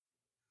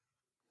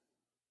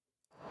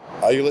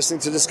you're listening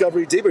to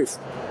Discovery Debrief.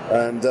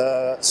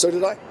 And so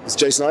did I. It's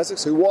Jason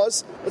Isaacs, who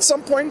was, at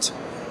some point,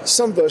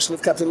 some version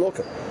of Captain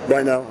Lorca.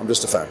 Right now, I'm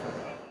just a fan.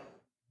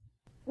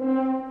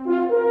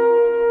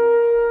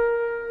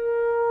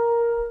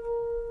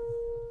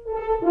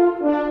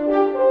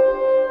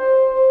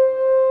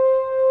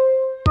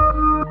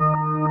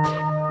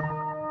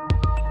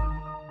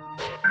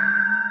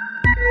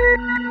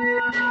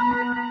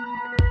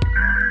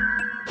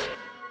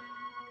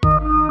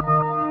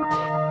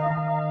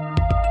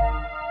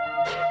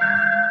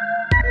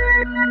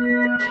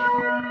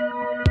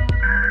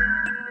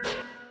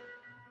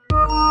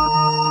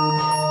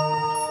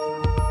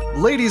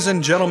 Ladies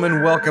and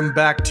gentlemen, welcome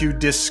back to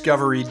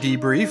Discovery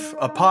Debrief,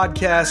 a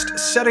podcast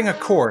setting a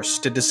course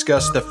to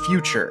discuss the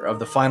future of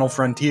the final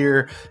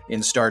frontier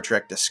in Star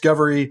Trek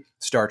Discovery,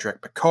 Star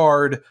Trek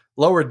Picard,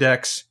 Lower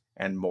Decks,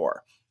 and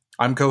more.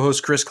 I'm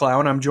co-host Chris Clow,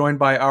 and I'm joined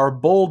by our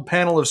bold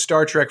panel of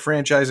Star Trek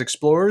franchise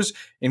explorers,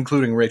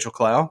 including Rachel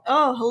Clow.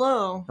 Oh,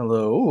 hello.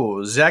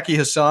 Hello. Zaki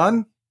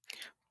Hassan.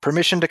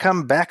 Permission to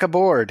come back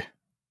aboard.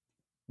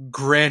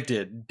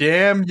 Granted.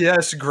 Damn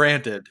yes,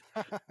 granted.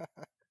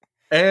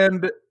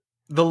 And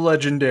the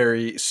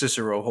legendary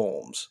Cicero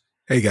Holmes.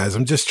 Hey guys,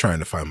 I'm just trying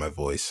to find my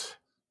voice.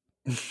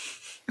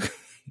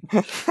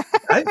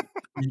 I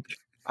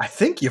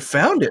think you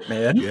found it,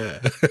 man. Yeah.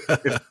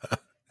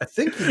 I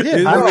think you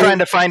did. I'm trying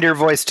to find your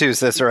voice too,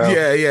 Cicero.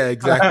 Yeah,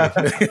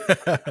 exactly.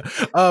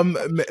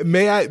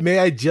 May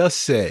I just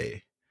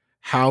say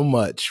how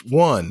much,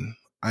 one,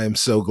 I am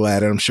so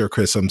glad, and I'm sure,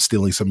 Chris, I'm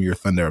stealing some of your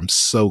thunder. I'm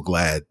so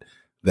glad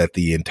that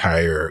the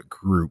entire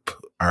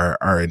group,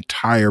 our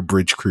entire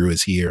bridge crew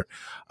is here.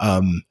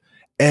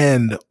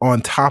 And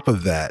on top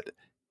of that,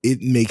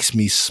 it makes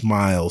me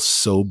smile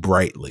so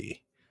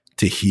brightly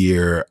to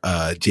hear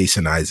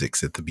Jason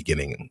Isaacs at the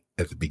beginning.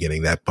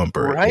 That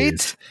bumper,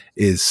 right,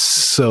 is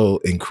so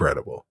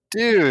incredible,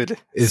 dude.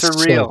 It's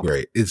surreal. So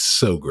great. It's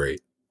so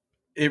great.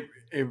 It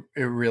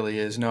really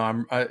is.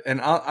 No,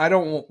 I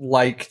don't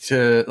like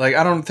to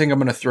I don't think I'm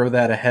going to throw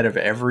that ahead of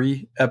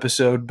every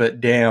episode,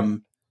 but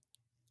damn,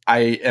 I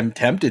am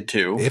tempted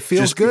to. It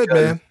feels good,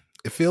 man.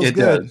 It feels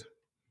good. Does.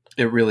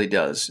 It really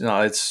does.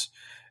 No,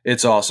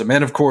 it's awesome.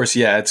 And of course,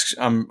 yeah,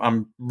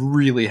 I'm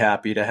really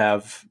happy to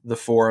have the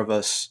four of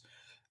us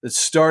that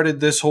started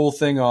this whole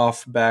thing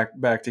off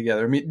back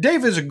together. I mean,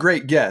 Dave is a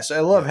great guest. I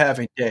love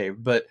having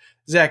Dave, but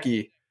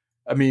Zaki,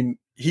 I mean,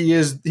 he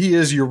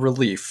is your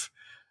relief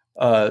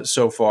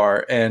so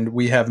far, and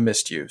we have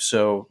missed you.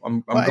 So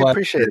I'm glad. I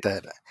appreciate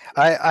that.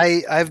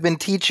 I've been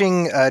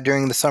teaching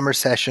during the summer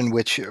session,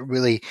 which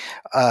really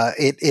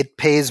it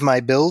pays my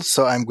bills,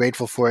 so I'm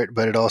grateful for it.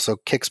 But it also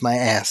kicks my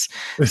ass,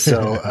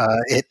 so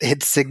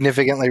it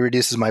significantly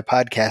reduces my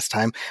podcast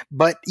time.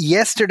 But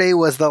yesterday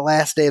was the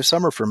last day of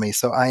summer for me,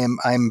 so I'm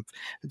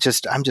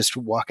just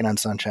walking on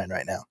sunshine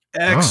right now.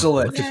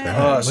 Excellent.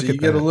 So you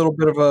get a little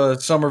bit of a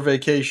summer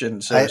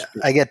vacation. So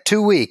I get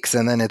 2 weeks,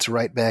 and then it's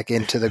right back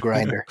into the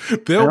grinder.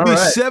 There'll be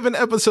 7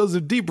 episodes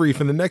of debrief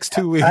in the next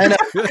 2 weeks. I know.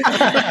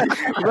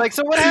 Like,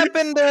 so what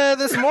happened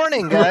this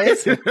morning,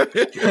 guys?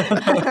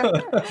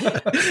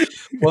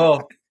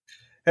 Well,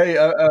 hey,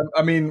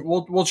 I mean,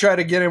 we'll try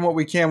to get in what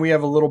we can. We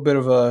have a little bit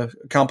of a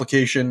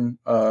complication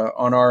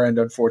on our end,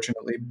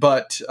 unfortunately,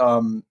 but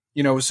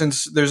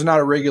since there's not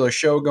a regular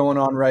show going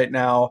on right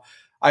now,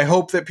 I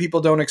hope that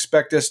people don't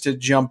expect us to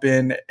jump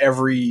in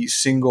every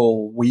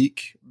single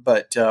week,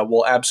 but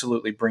we'll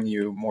absolutely bring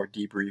you more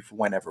debrief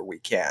whenever we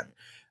can,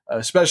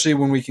 especially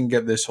when we can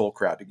get this whole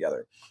crowd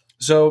together.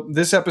 So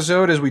this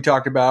episode, as we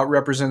talked about,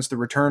 represents the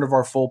return of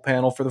our full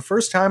panel for the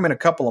first time in a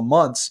couple of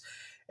months.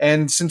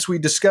 And since we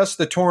discussed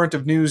the torrent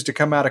of news to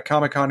come out of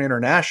Comic-Con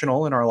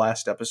International in our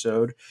last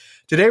episode,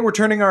 today we're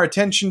turning our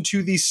attention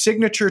to the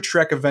signature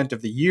Trek event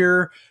of the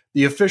year,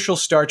 the official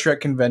Star Trek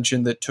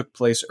convention that took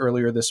place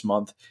earlier this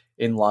month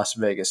in Las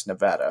Vegas,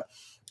 Nevada.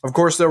 Of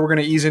course, though, we're going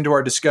to ease into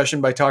our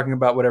discussion by talking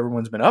about what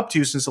everyone's been up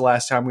to since the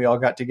last time we all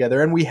got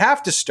together. And we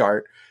have to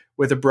start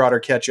with a broader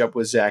catch-up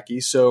with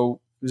Zaki. So,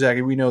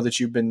 Zaki, we know that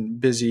you've been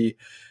busy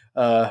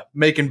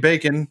making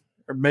bacon,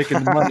 or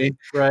making the money,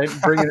 right?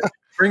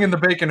 Bringing the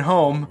bacon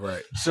home.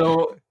 Right.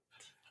 So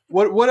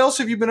what else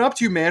have you been up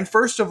to, man?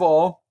 First of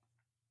all,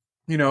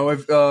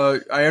 if,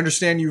 I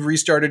understand you've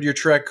restarted your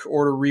Trek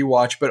Order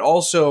rewatch, but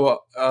also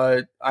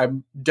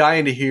I'm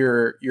dying to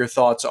hear your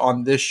thoughts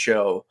on this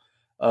show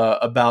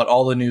about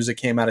all the news that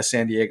came out of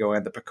San Diego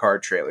and the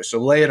Picard trailer. So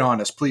lay it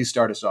on us. Please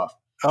start us off.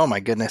 Oh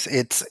my goodness.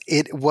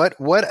 What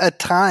a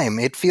time.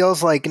 It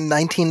feels like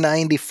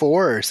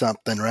 1994 or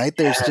something, right?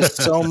 There's just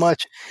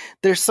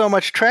there's so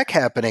much Trek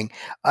happening.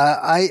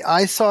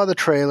 I saw the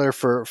trailer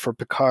for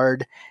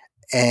Picard,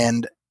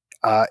 and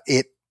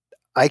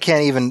I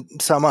can't even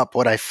sum up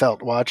what I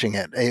felt watching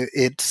it.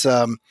 It's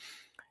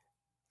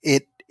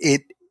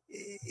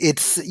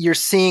you're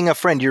seeing a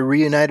friend, you're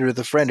reunited with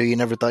a friend who you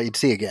never thought you'd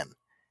see again.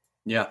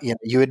 Yeah.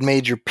 You had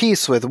made your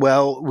peace with,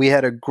 well, we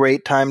had a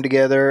great time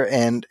together,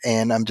 and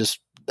I'm just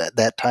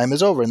that time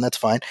is over, and that's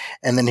fine.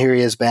 And then here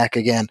he is back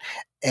again,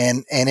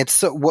 and it's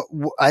so.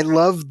 I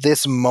love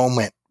this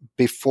moment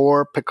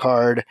before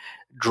Picard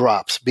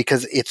drops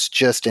because it's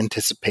just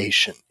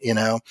anticipation, you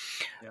know.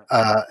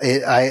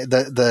 Yeah.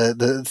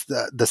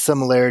 The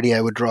similarity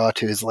I would draw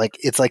to is like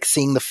it's like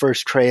seeing the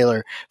first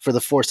trailer for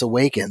The Force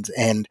Awakens,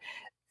 and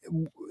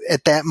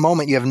at that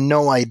moment you have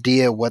no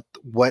idea what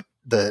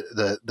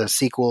the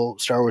sequel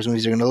Star Wars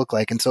movies are going to look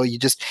like, and so you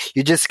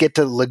just get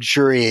to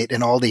luxuriate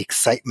in all the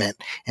excitement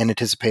and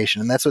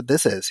anticipation, and that's what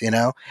this is, you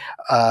know.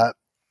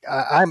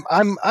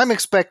 I'm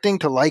expecting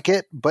to like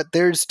it, but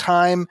there's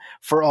time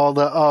for all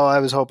the, oh, I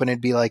was hoping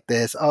it'd be like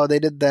this. Oh, they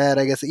did that.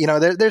 I guess, you know,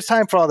 there's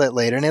time for all that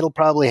later, and it'll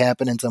probably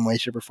happen in some way,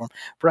 shape, or form.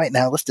 But right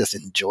now, let's just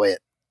enjoy it.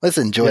 Let's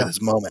enjoy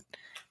this moment.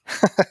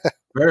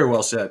 Very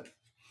well said.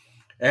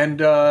 And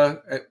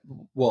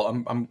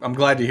well, I'm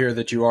glad to hear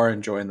that you are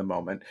enjoying the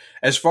moment.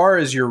 As far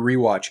as your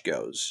rewatch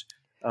goes,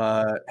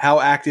 how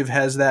active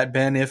has that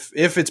been? If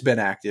it's been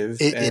active,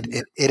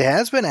 it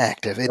has been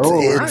active.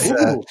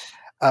 Right.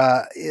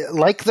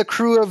 Like the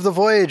crew of the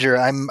Voyager,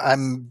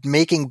 I'm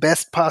making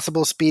best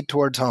possible speed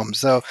towards home.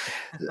 So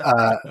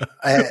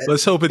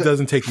let's hope it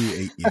doesn't take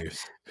you 8 years.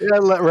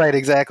 Right,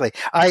 exactly.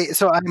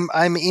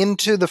 I'm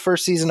into the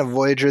first season of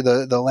Voyager.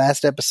 The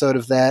last episode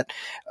of that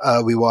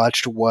we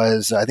watched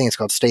was, I think it's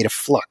called State of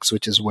Flux,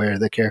 which is where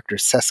the character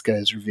Seska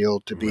is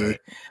revealed to be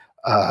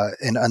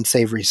an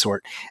unsavory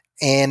sort.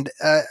 And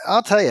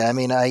I'll tell you, I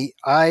mean,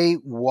 I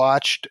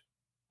watched.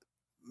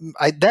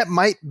 That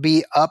might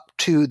be up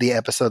to the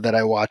episode that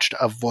I watched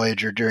of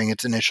Voyager during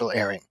its initial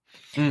airing.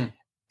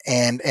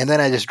 And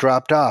then I just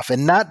dropped off,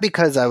 and not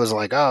because I was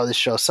like, oh, this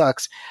show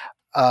sucks.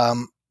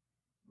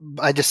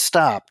 I just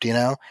stopped, you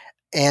know,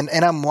 and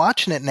I'm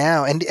watching it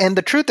now. And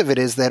the truth of it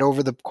is that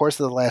over the course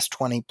of the last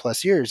 20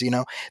 plus years, you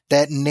know,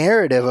 that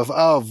narrative of,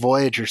 oh,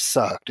 Voyager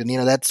sucked. And, you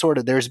know, that sort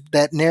of, there's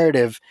that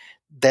narrative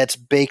that's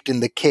baked in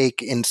the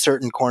cake in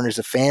certain corners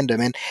of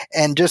fandom.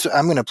 And just,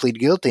 I'm going to plead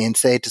guilty and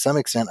say to some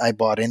extent, I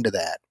bought into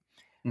that.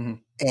 Mm-hmm.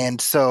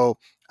 And so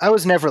I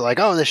was never like,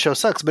 oh, this show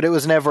sucks, but it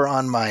was never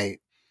on my,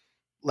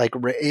 like,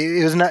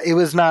 it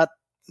was not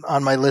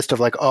on my list of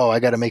like, oh, I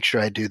got to make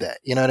sure I do that.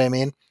 You know what I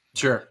mean?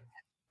 Sure.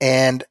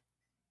 And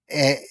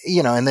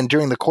you know, and then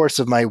during the course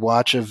of my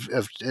watch of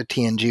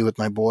TNG with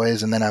my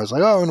boys, and then I was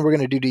like, oh, and we're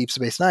going to do Deep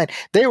Space Nine.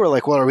 They were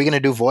like, well, are we going to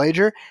do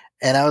Voyager?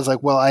 And I was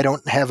like, well, I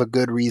don't have a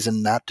good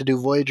reason not to do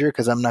Voyager,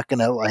 because I'm not going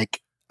to,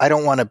 like, I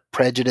don't want to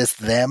prejudice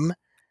them.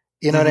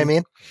 You know what I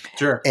mean?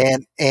 Sure.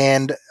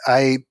 And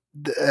I,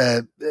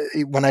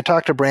 when I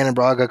talked to Brandon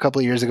Braga a couple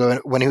of years ago,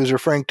 when he was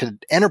referring to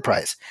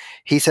Enterprise,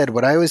 he said,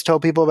 what I always tell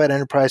people about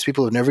Enterprise,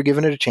 people who've never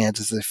given it a chance,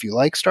 is if you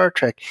like Star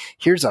Trek,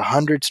 here's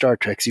 100 Star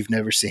Treks you've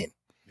never seen.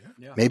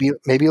 Yeah.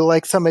 Maybe you'll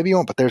like some, maybe you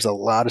won't, but there's a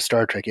lot of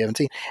Star Trek you haven't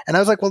seen. And I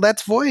was like, well,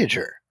 that's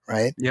Voyager,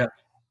 right? Yeah.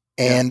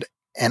 And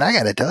I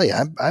got to tell you,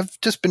 I've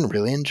just been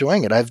really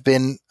enjoying it. I've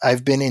been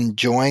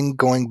enjoying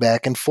going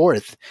back and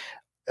forth,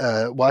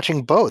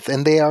 watching both,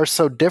 and they are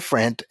so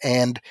different.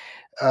 And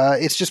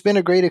it's just been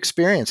a great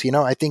experience. You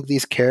know, I think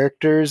these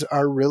characters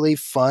are really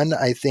fun.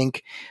 I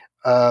think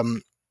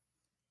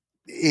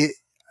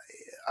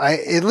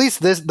at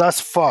least thus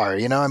far,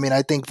 you know, I mean,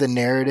 I think the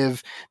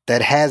narrative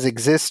that has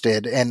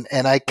existed, and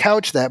I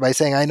couch that by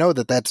saying I know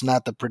that that's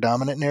not the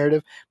predominant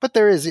narrative, but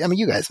there is, I mean,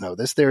 you guys know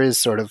this, there is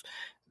sort of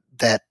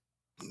that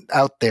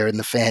out there in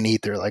the fan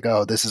ether, like,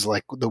 oh, this is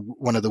like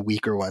one of the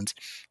weaker ones.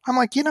 I'm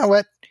like, you know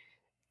what?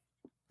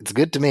 It's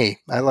good to me.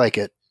 I like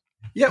it.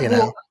 Yeah, you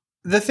well, know?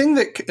 The thing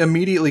that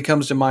immediately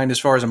comes to mind as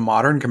far as a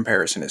modern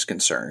comparison is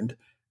concerned,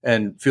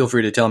 and feel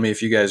free to tell me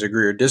if you guys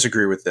agree or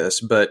disagree with this,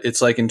 but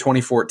it's like in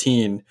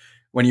 2014,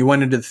 when you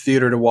went into the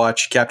theater to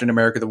watch Captain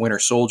America the Winter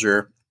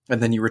Soldier,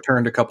 and then you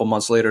returned a couple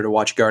months later to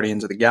watch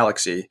Guardians of the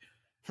Galaxy,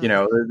 you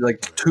know,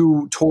 like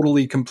two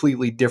totally,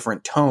 completely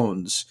different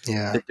tones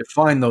that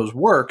define those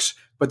works,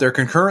 but they're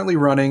concurrently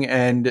running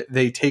and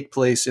they take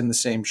place in the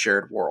same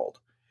shared world.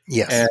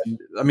 Yes. And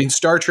I mean,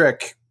 Star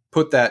Trek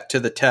put that to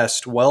the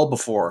test well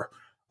before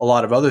a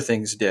lot of other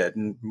things did,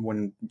 and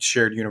when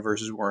shared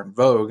universes were in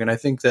vogue. And I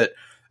think that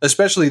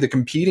especially the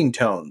competing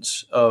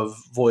tones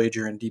of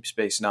Voyager and Deep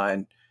Space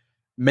Nine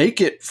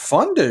make it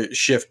fun to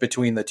shift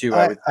between the two.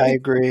 I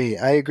agree.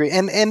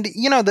 And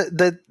you know,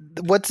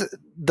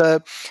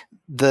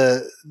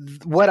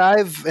 what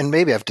I've, and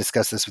maybe I've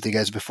discussed this with you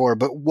guys before,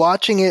 but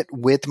watching it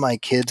with my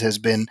kids has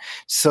been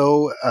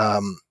so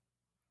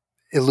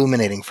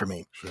illuminating for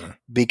me. Sure.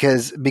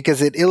 because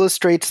it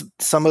illustrates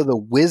some of the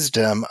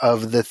wisdom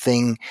of the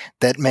thing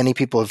that many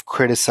people have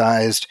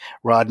criticized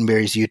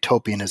Roddenberry's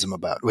utopianism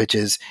about, which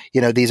is,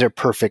 you know, these are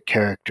perfect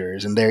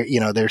characters and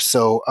they're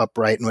so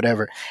upright and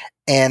whatever.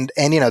 And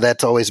you know,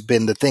 that's always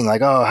been the thing,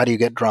 like, oh, how do you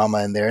get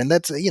drama in there? And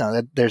that's, you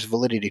know, there's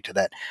validity to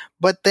that.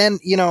 But then,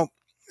 you know,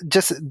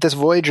 just this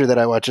Voyager that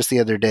I watched just the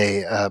other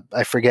day,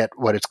 I forget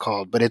what it's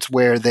called, but it's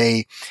where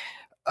they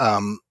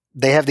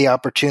have the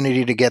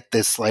opportunity to get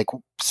this like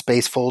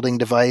space folding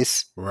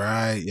device.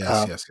 Right.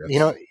 Yes. You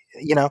know,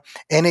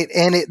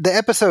 the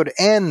episode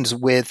ends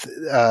with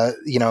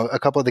a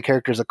couple of the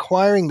characters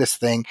acquiring this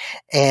thing,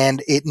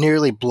 and it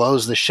nearly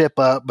blows the ship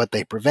up, but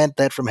they prevent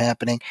that from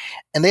happening,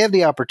 and they have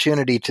the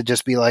opportunity to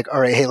just be like, all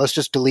right, hey, let's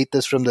just delete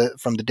this from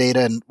the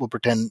data, and we'll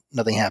pretend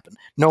nothing happened.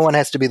 No one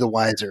has to be the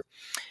wiser.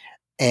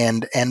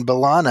 And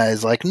B'Elanna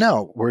is like,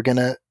 no, we're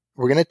gonna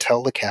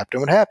tell the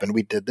captain what happened.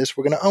 We did this.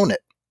 We're gonna own it.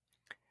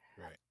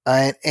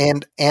 Right.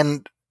 And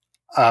then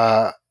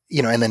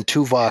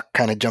Tuvok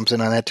kind of jumps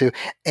in on that too.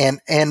 And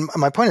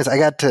my point is,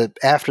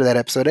 after that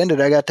episode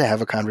ended, I got to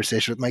have a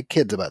conversation with my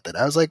kids about that.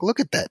 I was like, look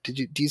at that.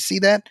 Do you see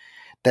that?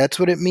 That's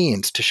what it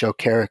means to show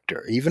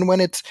character. Even when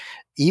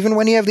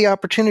you have the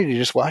opportunity to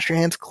just wash your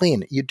hands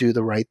clean, you do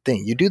the right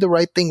thing. You do the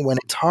right thing when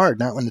it's hard,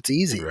 not when it's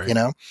easy,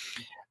 right.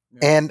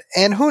 And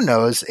who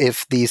knows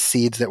if these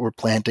seeds that we're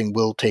planting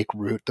will take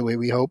root the way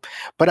we hope.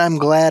 But I'm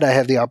glad I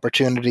have the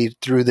opportunity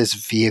through this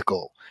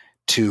vehicle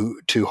to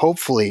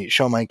hopefully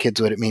show my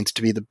kids what it means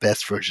to be the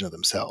best version of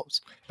themselves.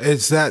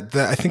 Is that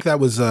I think that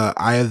was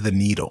Eye of the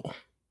Needle.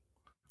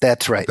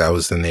 That's right. That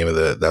was the name of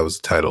that was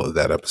the title of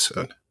that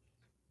episode.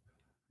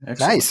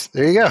 Excellent. Nice.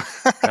 There you go.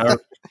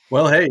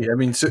 Well, hey, I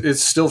mean,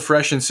 it's still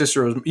fresh in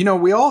Cicero's.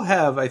 We all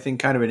have, I think,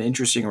 kind of an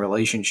interesting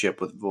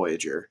relationship with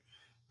Voyager,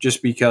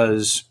 just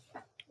because.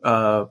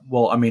 I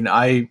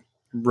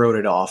wrote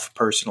it off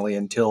personally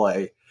until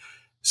I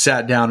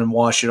sat down and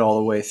watched it all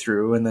the way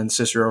through, and then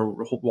Cicero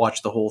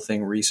watched the whole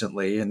thing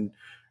recently. And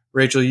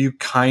Rachel, you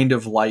kind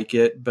of like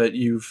it, but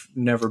you've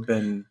never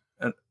been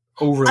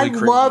overly. I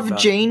love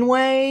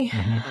Janeway.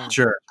 Mm-hmm.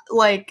 Sure.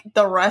 Like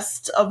the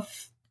rest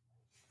of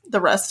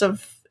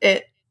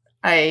it,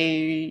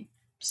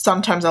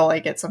 sometimes I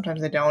like it,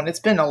 sometimes I don't. It's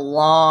been a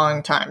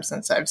long time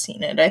since I've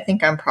seen it. I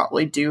think I'm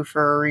probably due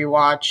for a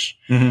rewatch.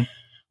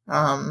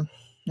 Mm-hmm.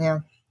 Yeah.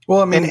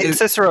 Well, I mean,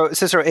 Cicero,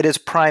 it is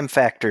Prime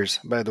Factors,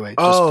 by the way.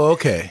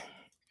 Okay.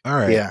 All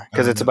right. Yeah,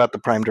 because it's about the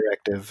Prime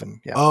Directive. And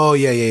yeah. Oh,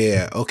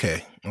 yeah.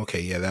 Okay.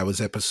 Yeah, that was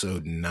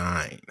episode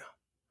 9.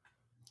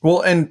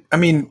 Well, and I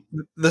mean,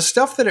 the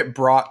stuff that it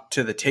brought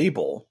to the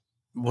table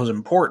was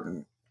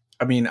important.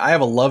 I mean, I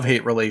have a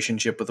love-hate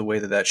relationship with the way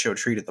that show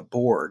treated the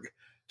Borg.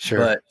 Sure.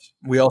 But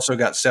we also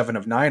got 7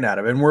 of 9 out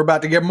of it, and we're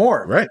about to get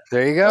more. Right.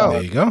 There you go.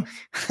 There you go.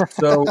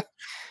 So...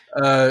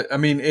 I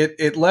mean,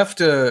 it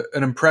left an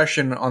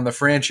impression on the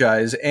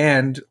franchise,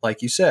 and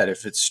like you said,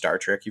 if it's Star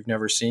Trek you've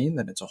never seen,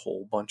 then it's a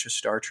whole bunch of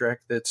Star Trek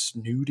that's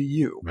new to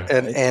you. Right.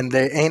 And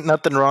there ain't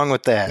nothing wrong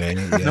with that.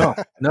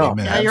 No.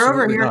 Yeah, you're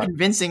over here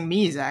convincing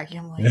me, Zach.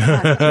 I'm like,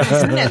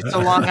 I've seen it so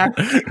long, I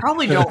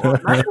probably don't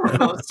remember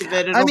most of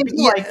it. I do.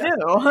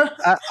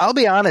 I'll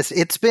be honest.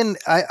 It's been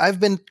I've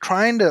been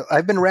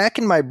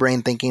racking my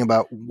brain thinking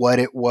about what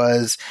it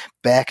was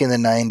back in the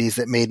 90s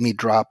that made me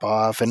drop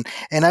off, and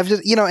I've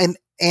just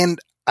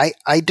and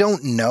I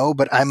don't know,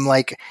 but I'm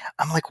like,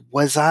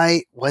 was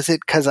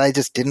it because I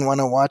just didn't want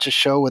to watch a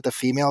show with a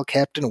female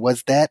captain?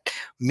 Was that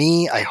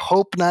me? I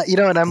hope not.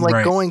 And I'm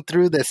like going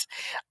through this.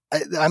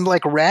 I'm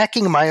like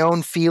racking my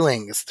own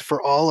feelings for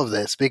all of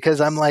this,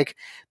 because I'm like,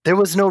 there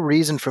was no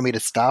reason for me to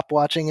stop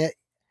watching it.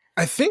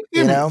 I think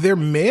there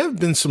may have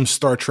been some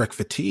Star Trek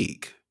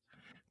fatigue,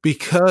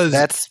 because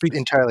that's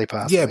entirely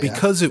possible. Yeah,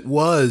 because it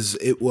was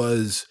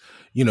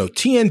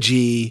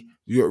TNG.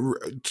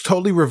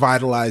 Totally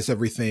revitalized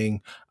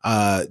everything.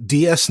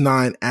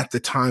 DS9 at the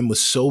time was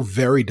so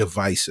very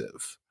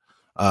divisive.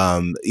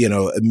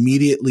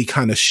 Immediately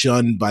kind of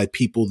shunned by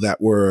people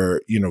that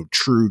were,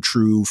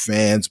 true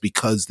fans,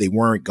 because they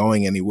weren't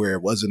going anywhere.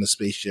 It wasn't a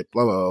spaceship,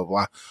 blah, blah, blah,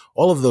 blah,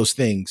 all of those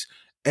things.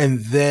 And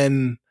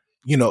then,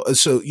 TNG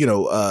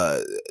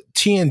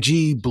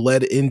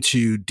bled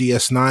into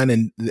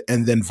DS9,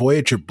 and then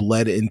Voyager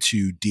bled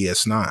into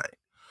DS9.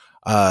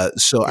 I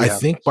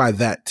think by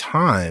that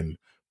time,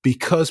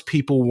 because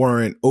people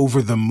weren't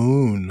over the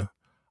moon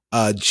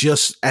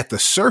just at the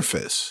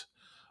surface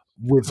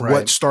with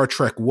what Star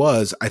Trek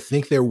was, I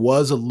think there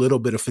was a little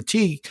bit of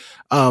fatigue,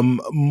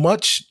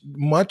 much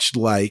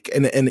like,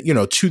 and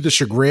to the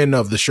chagrin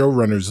of the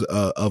showrunners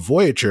of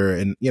Voyager,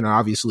 and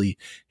obviously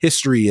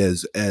history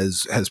has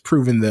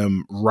proven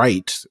them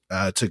right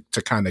to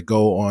kind of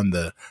go on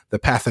the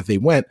path that they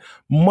went,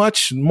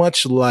 much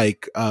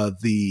like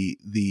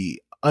the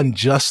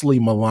unjustly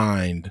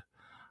maligned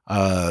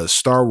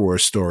Star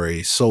Wars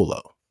story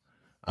Solo.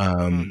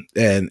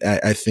 And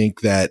I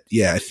think that,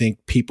 I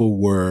think people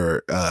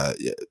were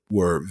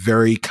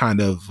very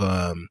kind of,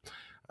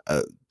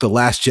 The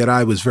Last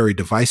Jedi was very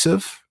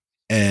divisive,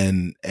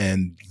 and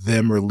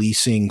them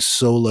releasing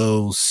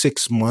Solo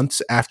 6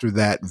 months after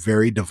that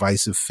very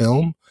divisive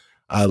film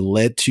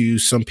led to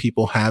some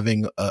people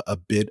having a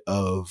bit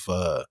of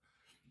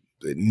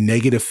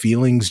negative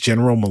feelings,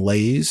 general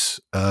malaise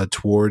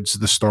towards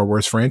the Star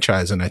Wars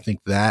franchise. And I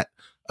think that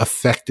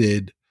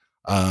affected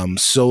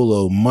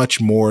Solo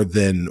much more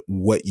than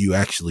what you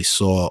actually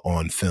saw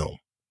on film,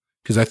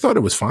 because I thought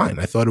it was fine.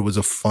 I thought it was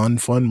a fun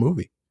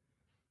movie.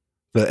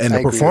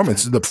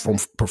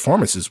 The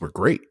performances were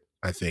great.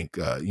 I think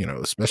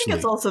especially. I think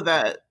it's also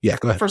that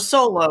go ahead. For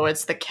Solo,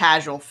 it's the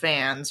casual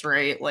fans,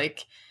 right?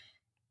 Like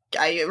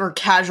or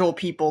casual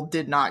people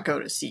did not go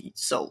to see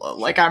Solo.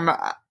 Like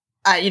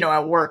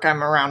at work,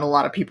 I'm around a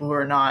lot of people who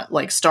are not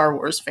like Star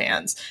Wars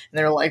fans, and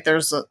they're like,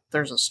 "There's a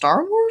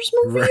Star Wars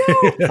movie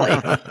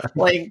out?"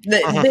 Like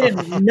they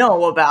didn't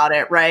know about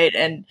it, right?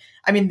 And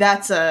I mean,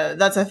 that's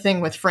a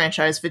thing with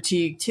franchise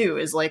fatigue too.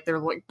 Is like they're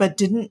like, "But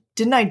didn't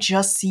I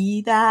just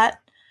see that?"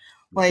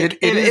 Like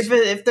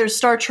if their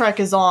Star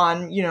Trek is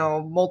on,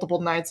 multiple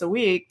nights a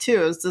week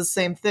too, it's the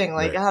same thing.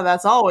 Like,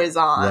 that's always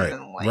on. Right.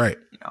 And like,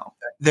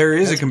 there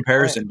is a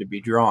comparison to be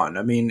drawn.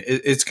 I mean,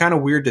 it's kind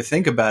of weird to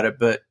think about it,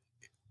 but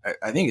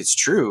I think it's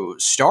true.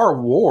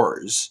 Star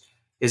Wars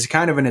is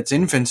kind of in its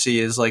infancy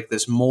as like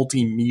this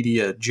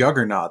multimedia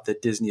juggernaut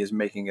that Disney is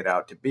making it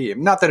out to be.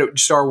 Not that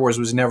Star Wars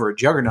was never a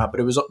juggernaut, but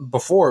it was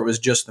before it was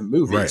just the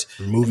movies.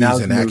 Right. Movies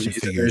and action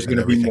figures. There's going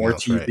to be more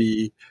else,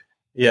 TV. Right.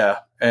 Yeah.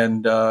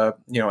 And,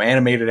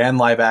 animated and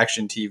live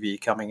action TV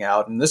coming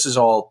out. And this is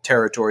all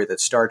territory that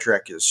Star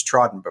Trek has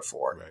trodden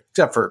before,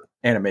 except for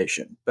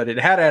animation. But it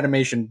had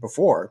animation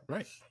before.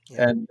 Right.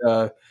 Yeah. And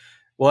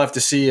we'll have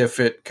to see if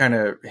it kind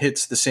of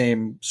hits the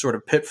same sort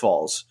of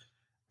pitfalls.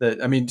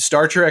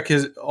 Star Trek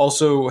has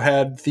also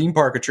had theme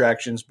park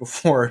attractions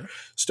before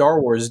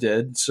Star Wars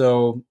did.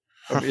 So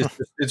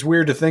it's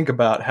weird to think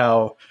about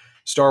how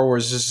Star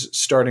Wars is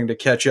starting to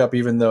catch up,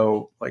 even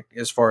though, like,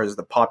 as far as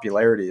the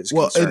popularity is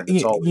concerned,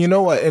 you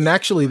know what? And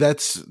actually,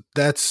 that's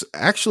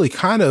actually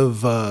kind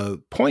of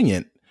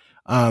poignant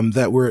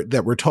that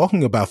we're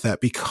talking about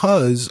that,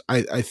 because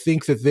I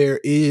think that there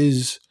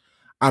is,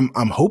 I'm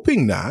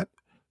hoping not,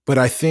 but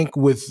I think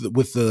with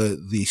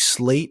the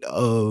slate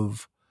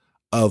of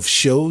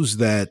shows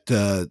that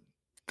the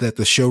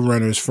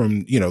showrunners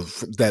from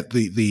that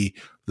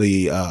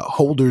the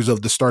holders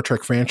of the Star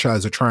Trek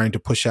franchise are trying to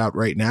push out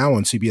right now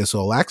on CBS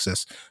All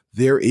Access,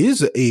 there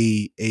is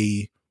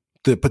the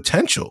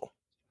potential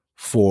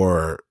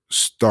for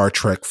Star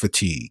Trek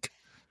fatigue.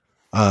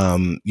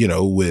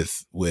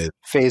 With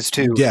phase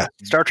 2,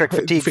 Star Trek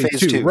fatigue, phase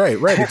 2.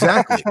 Right,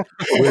 exactly.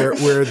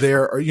 where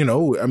there are,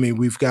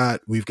 we've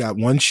got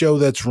one show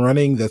that's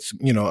running that's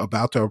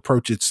about to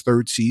approach its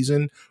third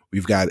season.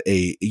 We've got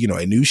a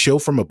new show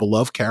from a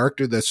beloved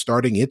character that's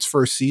starting its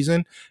first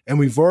season, and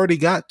we've already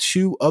got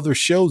 2 other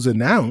shows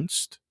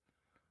announced.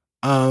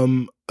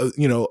 Above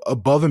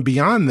and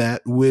beyond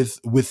that, with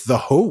the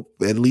hope,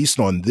 at least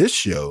on this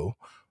show,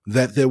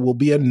 that there will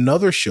be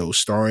another show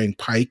starring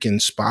Pike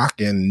and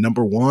Spock and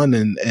Number One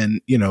and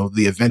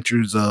the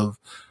adventures of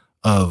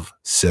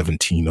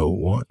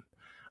 1701.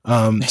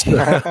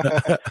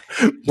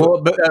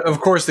 Well, but of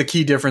course, the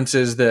key difference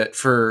is that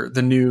for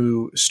the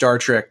new Star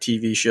Trek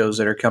TV shows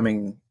that are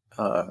coming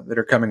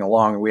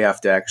along, we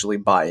have to actually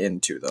buy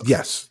into them.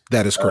 Yes,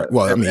 that is correct.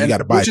 You got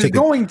to buy a ticket. Which is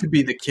going to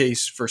be the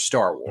case for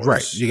Star Wars,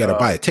 right? You got to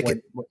buy a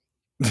ticket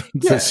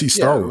to see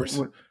Star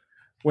Wars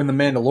when the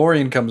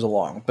Mandalorian comes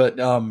along. But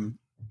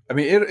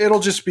it'll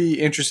just be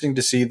interesting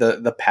to see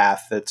the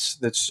path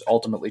that's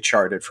ultimately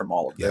charted from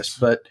all of this.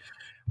 But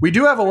we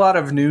do have a lot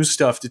of new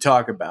stuff to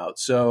talk about.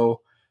 So,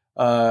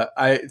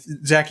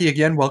 Zachy,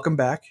 again, welcome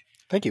back.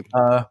 Thank you.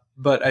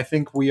 But I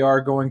think we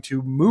are going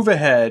to move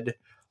ahead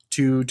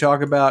to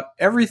talk about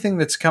everything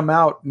that's come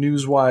out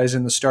news-wise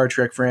in the Star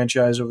Trek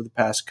franchise over the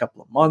past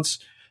couple of months,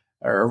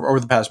 or over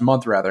the past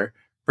month, rather,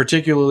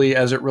 particularly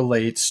as it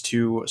relates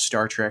to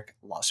Star Trek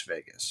Las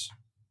Vegas.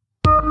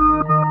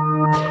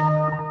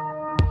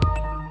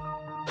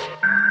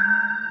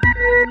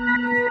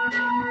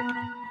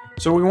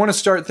 So we want to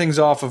start things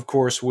off, of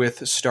course,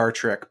 with Star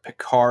Trek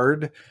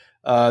Picard.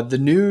 The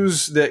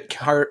news that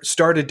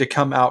started to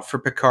come out for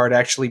Picard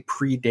actually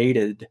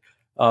predated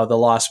the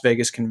Las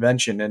Vegas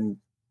convention. And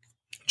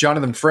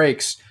Jonathan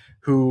Frakes,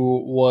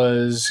 who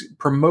was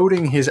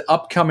promoting his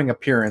upcoming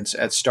appearance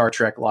at Star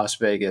Trek Las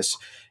Vegas,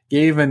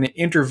 gave an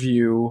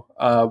interview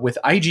with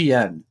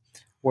IGN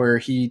where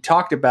he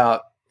talked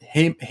about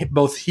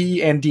both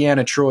he and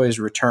Deanna Troy's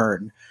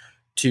return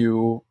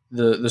to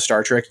the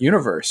Star Trek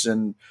universe.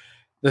 And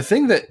the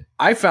thing that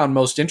I found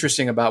most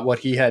interesting about what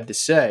he had to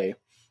say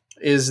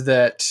is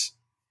that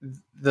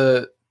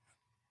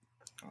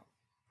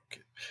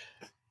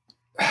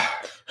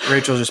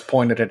Rachel just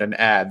pointed at an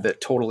ad that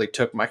totally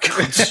took my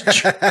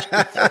concentration.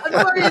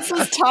 It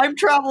says time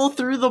travel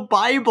through the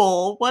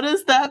Bible. What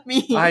does that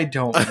mean? I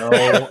don't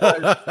know.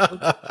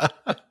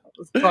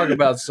 Let's talk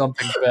about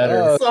something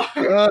better.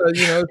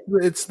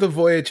 It's the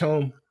voyage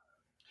home.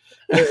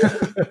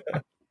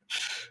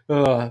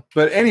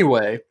 But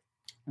anyway,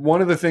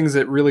 one of the things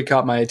that really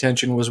caught my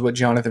attention was what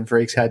Jonathan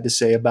Frakes had to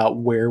say about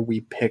where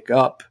we pick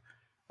up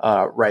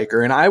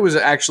Riker. And I was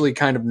actually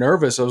kind of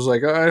nervous. I was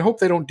like, I hope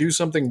they don't do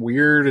something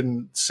weird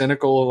and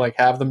cynical, like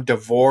have them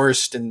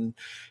divorced and,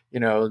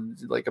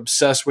 like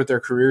obsessed with their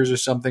careers or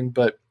something.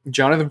 But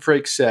Jonathan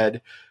Frakes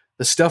said,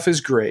 the stuff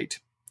is great.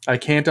 I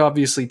can't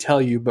obviously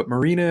tell you, but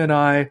Marina and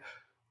I,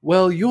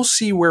 well, you'll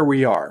see where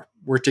we are.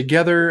 We're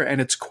together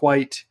and it's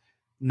quite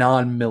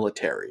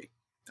non-military.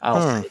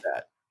 I'll say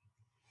that.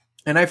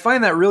 And I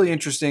find that really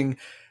interesting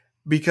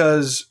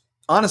because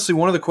honestly,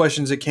 one of the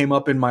questions that came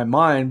up in my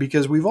mind,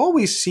 because we've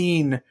always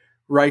seen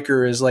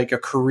Riker is like a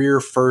career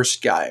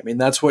first guy. I mean,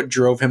 that's what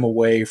drove him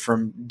away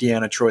from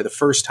Deanna Troi the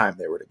first time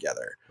they were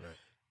together. Right.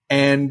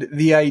 And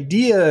the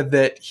idea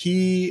that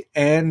he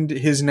and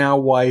his now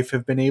wife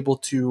have been able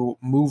to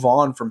move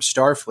on from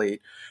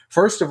Starfleet.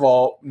 First of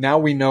all, now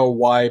we know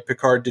why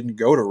Picard didn't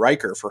go to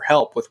Riker for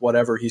help with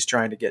whatever he's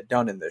trying to get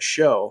done in this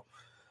show.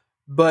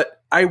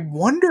 But I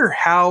wonder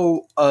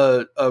how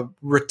a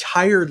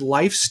retired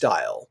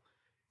lifestyle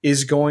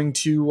is going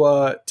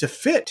to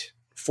fit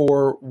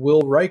for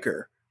Will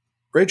Riker.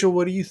 Rachel,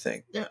 what do you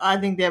think? I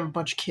think they have a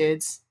bunch of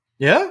kids.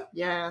 Yeah?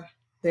 Yeah.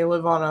 They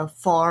live on a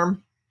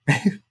farm.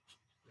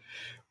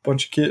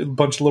 bunch of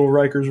little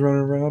Rikers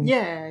running around.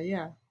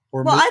 Yeah.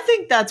 I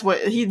think that's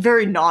what he's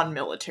very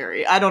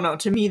non-military. I don't know.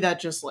 To me, that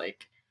just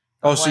like.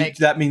 Oh, so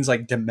that means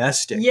like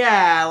domestic.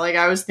 Yeah, like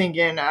I was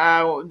thinking,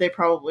 they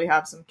probably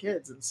have some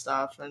kids and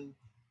stuff, and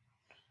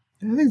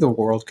I think the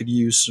world could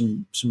use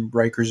some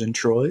Rikers and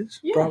Trois,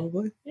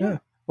 probably. Yeah.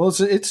 Well,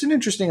 it's an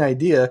interesting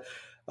idea.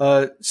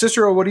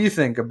 Cicero, what do you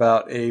think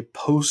about a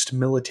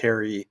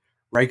post-military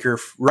Riker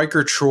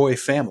Troi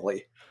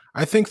family?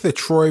 I think the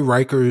Troi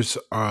Rikers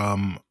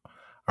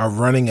are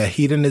running a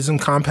hedonism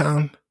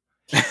compound.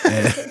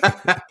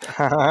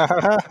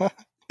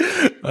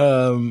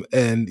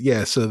 And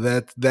yeah, so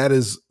that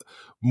is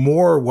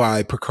more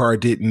why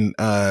Picard didn't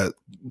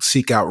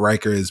seek out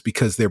Riker, is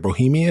because they're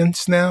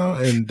bohemians now,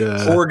 and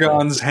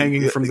organs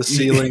hanging from the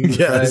ceiling.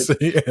 Yes, right?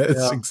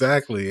 Yes,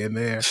 exactly. And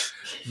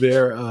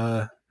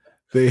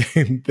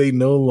they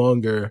no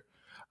longer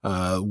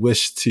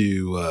wish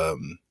to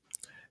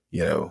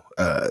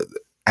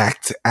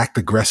act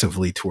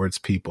aggressively towards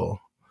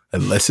people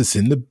unless it's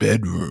in the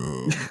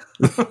bedroom.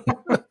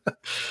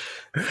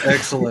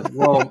 Excellent.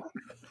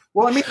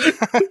 Well, I mean,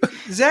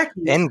 Zach,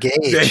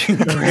 engage.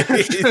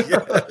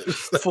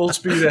 Full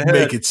speed ahead.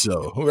 Make it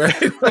so, right?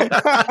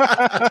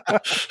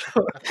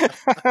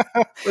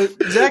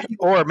 Zach,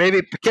 or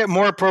maybe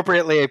more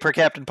appropriately, per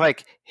Captain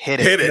Pike,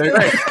 hit it.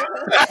 Right.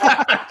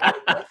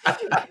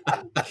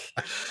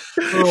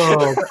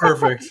 Oh,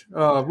 perfect.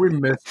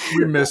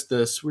 We missed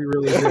this. We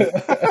really did.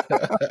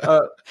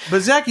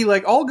 But Zachy,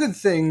 like all good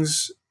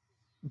things,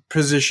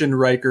 positioned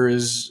Riker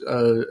as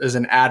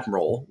an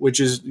admiral, which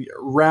is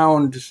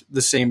around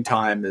the same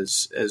time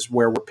as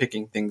where we're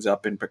picking things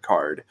up in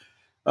Picard.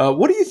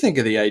 What do you think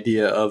of the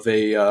idea of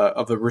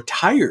a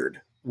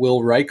retired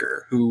Will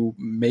Riker who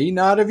may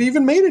not have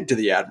even made it to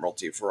the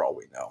Admiralty for all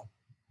we know?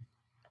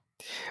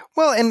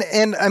 Well,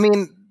 and I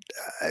mean,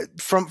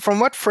 from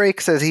what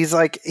Frakes says, he's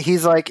like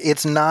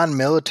it's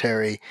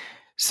non-military.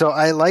 So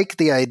I like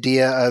the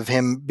idea of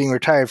him being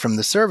retired from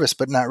the service,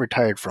 but not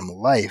retired from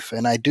life.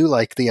 And I do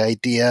like the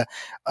idea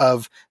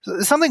of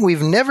something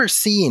we've never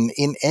seen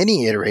in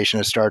any iteration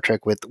of Star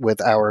Trek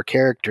with our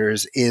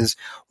characters is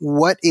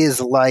what is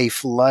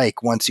life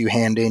like once you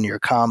hand in your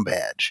comm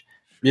badge?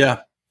 Yeah.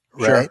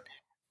 Right.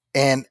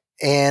 Sure.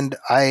 And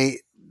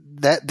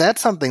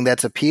that's something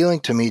that's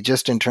appealing to me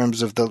just in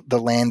terms of the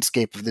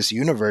landscape of this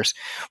universe,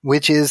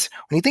 which is,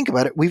 when you think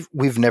about it,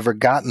 we've never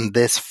gotten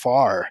this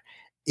far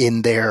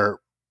in their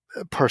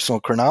personal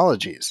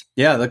chronologies.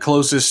 Yeah, the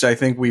closest I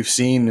think we've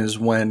seen is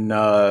when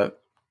Admiral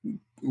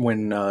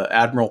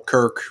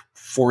Kirk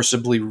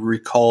forcibly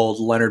recalled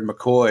Leonard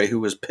McCoy, who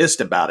was pissed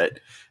about it,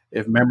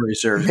 if memory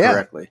serves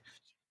correctly.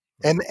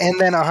 And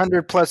then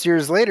 100+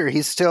 years later,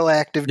 he's still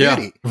active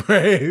duty.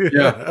 Right.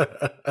 Yeah.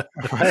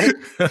 Right.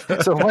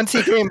 So once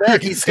he came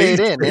back, he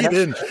stayed in.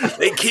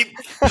 They keep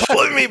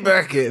pulling me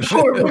back in.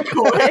 Poor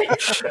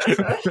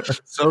McCoy.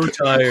 So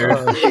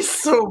tired. He's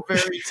so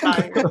very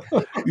tired.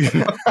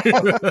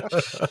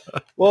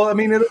 Well, I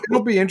mean,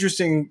 it'll be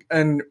interesting,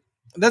 and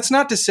that's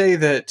not to say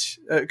that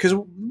because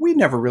we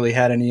never really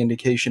had any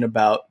indication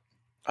about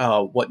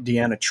what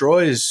Deanna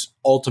Troi's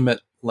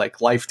ultimate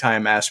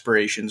lifetime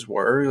aspirations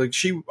were. Like,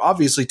 she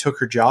obviously took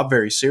her job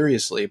very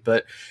seriously,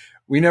 but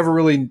we never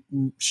really,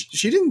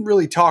 she didn't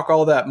really talk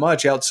all that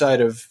much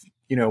outside of,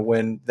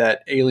 when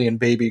that alien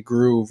baby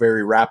grew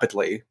very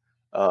rapidly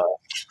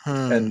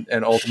and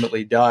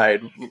ultimately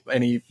died.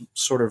 Any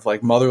sort of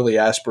like motherly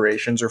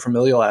aspirations or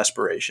familial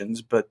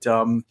aspirations. But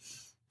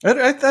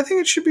I think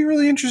it should be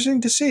really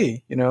interesting to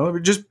see,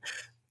 just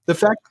the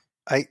fact.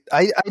 I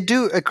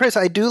do, Chris,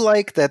 I do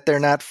like that they're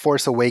not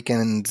Force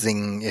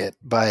Awakensing it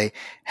by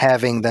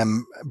having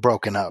them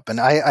broken up. And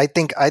I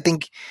think I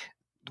don't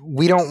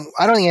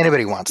think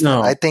anybody wants that.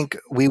 No. I think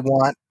we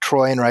want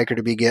Troi and Riker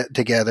to get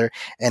together,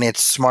 and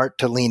it's smart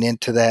to lean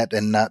into that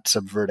and not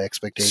subvert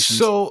expectations.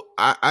 So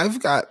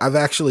I've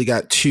actually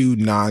got two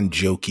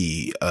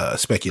non-jokey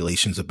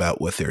speculations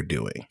about what they're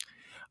doing.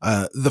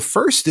 The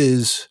first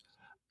is,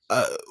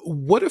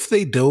 what if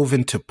they dove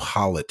into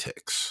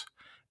politics?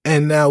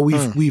 And now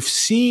we've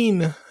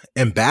seen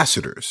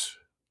ambassadors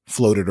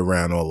floated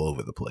around all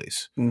over the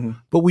place,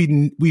 but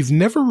we've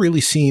never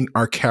really seen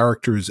our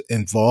characters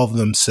involve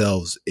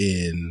themselves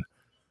in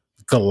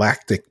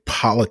galactic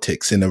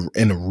politics in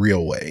a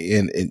real way.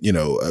 And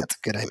that's a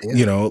good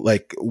idea.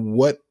 Like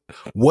what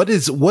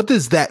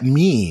does that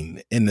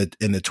mean in the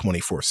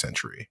 24th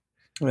century?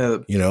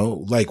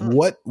 Like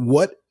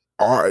what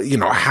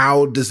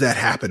how does that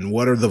happen?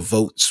 What are the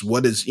votes?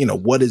 What is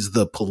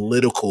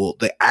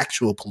the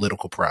actual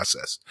political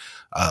process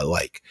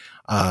like?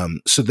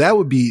 So that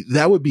would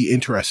be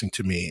interesting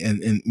to me,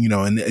 and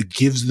it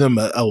gives them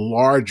a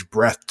large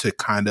breadth to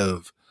kind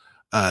of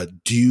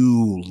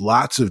do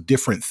lots of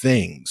different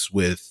things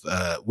with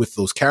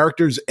those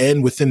characters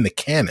and within the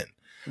canon.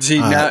 See,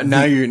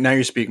 now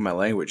you're speaking my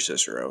language,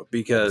 Cicero,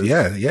 because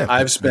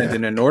I've spent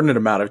an inordinate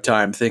amount of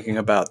time thinking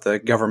about the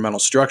governmental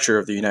structure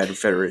of the United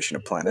Federation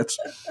of Planets.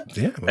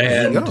 Yeah, well,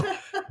 and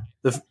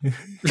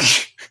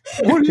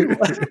what do you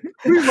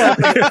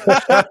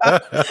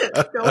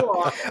Go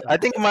on. I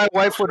think my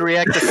wife would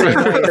react the same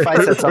way if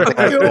I said something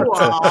like Go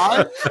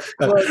on.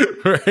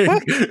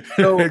 right.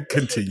 So,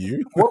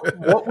 continue.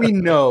 what we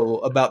know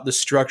about the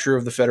structure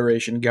of the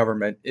Federation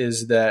government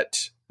is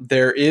that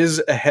there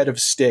is a head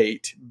of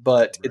state,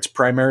 but it's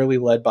primarily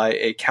led by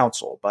a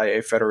council, by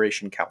a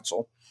Federation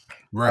Council,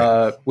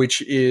 Right.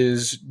 Which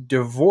is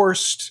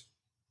divorced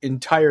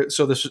entire.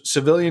 So the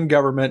civilian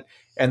government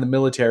and the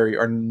military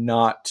are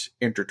not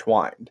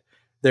intertwined.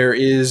 There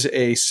is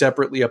a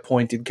separately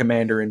appointed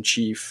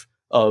commander-in-chief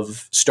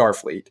of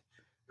Starfleet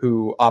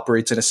who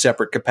operates in a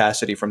separate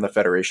capacity from the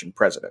Federation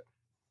president.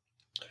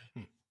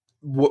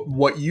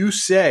 What you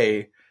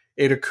say,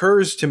 it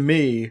occurs to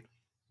me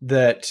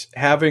that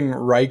having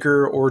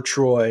Riker or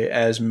Troy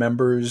as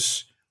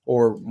members,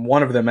 or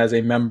one of them as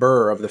a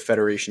member of the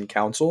Federation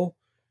Council,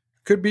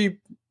 could be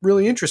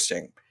really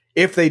interesting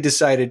if they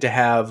decided to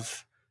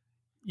have,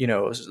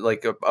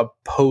 like a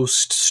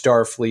post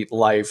Starfleet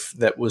life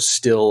that was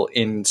still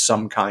in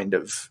some kind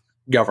of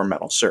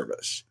governmental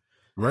service.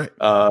 Right.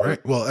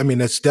 Right. Well, I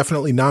mean, it's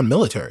definitely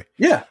non-military.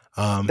 Yeah.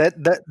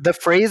 that the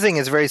phrasing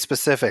is very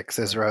specific,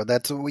 Cicero.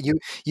 That's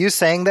you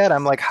saying that.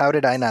 I'm like, how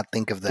did I not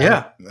think of that?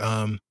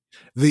 Yeah.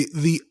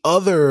 The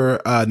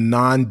other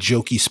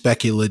non-jokey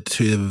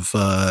speculative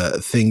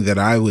thing that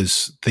I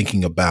was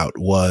thinking about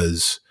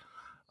was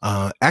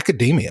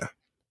academia.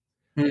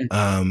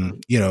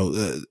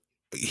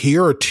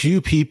 Here are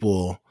two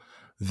people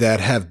that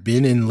have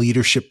been in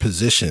leadership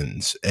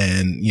positions,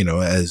 and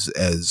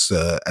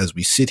as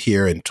we sit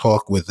here and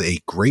talk with a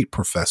great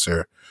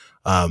professor,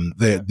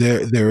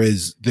 there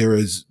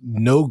is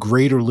no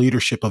greater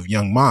leadership of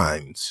young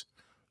minds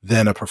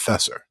than a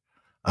professor.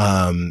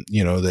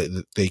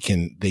 That they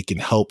can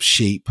help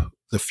shape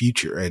the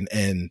future,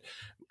 and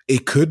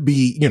it could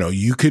be,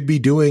 you could be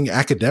doing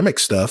academic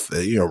stuff,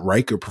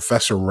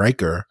 Professor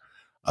Riker,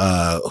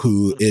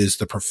 who is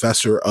the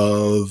professor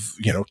of,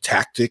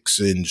 tactics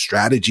and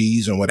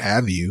strategies and what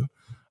have you.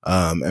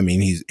 I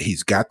mean,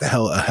 he's got a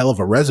hell of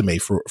a resume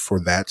for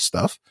that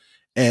stuff.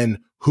 And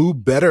who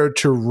better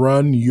to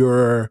run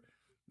your,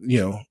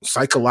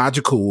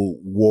 psychological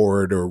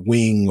ward or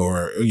wing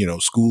or,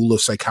 school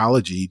of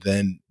psychology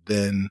than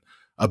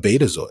a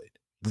Betazoid,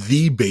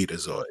 the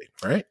Betazoid,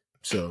 right?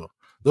 So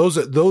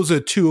those are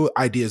two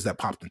ideas that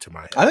popped into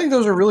my head. I think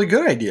those are really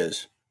good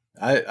ideas.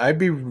 I'd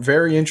be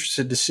very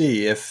interested to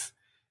see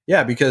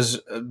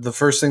because the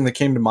first thing that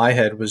came to my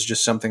head was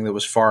just something that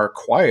was far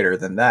quieter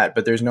than that,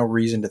 but there's no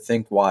reason to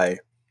think why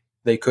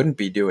they couldn't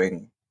be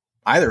doing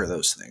either of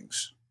those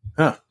things.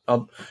 Huh.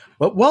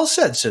 Well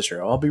said,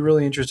 Cicero. I'll be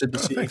really interested to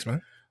see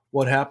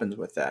what happens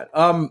with that.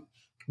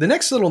 The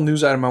next little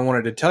news item I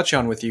wanted to touch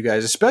on with you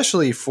guys,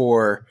 especially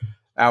for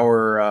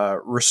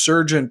our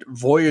resurgent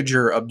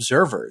Voyager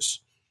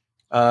observers.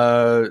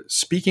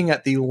 Speaking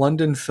at the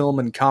London Film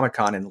and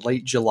Comic-Con in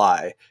late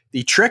July,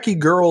 the Trekkie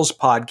Girls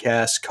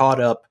podcast caught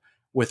up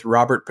with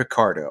Robert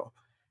Picardo.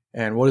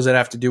 And what does that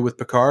have to do with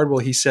Picard? Well,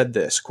 he said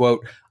this,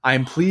 quote, "I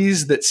am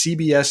pleased that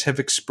CBS have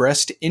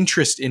expressed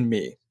interest in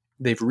me.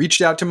 They've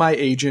reached out to my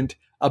agent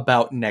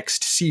about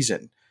next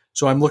season.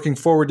 So I'm looking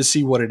forward to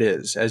see what it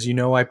is. As you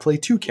know, I play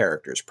two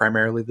characters,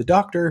 primarily the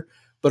Doctor,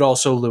 but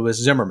also Louis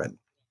Zimmerman,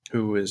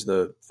 who is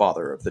the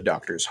father of the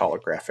Doctor's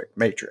holographic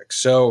matrix.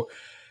 So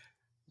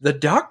the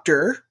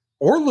Doctor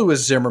or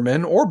Louis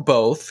Zimmerman or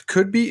both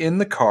could be in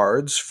the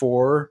cards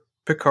for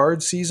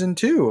Picard season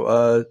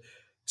 2.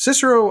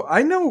 Cicero,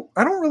 I don't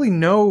really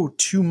know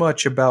too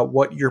much about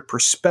what your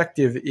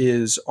perspective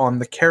is on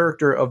the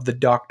character of the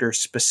Doctor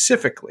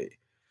specifically.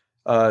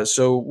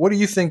 So what do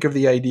you think of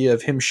the idea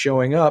of him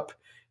showing up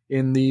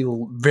in the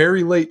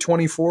very late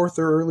 24th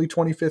or early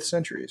 25th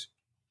centuries?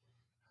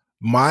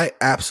 My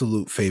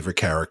absolute favorite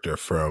character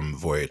from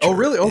Voyager. Oh,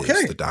 really? Okay.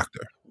 Is the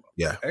Doctor.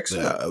 Yeah.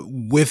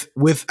 Excellent.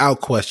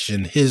 Without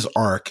question, his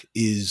arc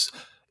is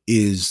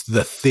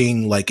the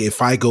thing. Like,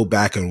 if I go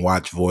back and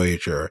watch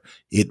Voyager,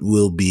 it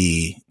will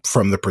be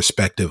from the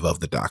perspective of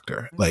the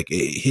Doctor. Like,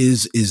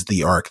 his is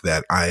the arc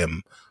that I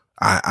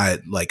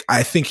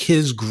think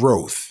his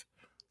growth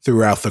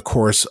throughout the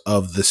course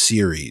of the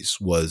series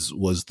was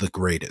the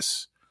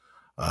greatest.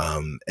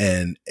 Of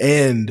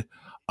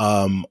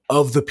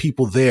the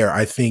people there,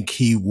 I think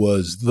he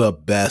was the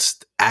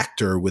best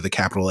actor with a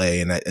capital A,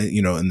 and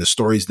and the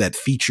stories that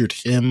featured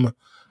him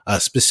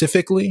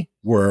specifically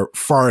were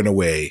far and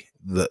away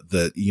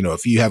the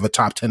if you have a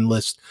top 10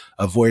 list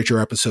of Voyager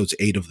episodes,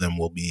 8 of them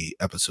will be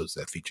episodes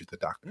that featured the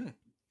Doctor.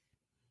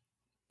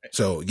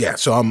 So yeah,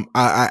 so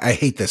I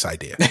hate this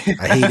idea.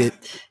 I hate it.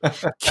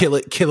 Kill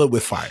it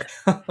with fire.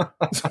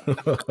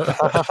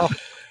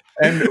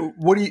 And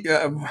what do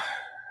you?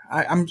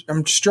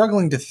 I'm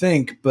struggling to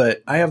think,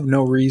 but I have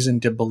no reason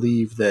to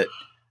believe that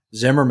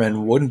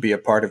Zimmerman wouldn't be a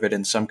part of it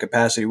in some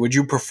capacity. Would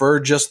you prefer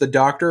just the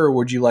Doctor, or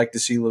would you like to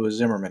see Louis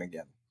Zimmerman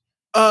again?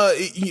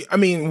 I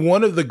mean,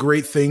 one of the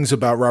great things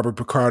about Robert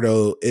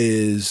Picardo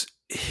is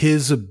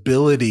his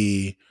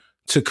ability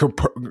to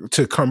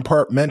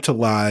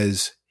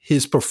compartmentalize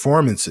his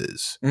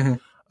performances.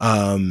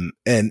 Mm-hmm.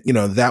 And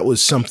that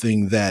was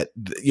something that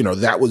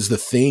that was the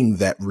thing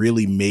that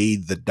really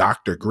made the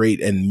Doctor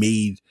great and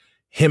made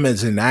him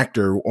as an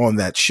actor on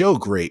that show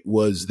great,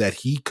 was that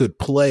he could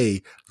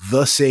play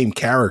the same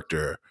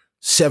character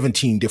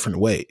 17 different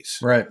ways.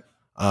 Right.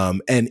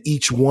 And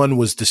each one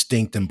was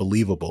distinct and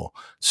believable.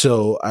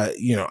 So,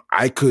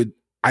 I could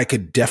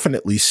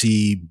definitely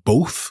see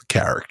both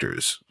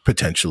characters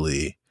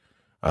potentially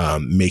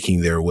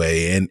making their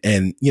way. And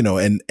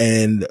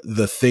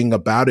the thing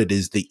about it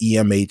is the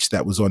EMH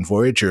that was on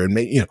Voyager,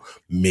 and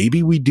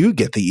maybe we do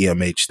get the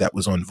EMH that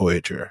was on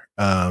Voyager.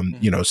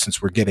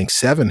 Since we're getting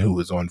 7 who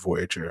was on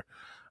Voyager,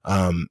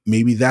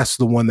 maybe that's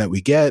the one that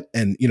we get.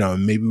 And,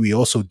 maybe we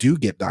also do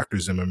get Dr.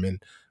 Zimmerman.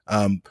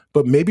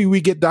 But maybe we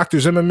get Dr.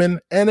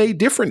 Zimmerman and a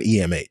different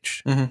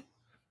EMH,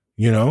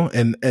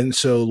 and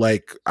so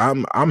like,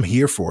 I'm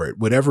here for it.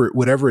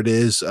 Whatever it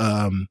is.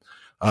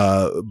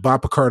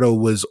 Bob Picardo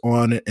was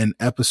on an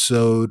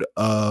episode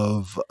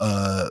of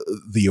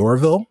The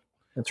Orville.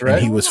 That's right.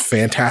 And he was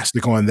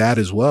fantastic on that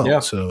as well. Yeah.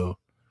 So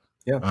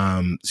yeah.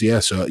 I'm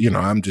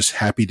just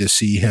happy to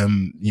see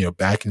him,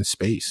 back in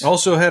space.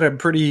 Also had a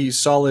pretty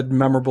solid,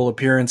 memorable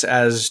appearance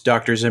as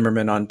Dr.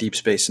 Zimmerman on Deep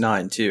Space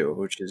Nine too,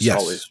 which is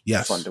always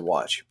fun to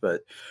watch.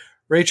 But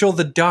Rachel,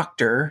 the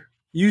Doctor,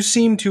 you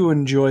seem to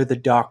enjoy the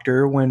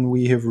Doctor when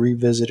we have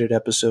revisited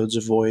episodes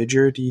of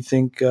Voyager. Do you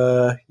think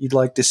you'd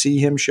like to see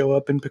him show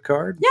up in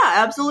Picard? Yeah,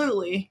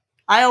 absolutely.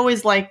 I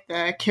always like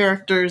the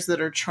characters that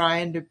are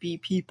trying to be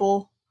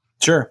people.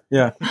 Sure,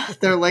 yeah.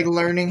 They're like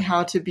learning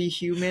how to be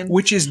human.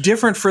 Which is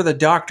different for the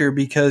Doctor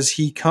because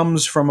he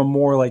comes from a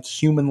more like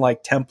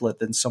human-like template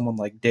than someone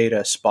like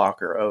Data, Spock,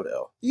 or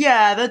Odo.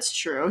 Yeah, that's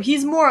true.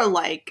 He's more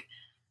like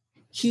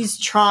he's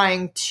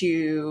trying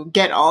to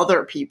get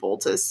other people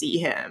to see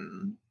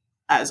him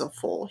as a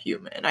full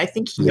human. I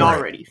think he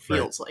already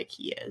feels like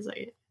he is.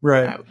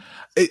 Right.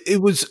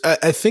 It was,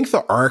 I think,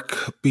 the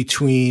arc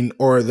between,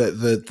 or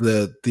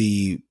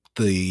the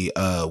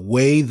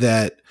way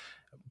that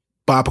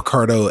Bob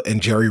Picardo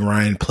and Jerry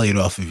Ryan played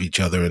off of each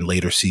other in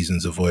later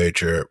seasons of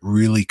Voyager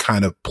really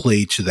kind of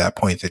played to that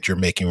point that you're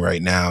making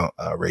right now,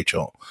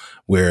 Rachel,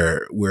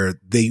 where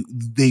they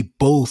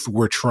both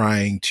were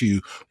trying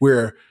to,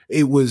 where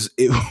it was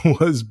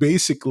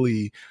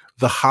basically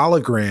the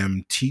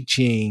hologram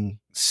teaching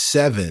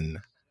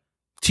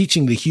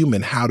the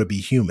human how to be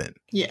human.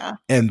 Yeah.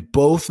 And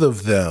both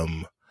of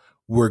them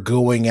were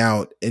going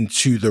out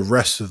into the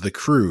rest of the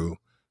crew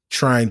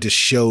trying to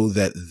show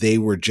that they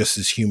were just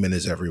as human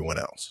as everyone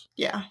else.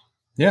 Yeah.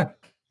 Yeah.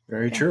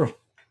 Very true.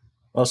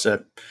 Well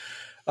said.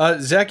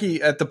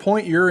 Zaki, at the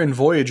point you're in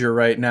Voyager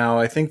right now,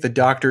 I think the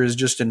Doctor is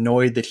just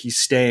annoyed that he's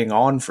staying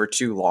on for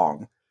too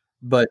long.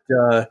 But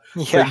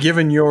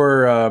given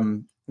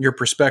your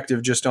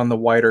perspective just on the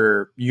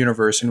wider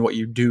universe and what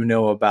you do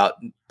know about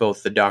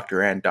both the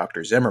Doctor and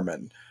Dr.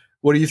 Zimmerman,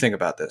 what do you think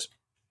about this?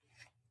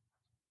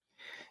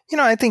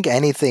 I think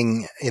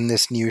anything in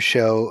this new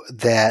show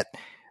that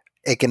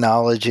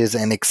acknowledges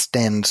and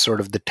extends sort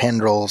of the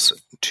tendrils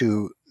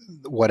to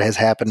what has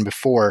happened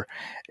before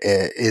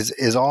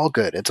is all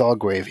good. It's all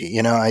gravy.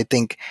 I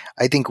think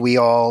we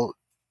all,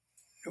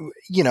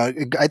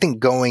 I think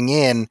going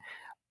in,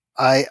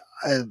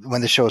 when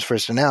the show was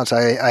first announced,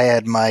 I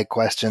had my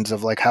questions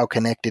of like, how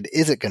connected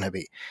is it going to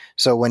be?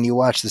 So when you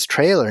watch this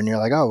trailer and you're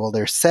like, oh, well,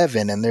 there's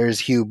 7 and there's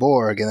Hugh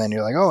Borg, and then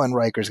you're like, oh, and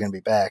Riker's going to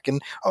be back,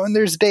 and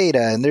there's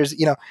Data, and there's,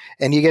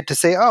 and you get to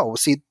say, oh,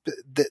 see,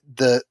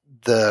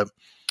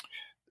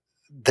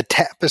 the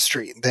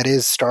tapestry that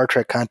is Star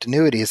Trek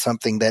continuity is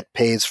something that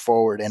pays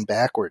forward and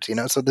backwards,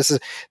 So this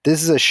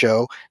is a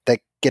show that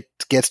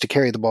gets to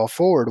carry the ball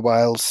forward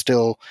while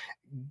still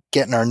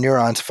getting our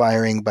neurons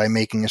firing by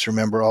making us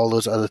remember all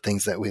those other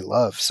things that we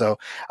love. So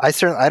I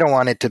don't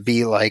want it to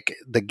be like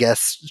the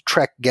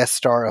Trek guest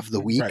star of the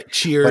week. Right.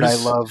 Cheers. But I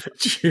love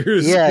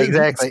Cheers. Yeah,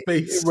 exactly.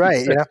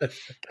 Right.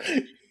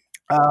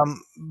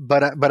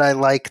 But I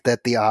like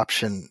that the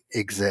option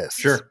exists.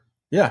 Sure.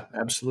 Yeah,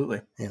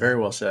 absolutely. Yeah. Very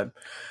well said.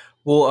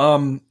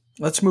 Well,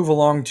 let's move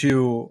along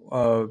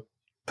to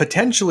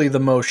potentially the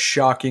most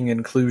shocking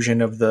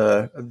inclusion of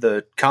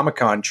the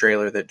Comic-Con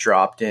trailer that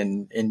dropped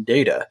in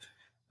Data.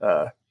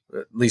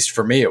 At least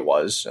for me it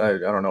was. I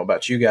don't know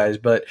about you guys,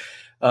 but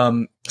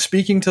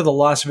speaking to the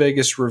Las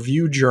Vegas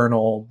Review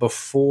Journal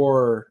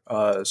before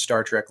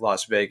Star Trek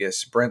Las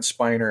Vegas, Brent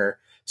Spiner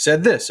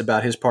said this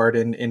about his part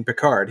in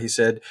Picard. He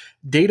said,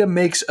 Data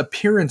makes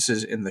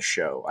appearances in the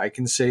show. I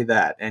can say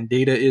that. And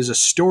Data is a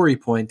story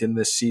point in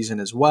this season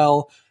as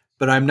well.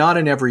 But I'm not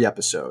in every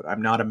episode.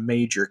 I'm not a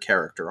major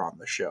character on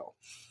the show.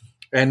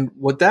 And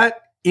what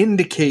that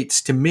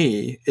indicates to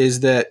me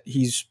is that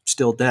he's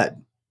still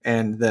dead,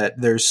 and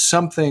that there's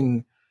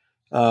something,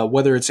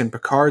 whether it's in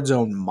Picard's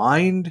own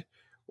mind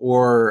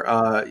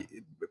or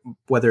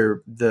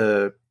whether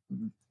the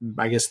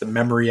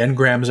memory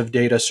engrams of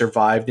Data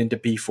survived into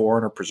B4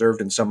 and are preserved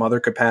in some other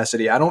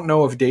capacity. I don't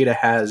know if Data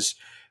has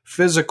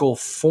physical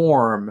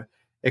form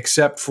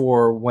except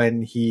for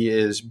when he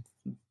is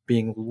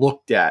being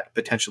looked at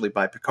potentially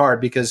by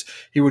Picard, because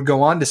he would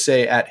go on to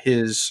say at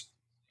his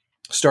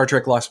Star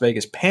Trek Las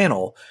Vegas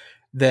panel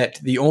that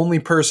the only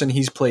person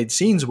he's played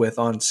scenes with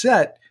on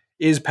set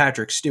is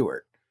Patrick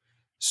Stewart.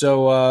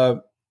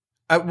 So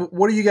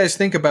what do you guys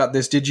think about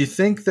this? Did you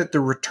think that the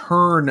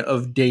return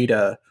of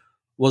Data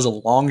was a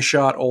long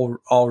shot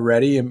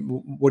already?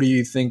 And what do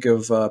you think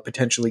of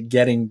potentially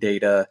getting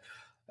Data,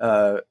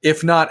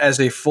 if not as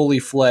a fully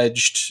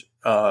fledged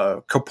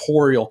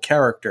corporeal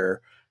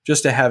character,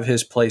 just to have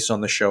his place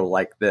on the show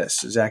like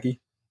this? Zachy?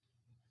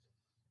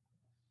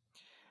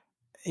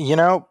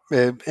 Any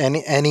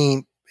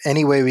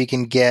way we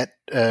can get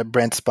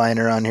Brent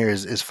Spiner on here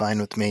is fine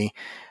with me.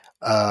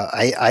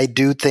 I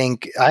do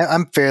think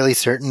I'm fairly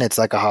certain it's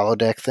like a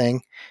holodeck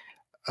thing.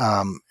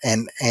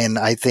 And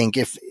I think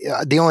if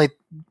the only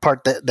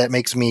part that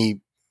makes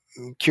me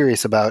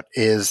curious about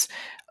is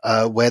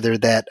whether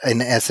that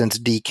in essence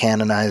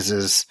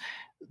decanonizes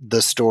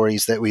the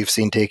stories that we've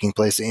seen taking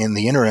place in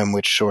the interim,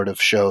 which sort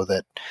of show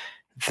that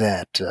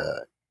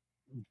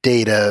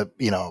Data,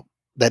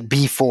 that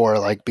B4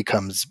 like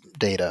becomes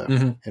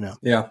Data,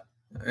 Yeah,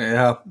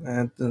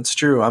 that's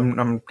true.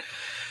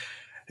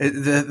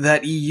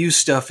 That EU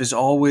stuff is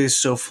always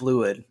so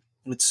fluid.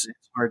 It's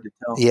hard to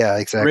tell. Yeah,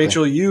 exactly.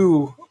 Rachel,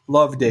 you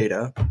love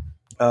Data.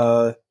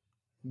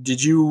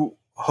 Did you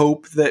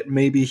hope that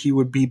maybe he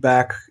would be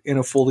back in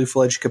a fully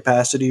fledged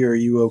capacity, or are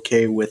you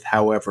okay with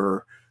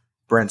however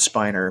Brent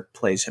Spiner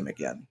plays him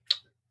again?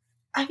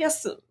 I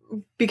guess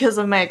because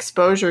of my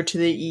exposure to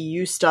the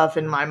EU stuff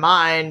in my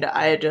mind,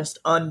 I had just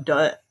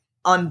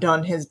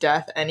undone his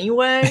death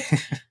anyway.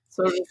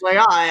 So it's like,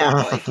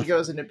 like he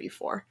goes into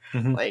B4.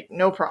 Mm-hmm. Like,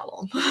 no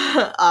problem.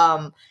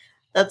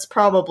 That's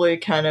probably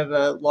kind of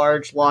a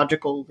large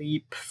logical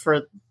leap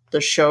for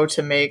the show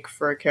to make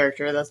for a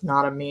character that's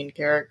not a main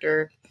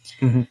character.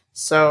 Mm-hmm.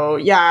 So,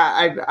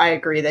 yeah, I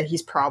agree that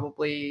he's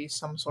probably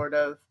some sort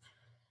of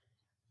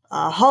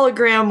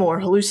hologram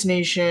or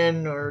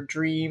hallucination or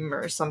dream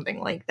or something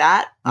like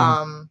that.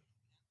 Mm-hmm.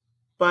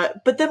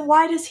 But then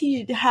why does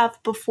he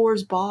have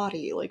Before's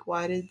body? Like,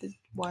 why did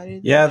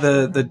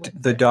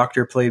the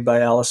doctor played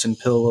by Alison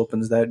Pill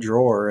opens that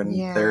drawer, and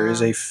there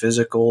is a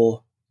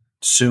physical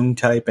Soong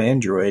type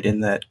android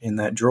in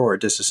that drawer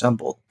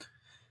disassembled.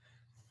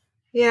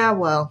 Yeah,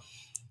 well.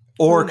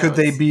 Or could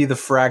they be the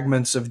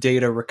fragments of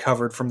Data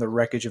recovered from the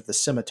wreckage of the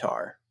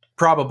Scimitar?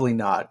 Probably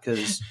not,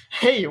 because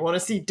hey, you want to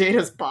see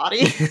Data's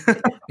body? Here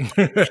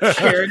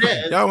it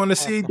is. Y'all want to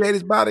see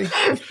Data's body?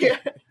 Yeah.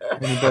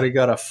 Anybody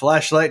got a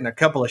flashlight and a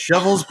couple of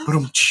shovels?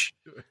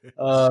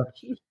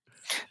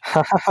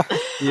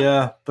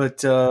 Yeah, but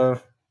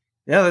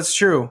that's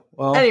true.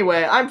 Well,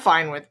 anyway, I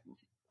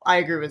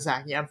agree with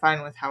Zachy. I'm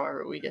fine with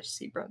however we get to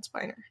see Brent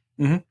Spiner.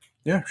 Mm-hmm.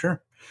 Yeah,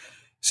 sure.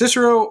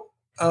 Cicero,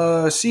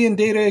 seeing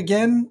Data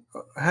again,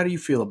 how do you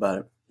feel about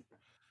it?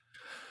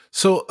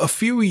 So a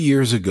few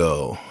years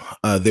ago,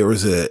 there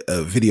was a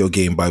video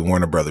game by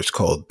Warner Brothers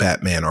called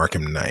Batman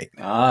Arkham Knight.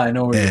 I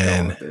know where you're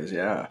going with this,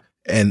 yeah.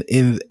 And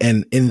in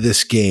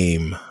this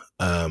game,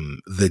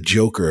 the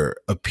Joker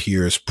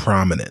appears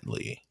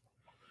prominently,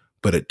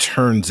 but it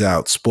turns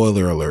out,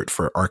 spoiler alert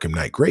for Arkham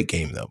Knight, great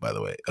game though, by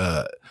the way,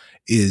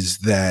 is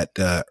that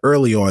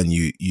early on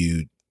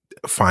you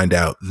find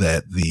out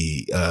that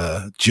the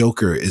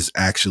Joker is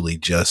actually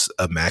just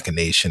a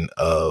machination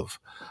of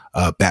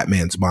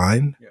Batman's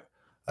mind. Yeah.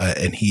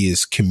 And he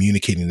is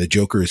communicating, the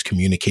Joker is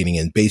communicating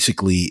and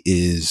basically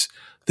is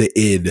the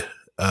id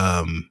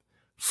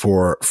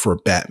for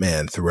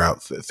Batman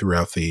throughout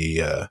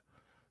the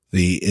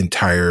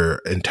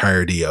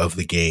entirety of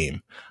the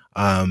game.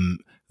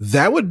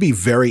 That would be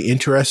very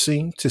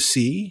interesting to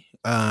see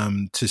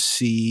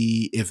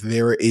if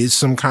there is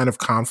some kind of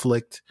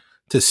conflict,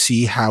 to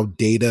see how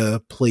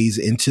Data plays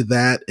into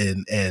that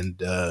and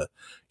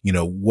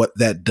what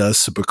that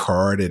does to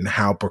Picard and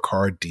how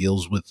Picard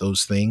deals with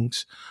those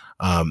things.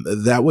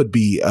 That would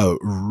be a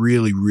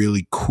really,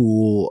 really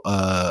cool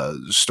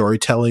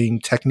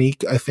storytelling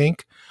technique, I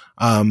think.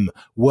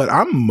 What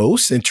I'm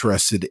most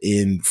interested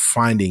in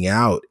finding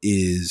out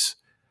is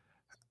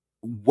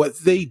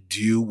what they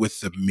do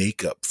with the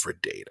makeup for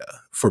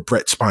Data, for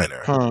Brent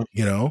Spiner,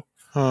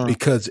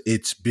 because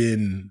it's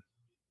been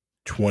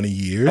 20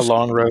 years. A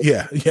long road.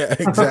 Yeah,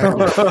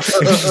 exactly.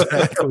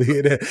 Exactly.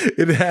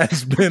 It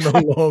has been a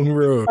long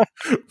road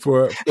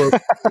for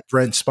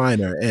Brent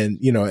Spiner.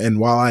 And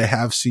while I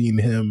have seen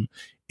him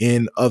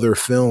in other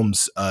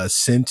films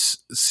since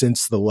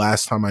the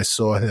last time I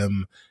saw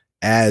him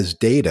as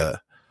Data,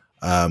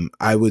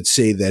 I would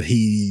say that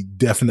he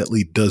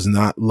definitely does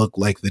not look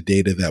like the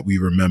Data that we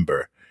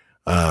remember.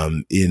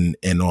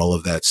 in all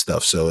of that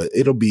stuff. So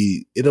it'll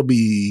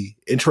be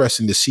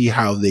interesting to see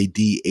how they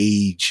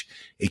de-age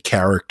a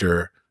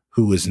character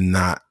who is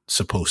not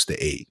supposed to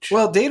age.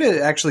 Well,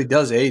 Data actually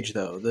does age,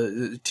 though.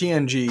 The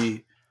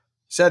TNG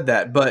said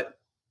that, but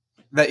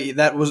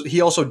that was,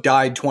 he also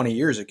died 20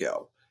 years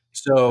ago.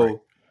 So, right.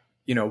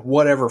 You know,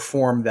 whatever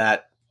form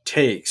that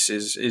takes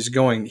he's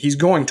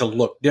going to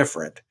look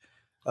different.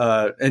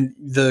 And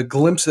the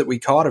glimpse that we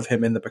caught of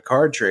him in the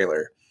Picard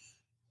trailer,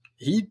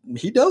 he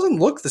doesn't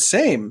look the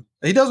same.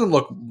 He doesn't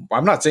look,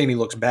 I'm not saying he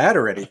looks bad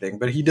or anything,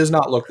 but he does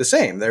not look the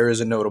same. There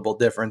is a notable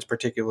difference,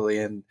 particularly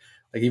in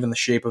like even the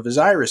shape of his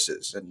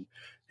irises, and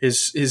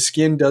his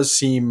skin does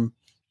seem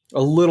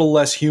a little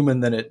less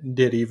human than it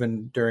did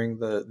even during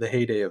the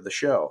heyday of the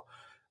show.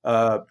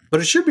 But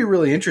it should be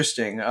really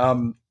interesting.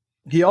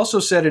 He also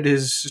said at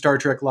his Star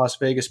Trek Las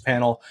Vegas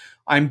panel,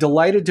 "I'm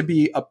delighted to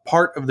be a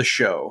part of the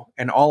show,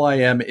 and all I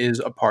am is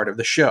a part of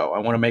the show. I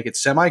want to make it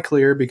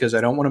semi-clear because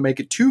I don't want to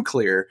make it too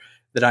clear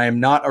that I am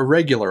not a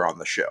regular on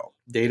the show.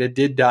 Data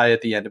did die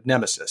at the end of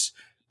Nemesis,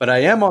 but I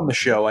am on the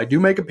show. I do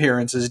make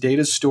appearances.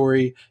 Data's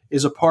story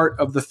is a part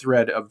of the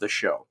thread of the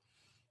show."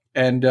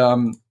 And,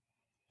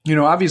 you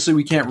know, obviously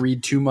we can't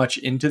read too much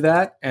into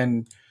that,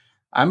 and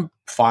I'm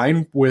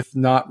fine with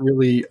not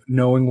really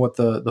knowing what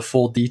the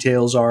full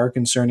details are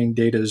concerning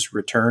Data's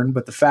return.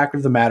 But the fact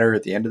of the matter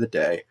at the end of the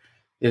day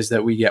is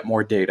that we get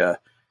more Data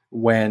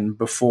when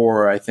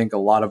before I think a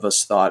lot of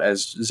us thought,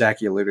 as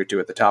Zachy alluded to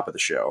at the top of the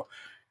show,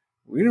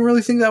 we didn't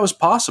really think that was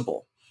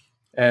possible.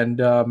 And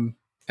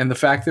the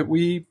fact that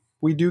we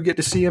do get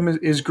to see him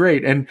is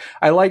great. And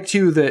I like,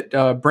 too, that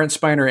Brent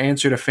Spiner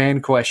answered a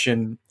fan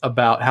question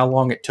about how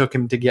long it took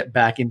him to get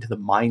back into the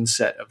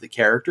mindset of the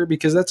character,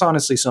 because that's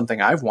honestly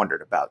something I've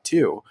wondered about,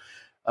 too.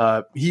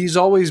 He's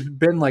always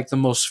been like the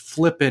most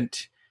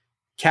flippant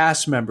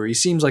cast member. He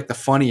seems like the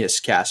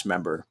funniest cast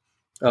member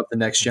of The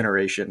Next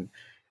Generation.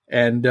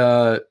 And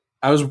I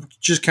was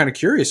just kind of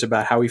curious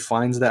about how he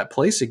finds that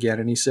place again.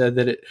 And he said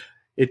that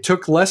it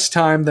took less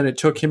time than it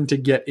took him to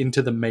get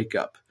into the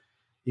makeup.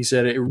 He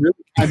said it really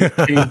kind of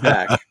came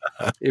back.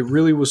 It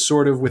really was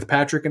sort of, with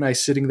Patrick and I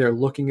sitting there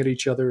looking at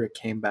each other, it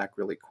came back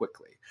really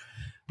quickly.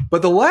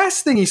 But the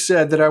last thing he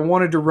said that I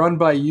wanted to run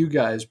by you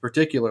guys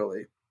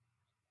particularly,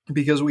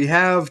 because we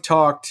have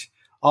talked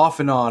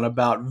off and on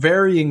about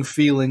varying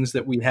feelings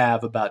that we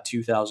have about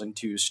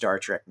 2002 Star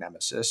Trek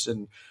Nemesis,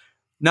 and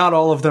not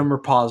all of them are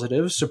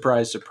positive.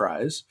 Surprise,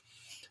 surprise.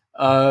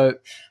 I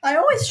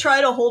always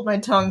try to hold my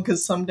tongue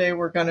because someday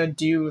we're gonna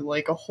do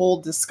like a whole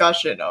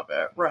discussion of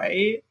it,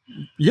 right?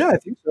 Yeah, I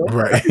think so.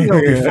 Right, I think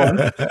that'll be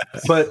fun.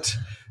 But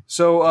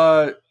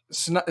so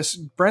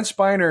Brent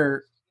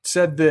Spiner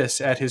said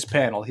this at his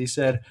panel. He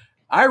said,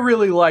 "I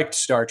really liked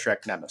Star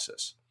Trek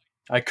Nemesis.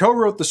 I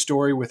co-wrote the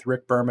story with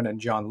Rick Berman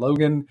and John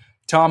Logan.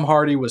 Tom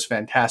Hardy was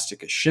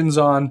fantastic as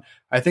Shinzon.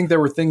 I think there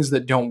were things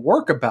that don't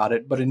work about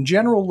it, but in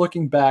general,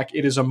 looking back,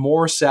 it is a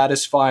more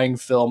satisfying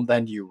film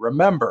than you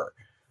remember.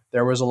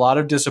 There was a lot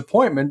of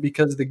disappointment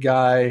because the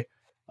guy,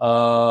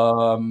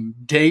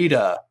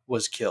 Data,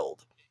 was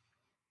killed."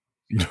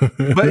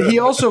 But he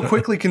also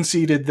quickly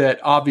conceded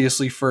that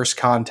obviously First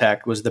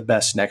Contact was the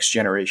best Next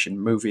Generation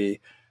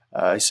movie.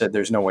 He said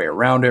there's no way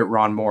around it.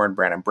 Ron Moore and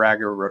Brandon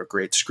Braga wrote a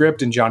great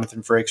script, and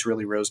Jonathan Frakes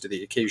really rose to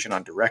the occasion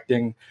on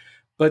directing.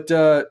 But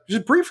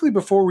just briefly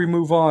before we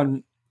move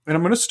on, and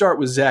I'm going to start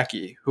with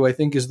Zachy, who I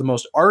think is the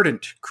most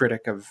ardent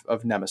critic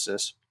of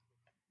Nemesis.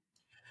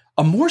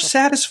 A more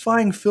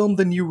satisfying film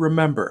than you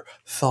remember.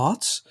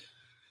 Thoughts?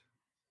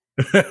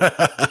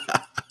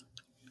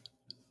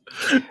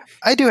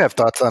 I do have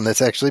thoughts on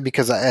this, actually,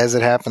 because as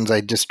it happens, I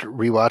just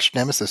rewatched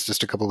Nemesis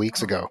just a couple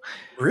weeks ago.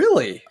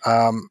 Really?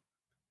 By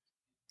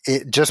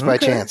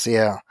chance,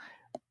 yeah.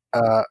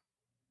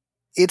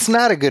 It's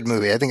not a good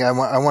movie. I think I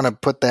want to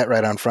put that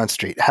right on Front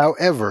Street.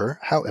 However,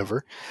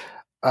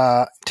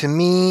 to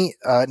me,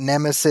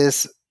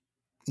 Nemesis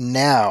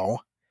now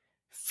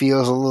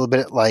feels a little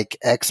bit like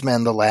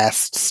X-Men: The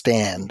Last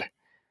Stand,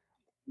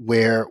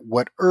 where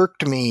what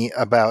irked me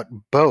about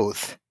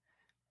both,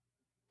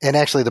 and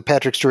actually the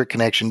Patrick Stewart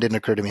connection didn't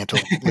occur to me until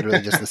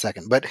literally just a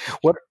second, but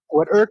what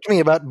irked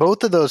me about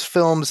both of those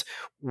films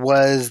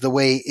was the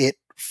way it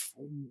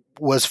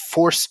was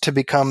forced to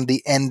become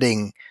the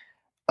ending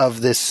of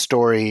this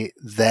story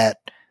that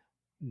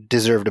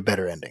deserved a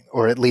better ending,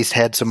 or at least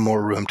had some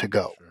more room to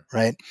go,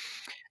 right?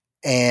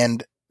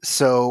 And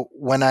so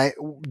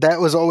that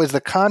was always the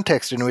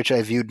context in which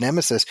I viewed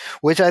Nemesis,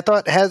 which I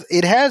thought has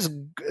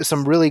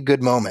some really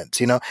good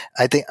moments. You know,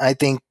 I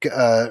think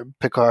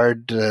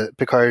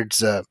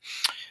Picard's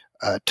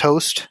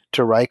toast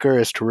to Riker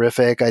is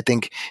terrific. I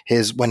think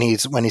when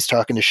he's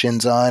talking to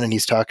Shinzon and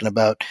he's talking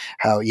about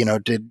how, you know,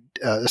 did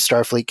a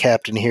Starfleet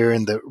captain here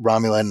in the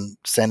Romulan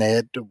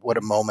Senate, what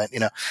a moment,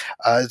 you know,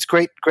 it's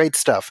great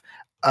stuff.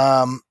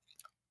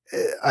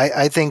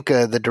 I think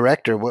the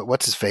director,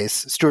 what's his face,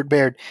 Stuart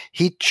Baird,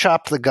 he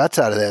chopped the guts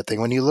out of that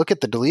thing. When you look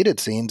at the deleted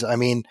scenes, I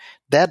mean,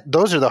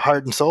 those are the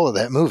heart and soul of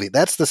that movie.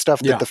 That's the stuff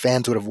that the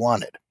fans would have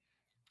wanted,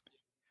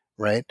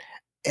 right?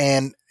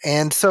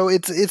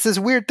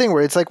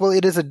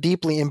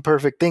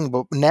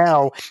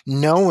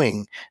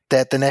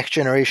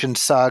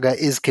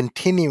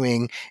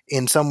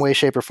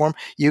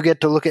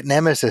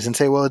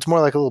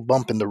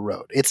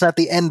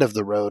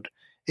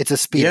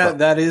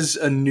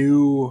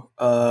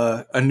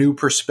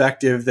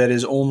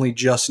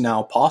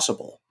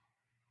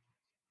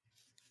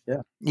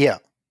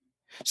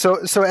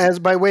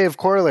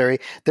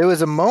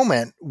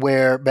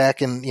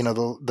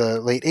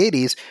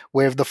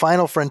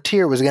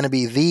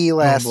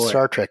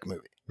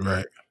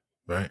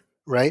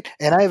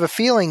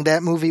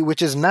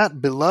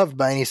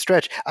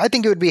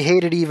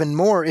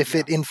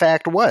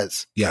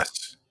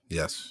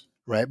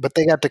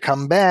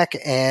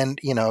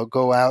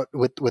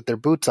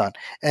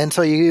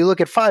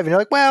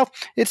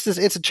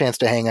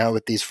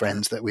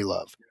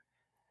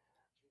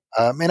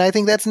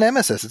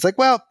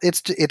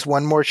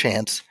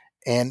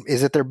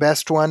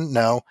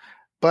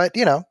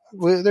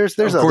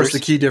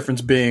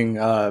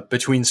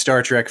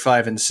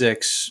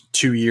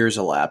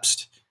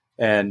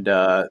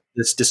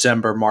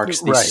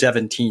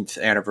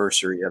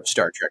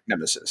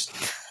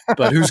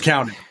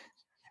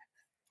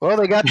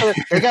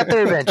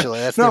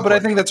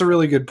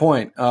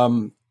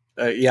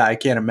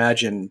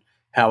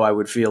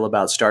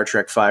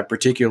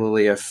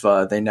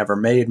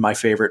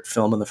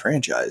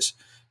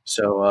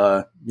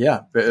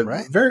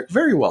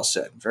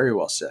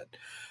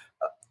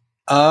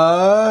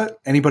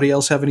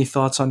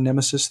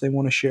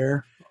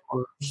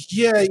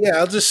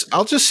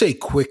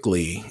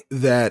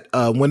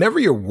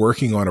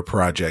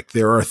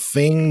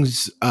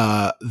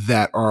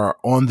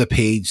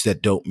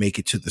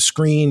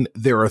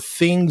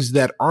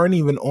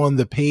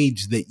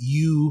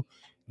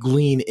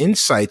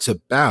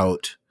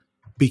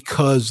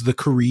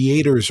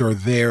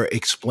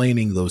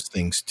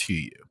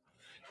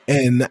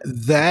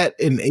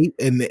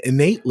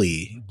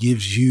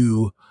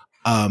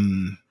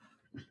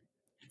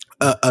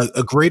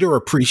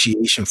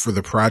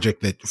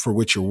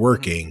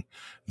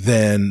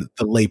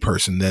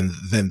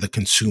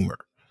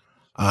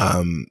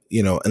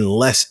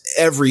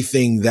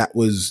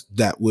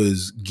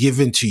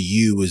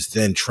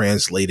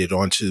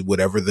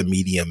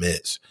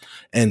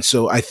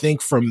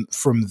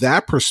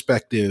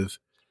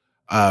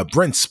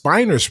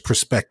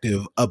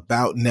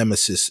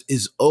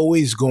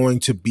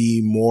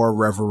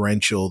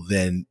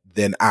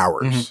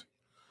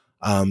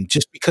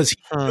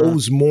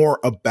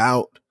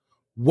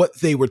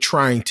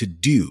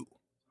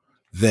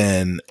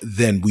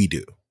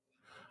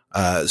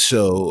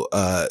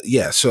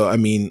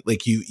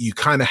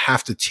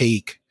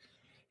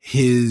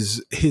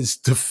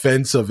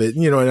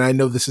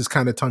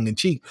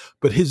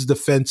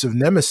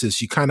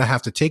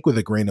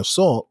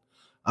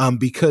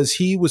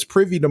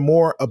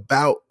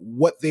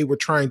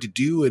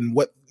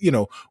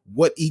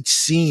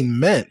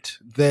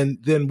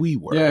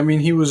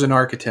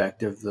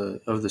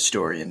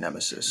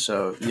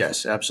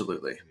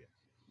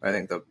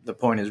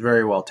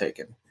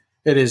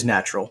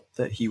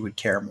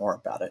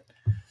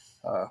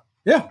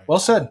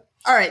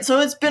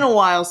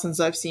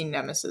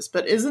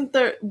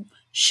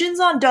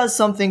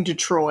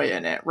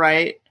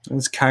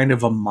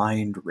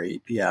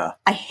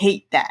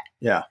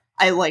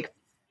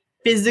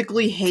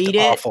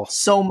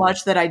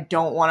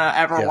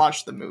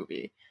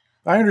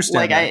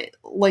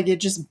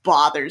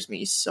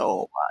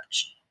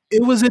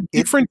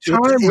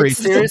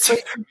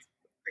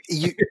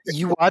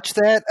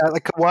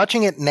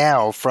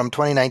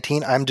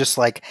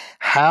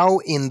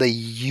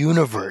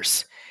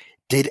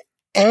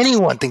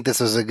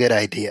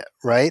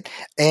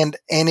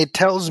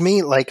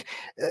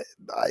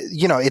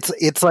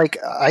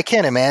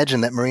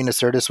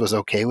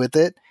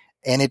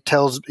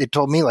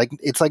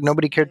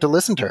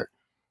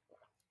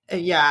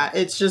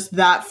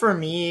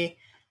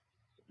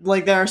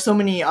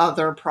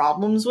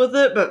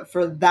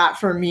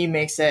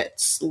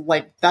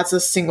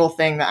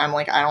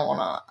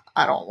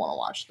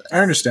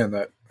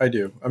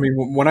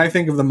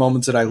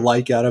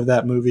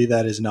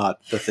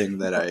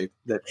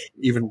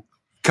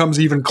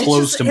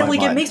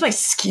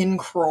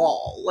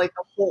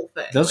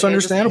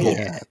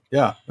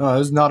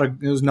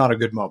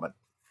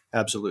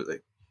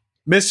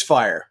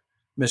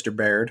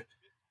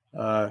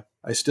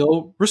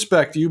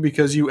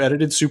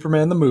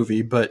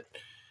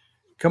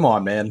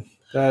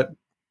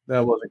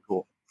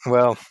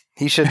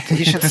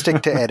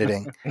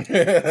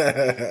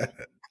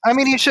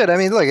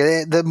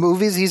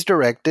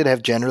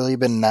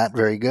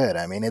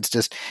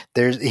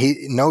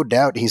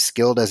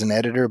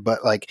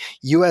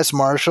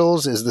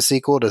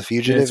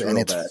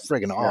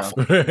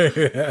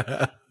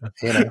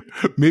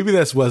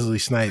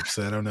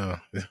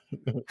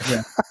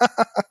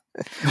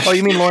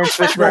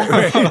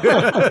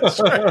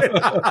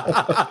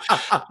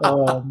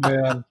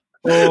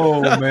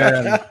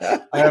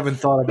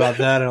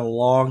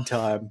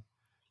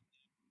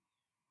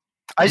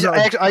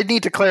 I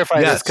need to clarify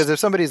this Yes. because if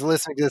somebody's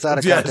listening to this out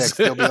of Yes. context,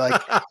 they'll be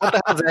like, "What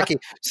the hell, Zachy?"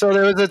 So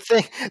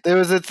there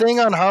was a thing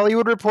on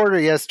Hollywood Reporter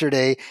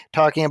yesterday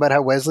talking about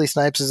how Wesley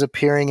Snipes is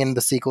appearing in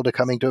the sequel to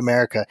Coming to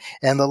America,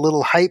 and the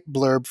little hype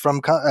blurb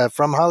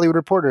from Hollywood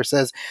Reporter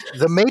says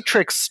the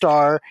Matrix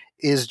star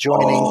is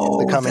joining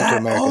the Coming to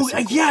America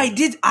sequel. Yeah, I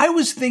did. I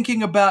was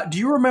thinking about, do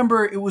you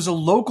remember it was a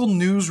local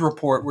news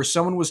report where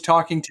someone was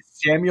talking to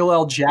Samuel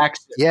L.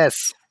 Jackson?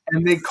 Yes.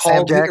 And they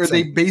called it, or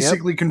they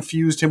basically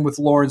confused him with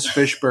Lawrence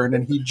Fishburne,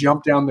 and he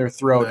jumped down their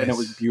throat, and it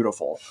was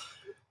beautiful.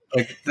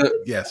 Like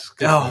yes.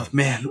 Oh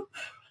man,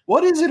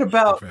 what is it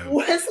about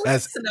Wesley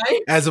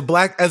Snipes? As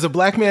a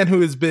black man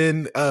who has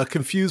been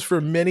confused for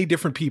many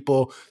different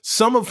people,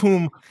 some of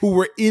whom who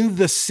were in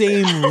the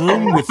same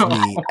room with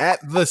me at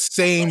the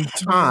same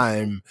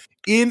time,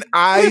 in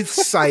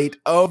eyesight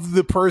of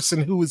the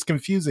person who was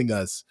confusing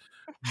us.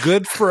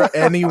 Good for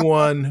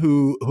anyone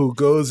who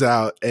goes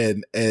out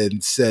and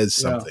says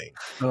something.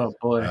 Yeah. Oh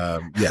boy.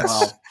 Yes.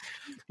 Wow.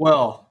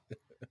 Well,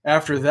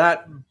 after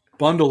that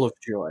bundle of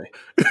joy,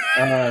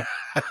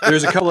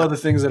 there's a couple other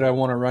things that I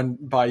want to run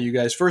by you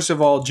guys. First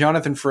of all,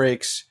 Jonathan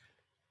Frakes,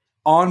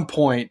 on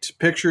point.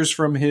 Pictures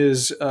from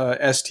his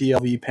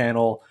STLV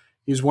panel.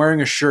 He's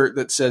wearing a shirt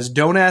that says,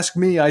 "Don't ask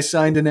me, I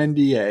signed an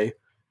NDA,"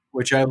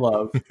 which I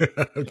love.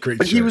 Great.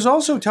 But shirt. he was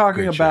also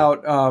talking Great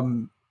about.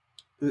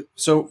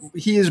 So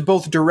he is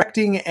both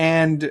directing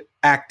and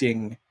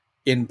acting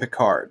in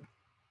Picard.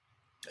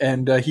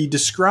 And he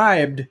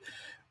described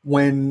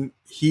when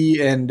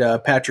he and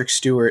Patrick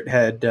Stewart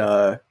had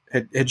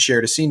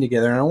shared a scene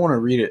together, and I want to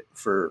read it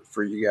for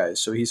you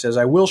guys. So he says,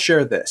 "I will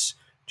share this,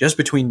 just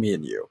between me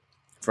and you,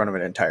 in front of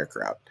an entire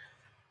crowd.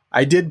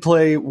 I did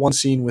play one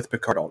scene with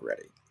Picard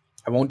already.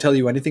 I won't tell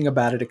you anything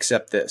about it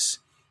except this.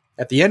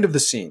 At the end of the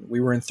scene, we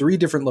were in 3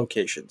 different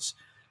locations.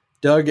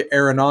 Doug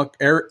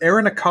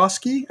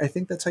Aronofsky, I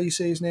think that's how you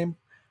say his name,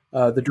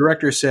 the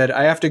director said,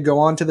 I have to go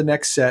on to the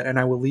next set and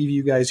I will leave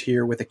you guys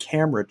here with a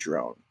camera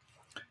drone.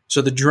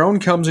 So the drone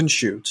comes and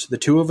shoots. The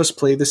 2 of us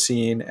play the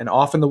scene, and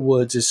off in the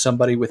woods is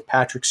somebody with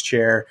Patrick's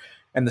chair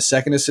and the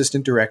second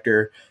assistant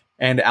director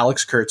and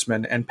Alex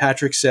Kurtzman. And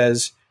Patrick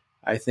says,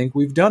 I think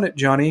we've done it,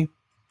 Johnny.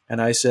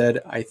 And I said,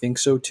 I think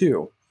so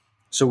too.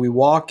 So we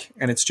walk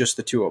and it's just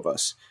the 2 of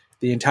us.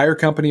 The entire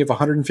company of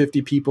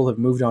 150 people have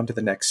moved on to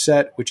the next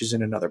set, which is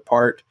in another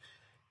part.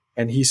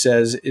 And he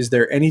says, is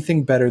there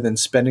anything better than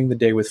spending the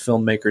day with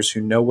filmmakers who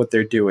know what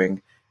they're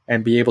doing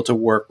and be able to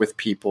work with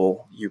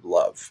people you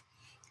love?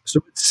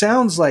 So it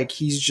sounds like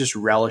he's just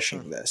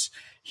relishing this.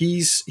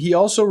 He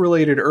also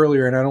related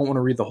earlier, and I don't want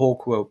to read the whole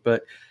quote,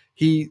 but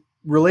he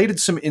related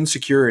some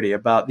insecurity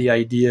about the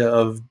idea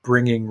of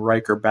bringing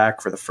Riker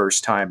back for the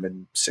first time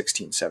in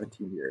 16,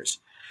 17 years.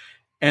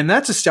 And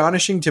that's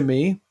astonishing to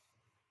me.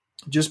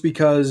 Just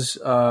because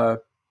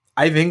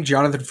I think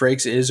Jonathan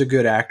Frakes is a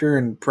good actor,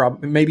 and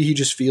maybe he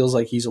just feels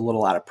like he's a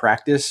little out of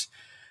practice.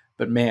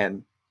 But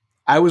man,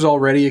 I was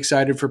already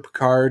excited for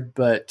Picard,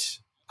 but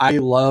I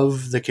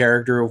love the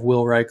character of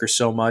Will Riker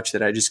so much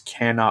that I just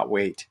cannot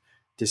wait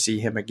to see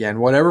him again.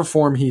 Whatever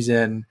form he's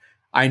in,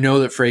 I know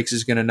that Frakes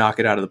is going to knock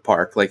it out of the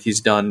park like he's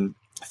done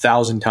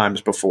 1,000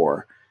 times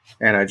before.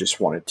 And I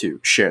just wanted to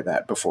share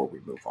that before we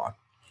move on.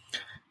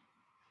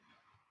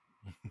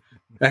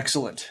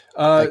 Excellent.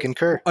 I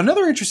concur.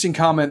 Another interesting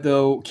comment,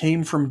 though,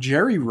 came from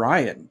Jerry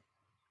Ryan,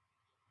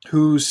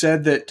 who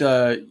said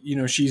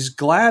that she's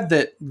glad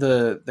that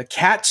the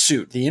cat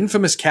suit, the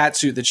infamous cat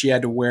suit that she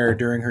had to wear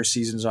during her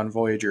seasons on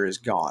Voyager, is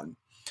gone.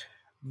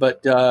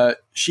 But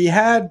she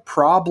had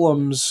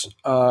problems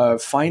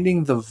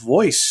finding the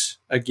voice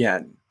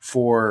again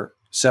for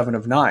 7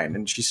 of 9,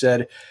 and she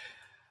said,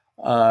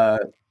 "I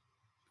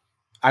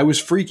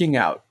was freaking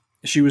out.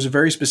 She was a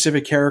very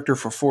specific character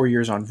for 4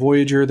 years on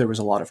Voyager. There was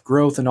a lot of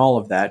growth and all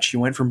of that. She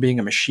went from being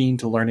a machine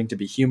to learning to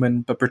be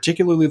human, but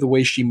particularly the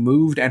way she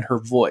moved and her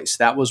voice,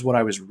 that was what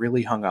I was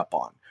really hung up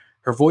on.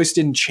 Her voice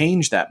didn't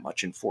change that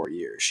much in 4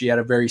 years. She had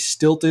a very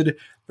stilted,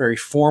 very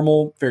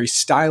formal, very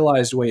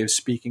stylized way of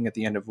speaking at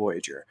the end of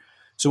Voyager.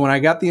 So when I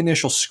got the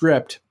initial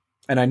script,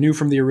 and I knew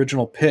from the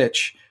original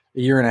pitch a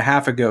year and a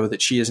half ago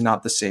that she is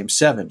not the same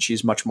 7.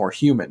 She's much more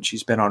human.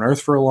 She's been on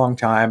Earth for a long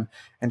time,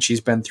 and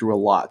she's been through a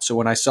lot. So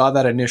when I saw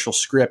that initial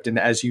script, and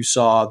as you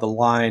saw the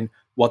line,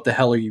 what the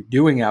hell are you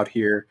doing out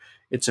here?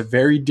 It's a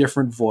very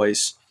different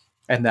voice,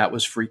 and that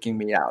was freaking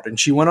me out." And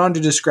she went on to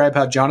describe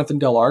how Jonathan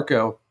Del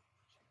Arco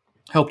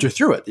helped her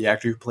through it, the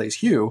actor who plays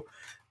Hugh,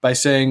 by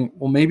saying,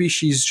 well, maybe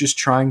she's just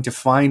trying to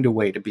find a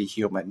way to be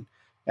human.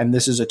 And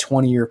this is a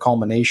 20-year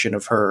culmination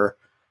of her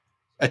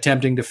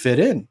attempting to fit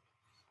in.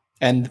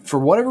 And for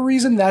whatever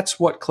reason, that's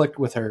what clicked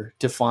with her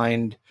to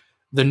find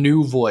the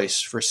new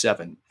voice for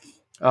 7.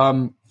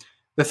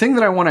 The thing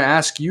that I want to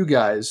ask you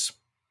guys,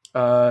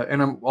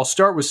 and I'll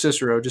start with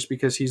Cicero just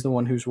because he's the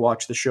one who's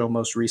watched the show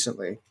most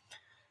recently.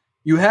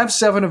 You have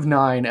 7 of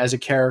 9 as a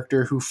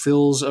character who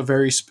fills a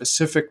very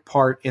specific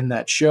part in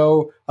that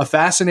show, a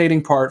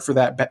fascinating part for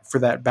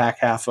that back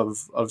half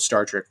of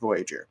Star Trek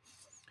Voyager.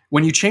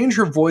 When you change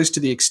her voice to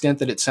the extent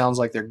that it sounds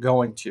like they're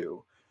going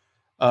to,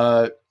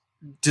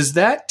 does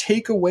that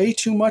take away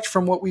too much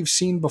from what we've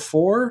seen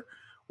before,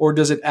 or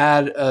does it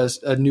add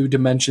a new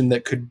dimension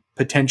that could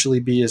potentially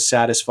be as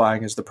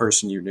satisfying as the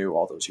person you knew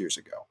all those years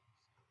ago?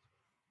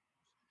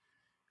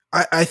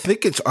 I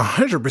think it's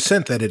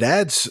 100% that it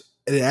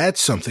adds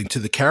something to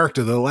the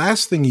character. The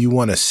last thing you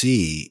want to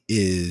see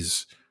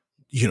is,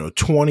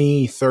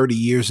 20, 30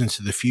 years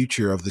into the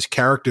future of this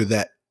character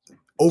that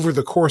over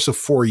the course of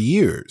 4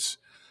 years,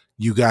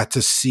 you got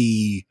to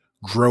see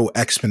grow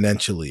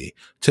exponentially.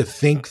 To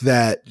think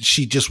that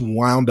she just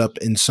wound up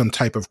in some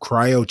type of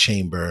cryo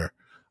chamber,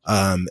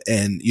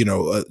 and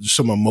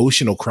some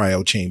emotional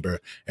cryo chamber,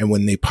 and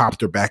when they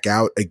popped her back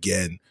out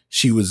again,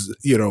 she was,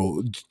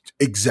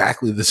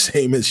 exactly the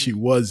same as she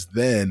was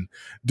then,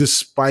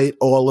 despite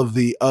all of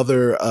the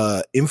other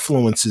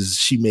influences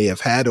she may have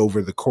had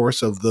over the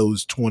course of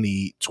those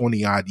 20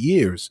 odd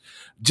years.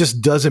 Just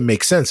doesn't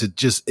make sense. It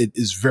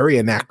is very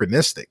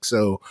anachronistic.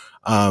 So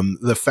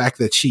the fact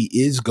that she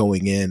is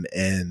going in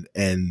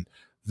and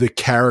the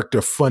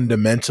character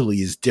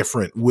fundamentally is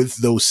different with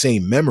those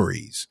same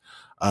memories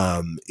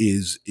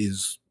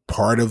is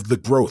part of the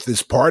growth,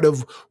 is part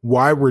of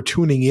why we're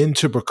tuning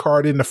into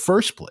Picard in the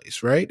first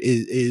place, right?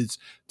 Is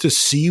to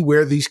see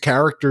where these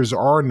characters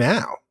are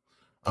now.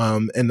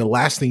 And the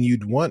last thing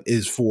you'd want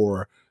is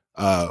for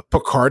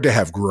Picard to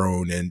have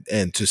grown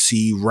and to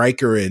see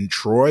Riker and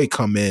Troy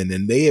come in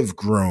and they have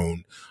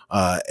grown,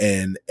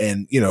 and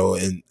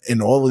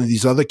all of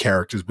these other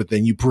characters, but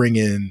then you bring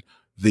in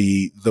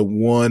the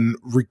one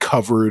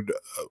recovered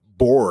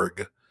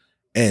Borg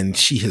and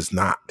she has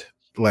not.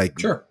 Like,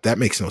 sure. That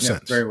makes no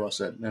sense. Very well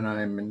said. And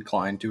I'm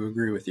inclined to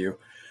agree with you.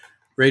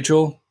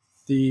 Rachel,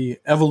 the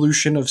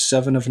evolution of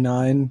Seven of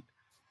Nine,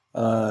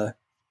 do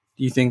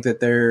you think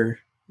that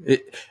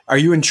are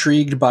you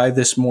intrigued by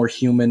this more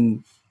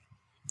human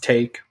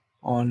take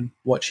on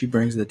what she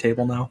brings to the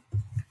table now?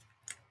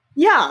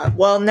 Yeah.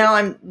 Well,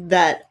 now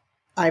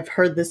I've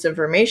heard this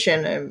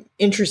information, I'm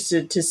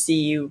interested to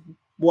see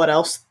what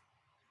else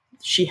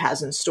she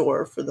has in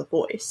store for the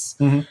voice.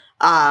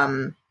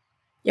 Mm-hmm.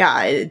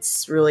 Yeah,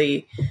 it's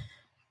really,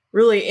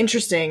 really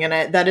interesting.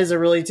 And that is a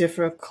really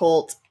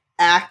difficult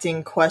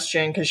acting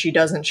question because she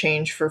doesn't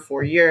change for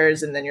 4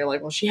 years. And then you're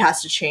like, well, she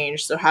has to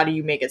change. So how do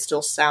you make it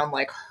still sound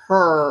like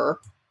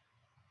her,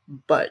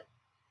 but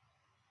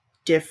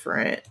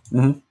different?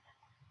 Mm-hmm.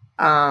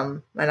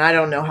 And I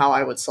don't know how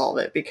I would solve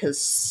it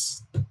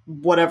because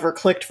whatever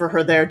clicked for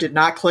her there did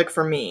not click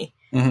for me.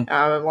 Mm-hmm.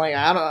 I'm like,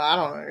 I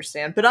don't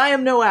understand, but I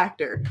am no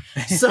actor,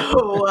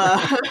 so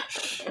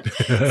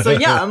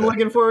yeah, I'm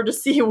looking forward to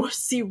see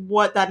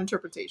what that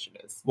interpretation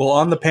is. Well,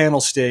 on the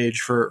panel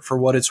stage, for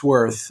what it's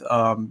worth,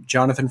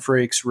 Jonathan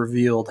Frakes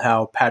revealed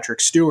how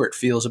Patrick Stewart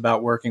feels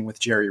about working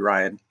with Jeri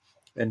Ryan,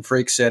 and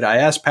Frakes said, "I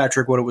asked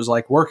Patrick what it was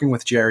like working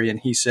with Jeri,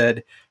 and he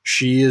said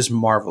she is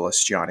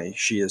marvelous, Johnny.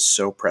 She is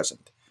so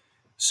present."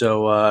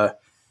 So,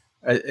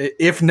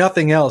 if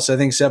nothing else, I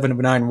think Seven of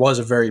Nine was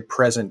a very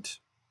present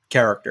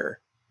character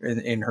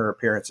in her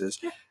appearances.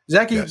 Yeah.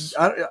 Zachy, yes.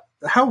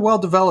 How well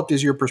developed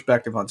is your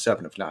perspective on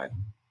Seven of Nine?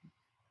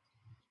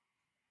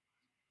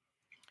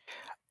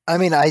 I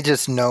mean, I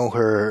just know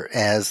her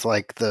as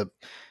like the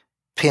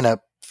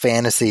pinup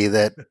fantasy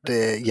that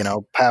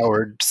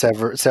powered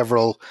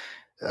several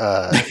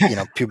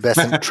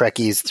pubescent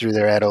Trekkies through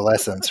their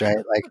adolescence, right?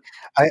 Like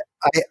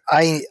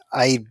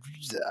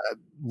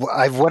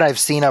what I've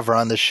seen of her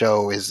on the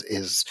show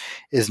is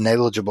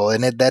negligible,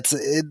 and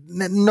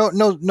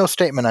no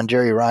statement on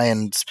Jeri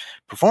Ryan's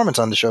performance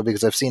on the show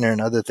because I've seen her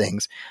in other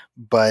things,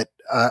 but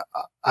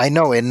I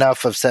know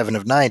enough of Seven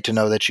of Nine to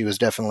know that she was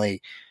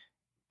definitely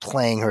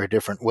playing her a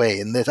different way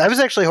in this. I was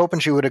actually hoping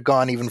she would have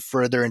gone even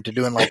further into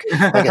doing like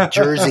a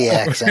Jersey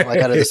accent, like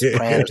out of The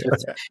Sopranos,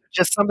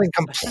 just something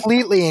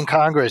completely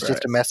incongruous,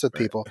 just to mess with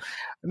people.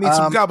 I need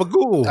some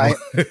gabagool.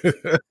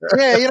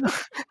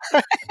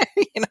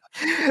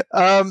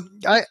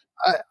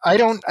 I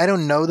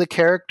don't know the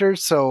character,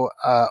 so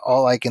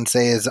all I can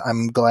say is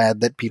I'm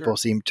glad that people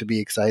seem to be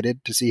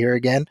excited to see her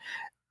again.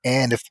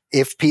 And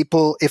if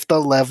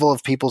the level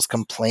of people's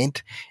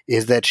complaint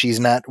is that she's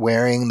not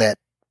wearing that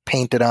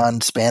painted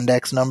on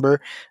spandex number,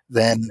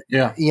 then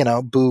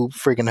boo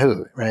freaking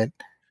who, right?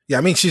 Yeah,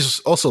 I mean she's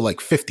also like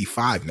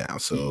 55 now,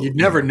 so you'd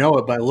never know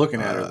it by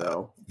looking at her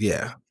though.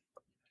 Yeah.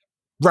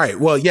 Right.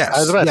 Well, yes. I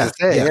was about to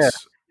say,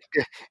 yes.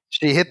 Yeah.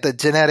 She hit the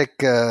genetic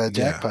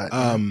jackpot.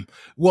 Yeah.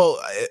 Well,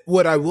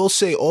 what I will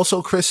say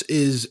also, Chris,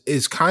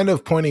 is kind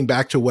of pointing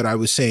back to what I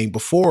was saying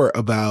before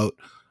about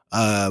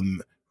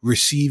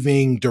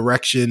receiving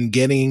direction,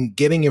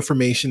 getting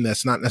information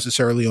that's not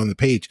necessarily on the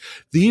page.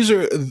 These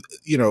are,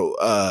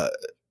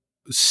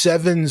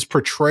 Seven's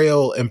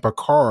portrayal in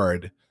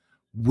Picard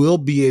will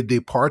be a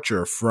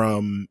departure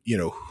from,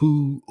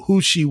 who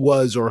she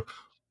was or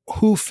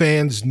who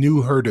fans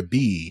knew her to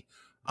be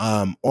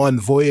on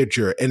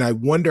Voyager. And I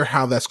wonder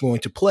how that's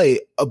going to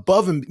play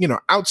above and,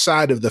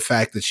 outside of the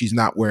fact that she's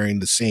not wearing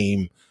the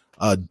same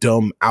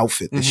dumb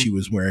outfit that she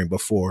was wearing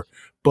before.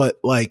 But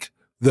like,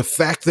 the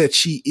fact that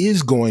she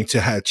is going to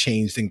have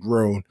changed and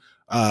grown,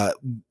 I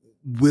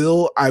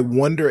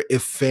wonder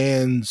if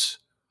fans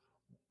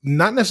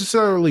not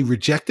necessarily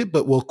reject it,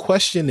 but will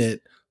question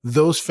it.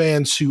 Those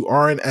fans who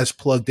aren't as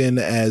plugged in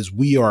as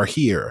we are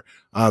here,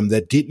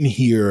 that didn't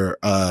hear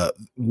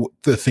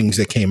the things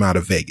that came out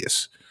of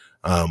Vegas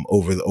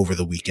over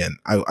the weekend.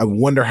 I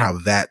wonder how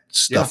that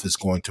stuff is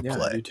going to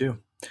play. I do too.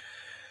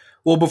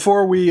 Well,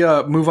 before we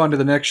move on to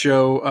the next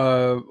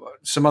show,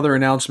 some other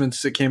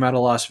announcements that came out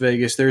of Las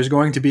Vegas. There's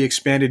going to be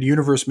expanded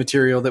universe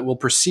material that will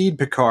precede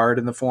Picard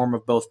in the form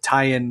of both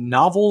tie-in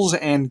novels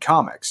and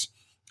comics.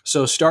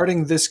 So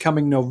starting this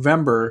coming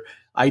November,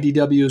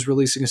 IDW is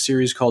releasing a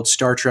series called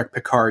Star Trek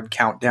Picard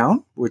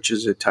Countdown, which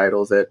is a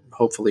title that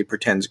hopefully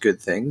portends good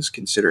things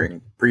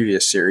considering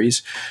previous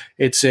series.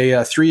 It's a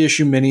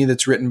 3-issue mini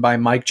that's written by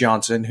Mike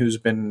Johnson, who's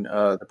been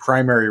the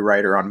primary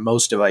writer on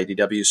most of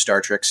IDW's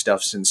Star Trek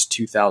stuff since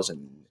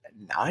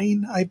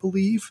 2009, I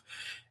believe.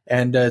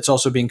 And it's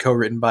also being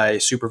co-written by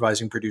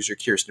supervising producer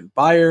Kirsten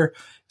Beyer.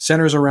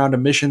 Centers around a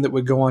mission that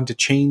would go on to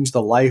change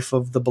the life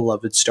of the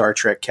beloved Star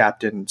Trek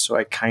captain. So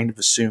I kind of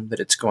assume that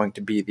it's going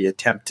to be the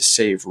attempt to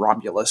save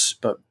Romulus,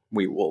 but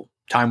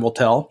time will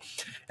tell.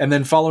 And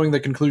then following the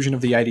conclusion of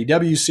the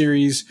IDW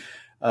series,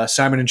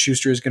 Simon &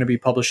 Schuster is going to be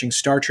publishing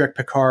Star Trek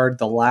Picard,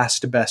 The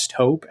Last Best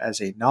Hope as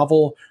a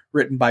novel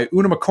written by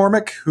Una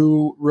McCormack,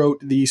 who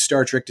wrote the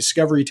Star Trek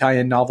Discovery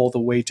tie-in novel, The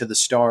Way to the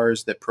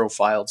Stars, that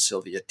profiled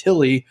Sylvia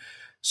Tilly.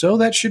 So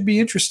that should be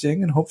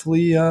interesting, and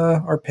hopefully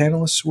our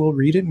panelists will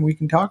read it and we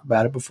can talk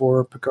about it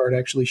before Picard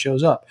actually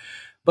shows up.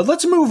 But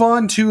let's move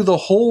on to the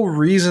whole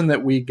reason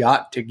that we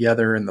got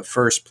together in the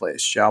first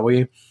place, shall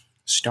we?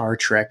 Star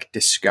Trek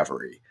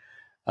Discovery.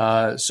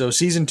 So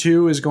Season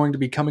 2 is going to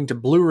be coming to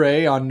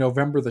Blu-ray on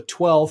November the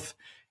 12th,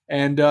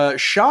 and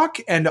shock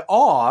and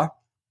awe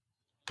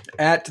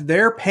at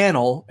their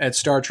panel at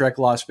Star Trek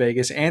Las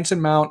Vegas,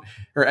 Anson Mount,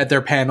 or at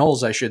their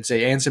panels, I should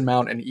say, Anson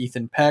Mount and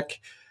Ethan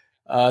Peck,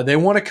 they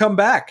want to come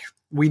back.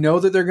 We know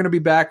that they're going to be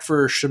back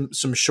for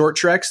some short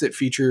treks that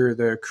feature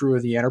the crew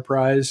of the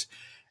Enterprise.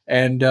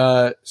 And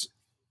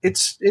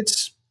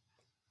it's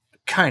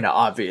kind of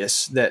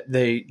obvious that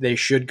they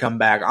should come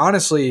back.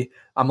 Honestly,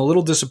 I'm a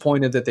little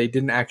disappointed that they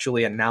didn't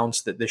actually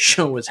announce that this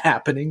show was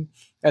happening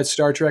at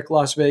Star Trek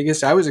Las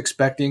Vegas. I was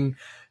expecting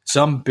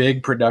some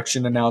big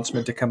production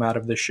announcement to come out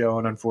of this show,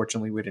 and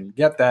unfortunately we didn't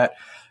get that.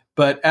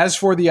 But as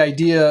for the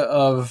idea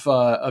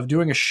of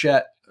doing a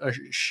shet, doing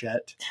a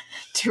shet.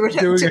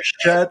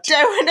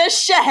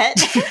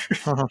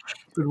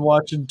 Been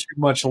watching too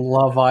much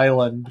Love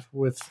Island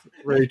with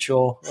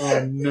Rachel.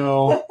 Oh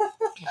no.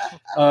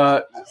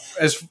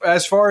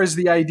 As far as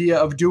the idea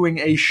of doing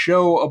a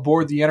show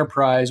aboard the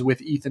Enterprise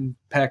with Ethan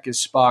Peck as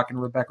Spock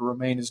and Rebecca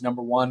Romijn as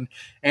number 1,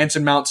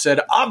 Anson Mount said,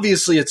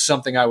 obviously it's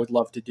something I would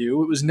love to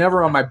do. It was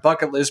never on my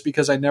bucket list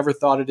because I never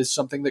thought it is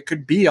something that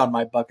could be on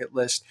my bucket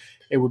list.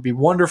 It would be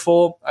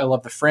wonderful. I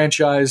love the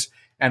franchise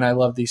and I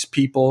love these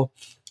people.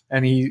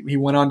 And he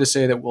went on to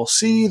say that we'll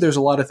see. There's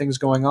a lot of things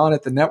going on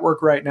at the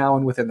network right now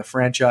and within the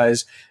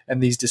franchise,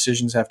 and these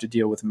decisions have to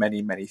deal with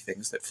many, many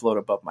things that float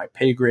above my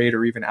pay grade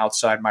or even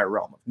outside my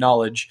realm of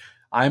knowledge.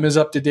 I'm as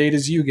up to date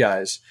as you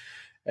guys.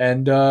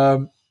 And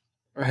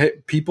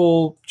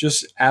people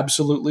just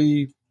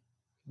absolutely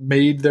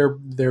made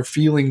their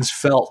feelings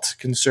felt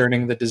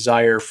concerning the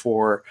desire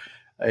for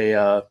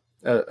an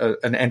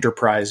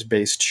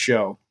Enterprise-based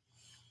show.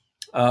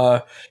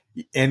 And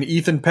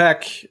Ethan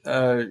Peck...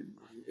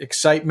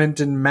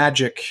 excitement and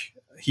magic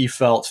he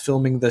felt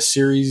filming the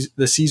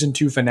season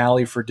 2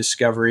 finale for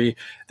Discovery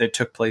that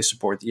took place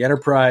aboard the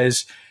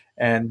Enterprise.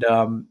 And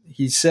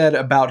he said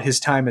about his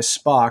time as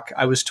Spock,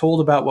 I was told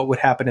about what would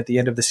happen at the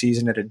end of the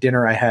season at a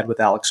dinner I had with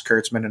Alex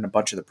Kurtzman and a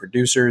bunch of the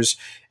producers.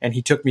 And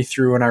he took me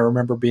through, and I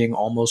remember being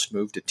almost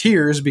moved to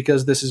tears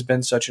because this has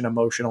been such an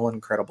emotional and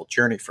incredible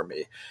journey for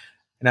me.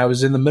 And I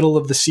was in the middle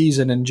of the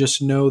season, and just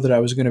know that I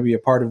was going to be a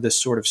part of this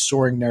sort of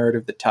soaring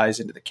narrative that ties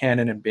into the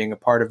canon, and being a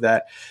part of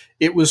that,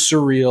 it was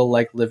surreal,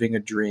 like living a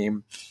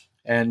dream.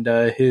 And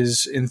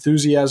his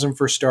enthusiasm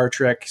for Star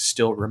Trek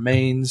still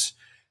remains.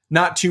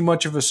 Not too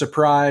much of a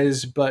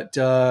surprise, but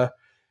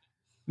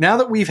now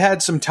that we've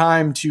had some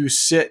time to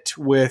sit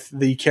with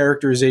the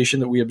characterization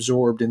that we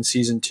absorbed in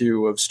Season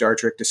 2 of Star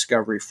Trek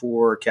Discovery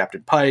for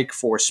Captain Pike,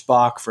 for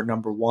Spock, for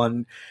number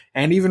 1,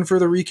 and even for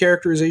the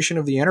recharacterization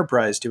of the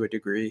Enterprise to a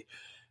degree,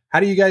 how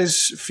do you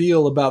guys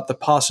feel about the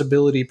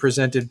possibility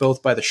presented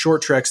both by the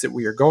short treks that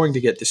we are going to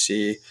get to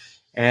see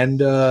and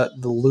the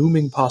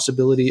looming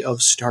possibility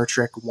of Star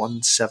Trek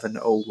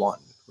 1701?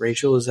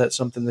 Rachel, is that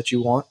something that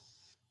you want?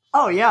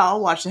 Oh, yeah,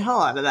 I'll watch the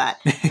hell out of that.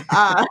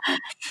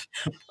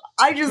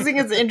 I just think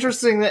it's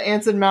interesting that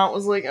Anson Mount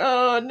was like,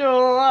 oh,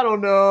 no, I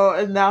don't know.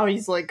 And now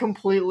he's like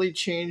completely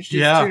changed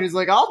his tune. He's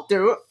like, I'll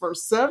do it for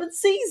 7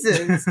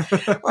 seasons.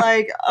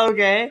 Like,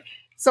 okay.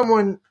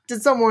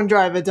 Did someone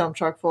drive a dump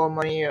truck full of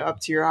money up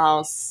to your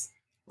house?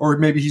 Or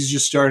maybe he's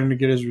just starting to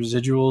get his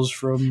residuals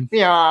from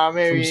maybe from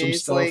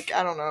it's stuff. Like,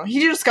 I don't know. He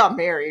just got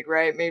married,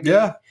 right? Maybe.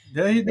 Yeah,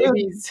 he did.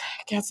 Maybe he's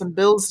got some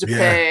bills to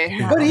pay.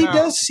 But he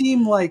does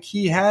seem like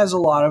he has a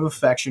lot of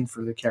affection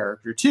for the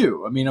character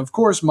too. I mean, of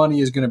course,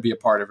 money is going to be a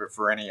part of it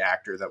for any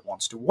actor that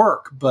wants to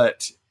work,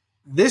 but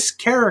this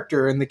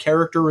character and the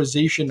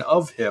characterization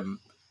of him,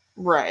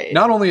 Right.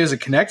 not only is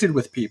it connected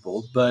with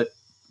people, but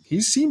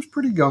he seems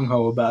pretty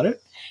gung-ho about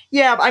it.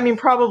 Yeah, I mean,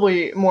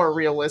 probably more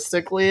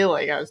realistically,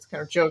 like I was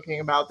kind of joking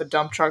about the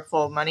dump truck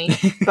full of money,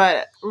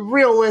 but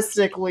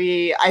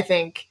realistically, I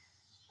think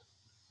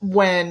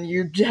when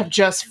you have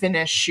just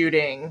finished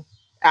shooting,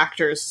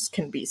 actors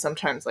can be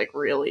sometimes like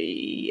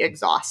really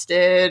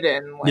exhausted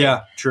and like,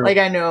 Yeah, true. like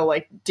I know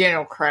like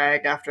Daniel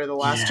Craig after the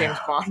last James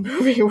Bond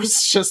movie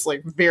was just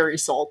like very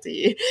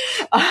salty.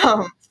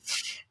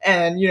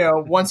 And you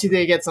know, once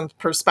they get some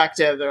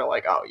perspective, they're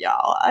like, oh yeah,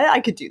 I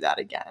could do that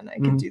again. I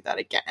could do that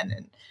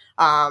again.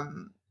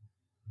 And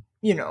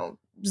you know,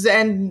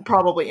 and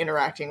probably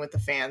interacting with the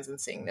fans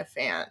and seeing the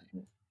fan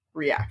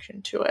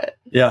reaction to it.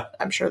 Yeah,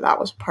 I'm sure that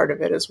was part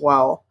of it as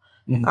well.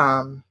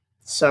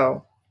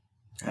 So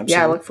absolutely.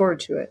 yeah, I look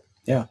forward to it.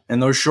 Yeah,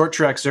 and those short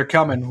treks, they're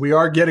coming. We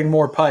are getting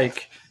more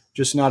Pike,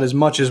 just not as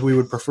much as we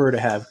would prefer to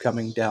have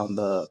coming down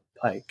the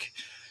pike.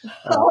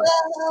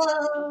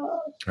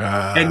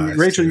 And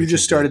Rachel, you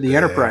just started The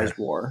Enterprise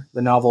War,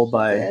 the novel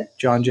by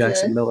John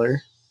Jackson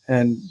Miller.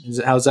 And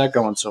how's that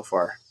going so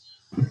far?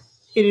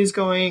 It is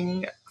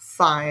going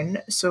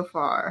fine so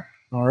far.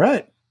 All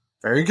right.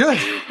 Very good.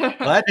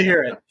 Glad to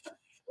hear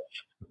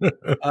it.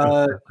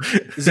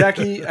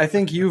 Zachy, I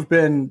think you've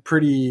been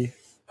pretty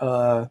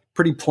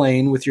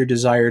plain with your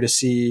desire to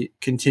see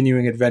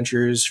continuing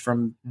adventures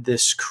from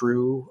this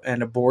crew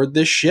and aboard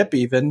this ship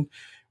even,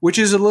 which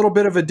is a little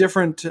bit of a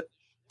different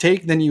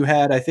take than you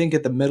had, I think,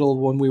 at the middle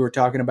when we were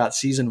talking about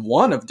season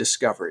 1 of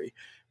Discovery,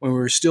 when we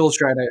were still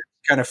trying to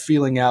kind of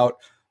feeling out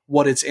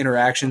what its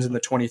interactions in the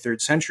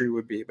 23rd century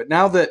would be. But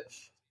now that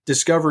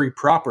Discovery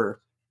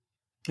proper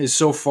is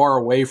so far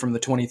away from the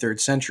 23rd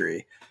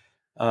century,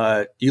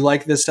 do you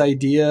like this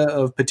idea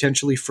of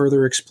potentially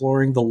further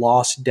exploring the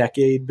lost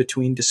decade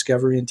between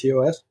Discovery and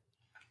TOS?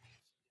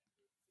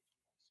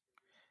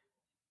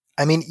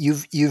 I mean,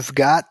 you've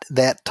got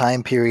that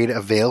time period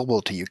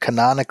available to you.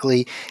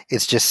 Canonically,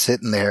 it's just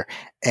sitting there,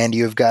 and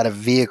you've got a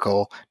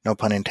vehicle, no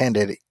pun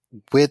intended,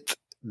 with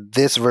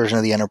this version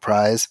of the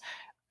Enterprise.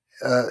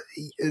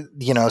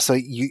 You know, so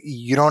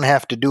you don't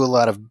have to do a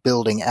lot of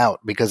building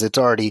out because it's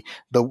already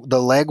the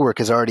legwork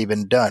has already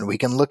been done. We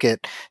can look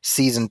at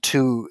season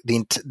 2,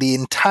 the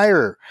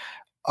entire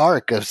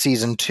arc of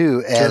season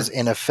 2 as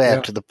in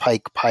effect the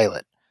Pike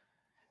pilot,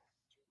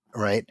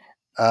 right?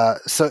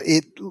 So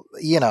it,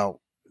 you know,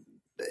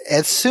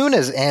 as soon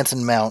as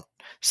Anson Mount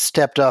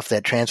stepped off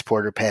that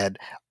transporter pad,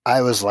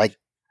 I was like,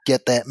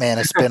 get that man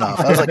a spinoff.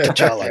 I was like,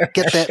 T'Challa,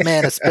 get that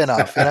man a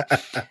spinoff, you know?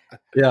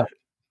 Yeah.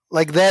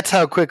 Like that's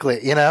how quickly,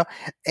 you know,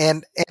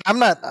 and I'm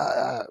not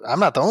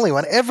the only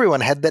one.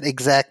 Everyone had that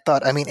exact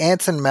thought. I mean,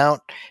 Anson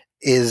Mount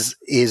is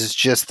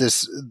just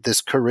this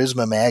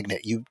charisma magnet.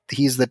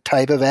 He's the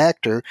type of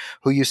actor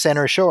who you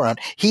center a show around.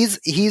 He was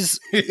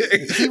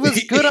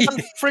good on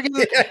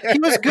friggin' he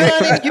was good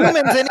on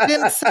Inhumans and he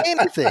didn't say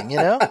anything, you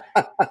know?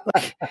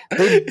 Like,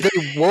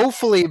 they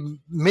woefully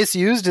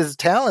misused his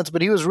talents,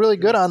 but he was really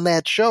good on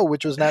that show,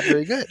 which was not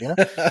very good, you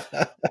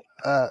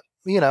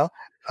know?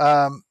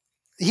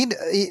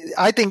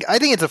 I think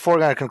it's a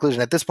foregone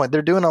conclusion at this point.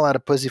 They're doing a lot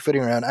of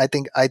pussyfooting around. I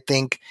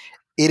think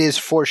it is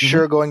for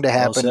sure going to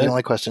happen. The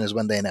only question is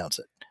when they announce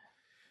it.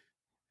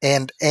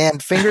 And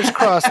fingers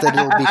crossed that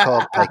it'll be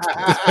called Pike's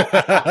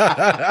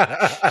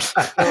Place.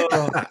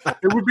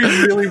 It would be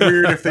really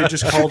weird if they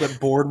just called it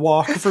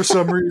Boardwalk for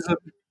some reason.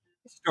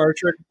 Star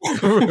Trek.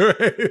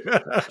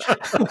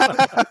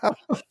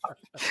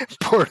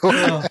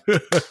 Boardwalk.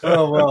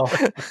 Oh well.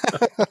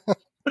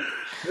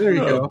 There you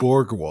go.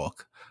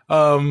 Boardwalk.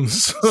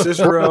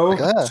 Cicero,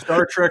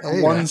 Star Trek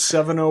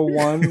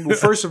 1701. Well,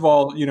 first of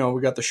all, you know,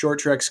 we got the short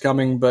treks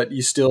coming, but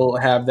you still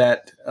have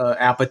that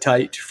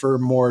appetite for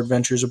more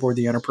adventures aboard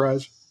the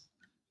Enterprise?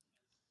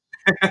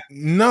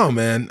 No,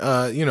 man.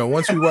 You know,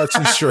 once we watch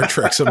these short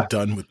treks, I'm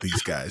done with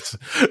these guys.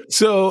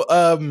 So,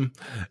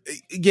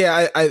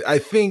 yeah, I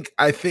think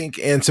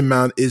Anson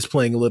Mount is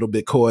playing a little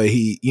bit coy.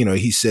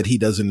 He said he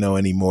doesn't know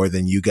any more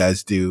than you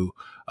guys do.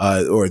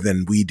 Or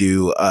than we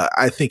do.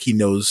 I think he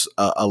knows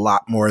a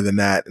lot more than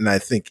that. And I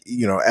think,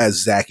 you know,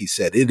 as Zachy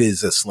said, it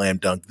is a slam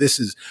dunk. This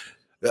is,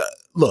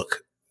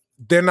 look,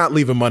 they're not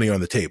leaving money on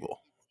the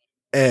table.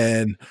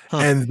 And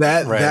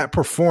that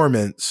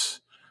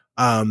performance,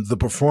 the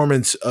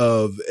performance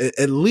of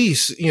at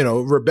least, you know,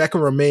 Rebecca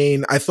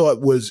Romijn, I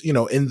thought was, you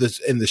know, in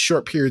the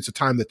short periods of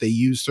time that they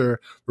used her,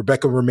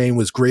 Rebecca Romijn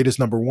was great as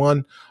number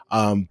one.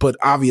 But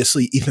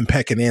obviously Ethan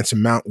Peck and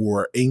Anson Mount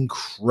were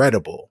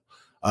incredible.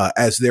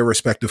 As their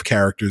respective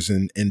characters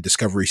in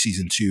Discovery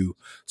season 2.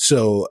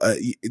 So,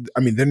 I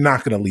mean, they're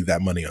not going to leave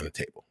that money on the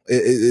table.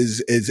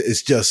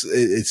 It's just,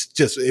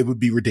 it would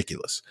be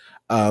ridiculous.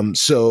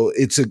 So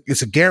it's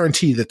a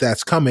guarantee that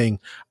that's coming.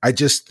 I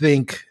just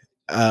think,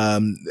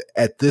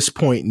 at this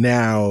point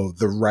now,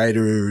 the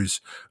writers,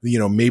 you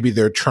know, maybe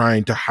they're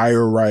trying to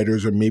hire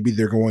writers, or maybe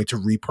they're going to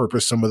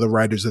repurpose some of the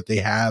writers that they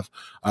have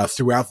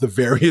throughout the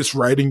various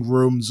writing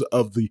rooms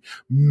of the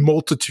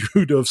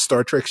multitude of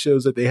Star Trek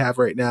shows that they have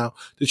right now,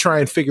 to try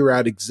and figure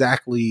out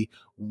exactly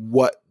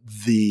what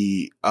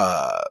the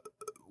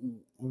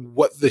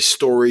what the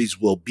stories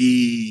will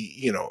be,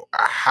 you know,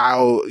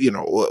 how, you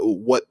know,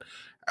 what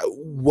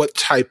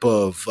type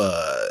of,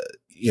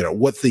 you know,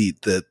 what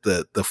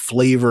the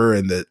flavor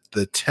and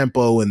the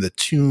tempo and the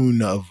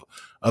tune of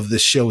the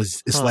show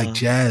is. It's like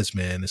jazz,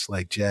 man. It's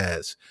like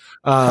jazz.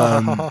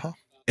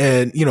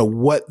 And you know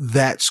what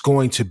that's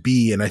going to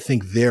be. And I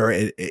think they're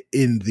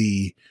in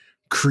the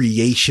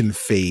creation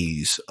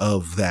phase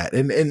of that.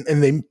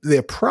 And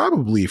they're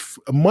probably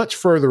much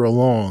further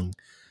along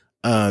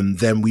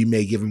than we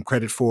may give them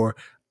credit for.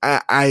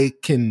 I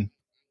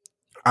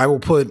will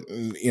put,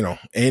 you know,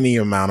 any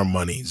amount of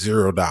money,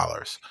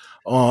 $0,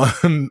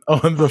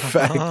 on the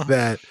fact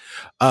that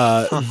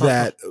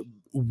that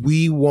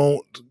we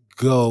won't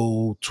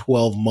go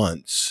 12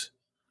 months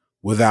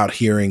without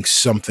hearing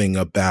something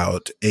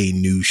about a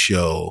new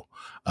show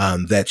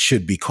that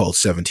should be called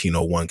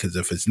 1701. Because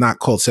if it's not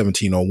called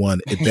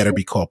 1701, it better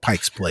be called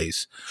Pike's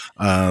Place.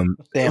 Damn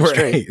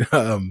straight.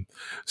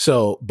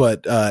 So,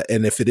 but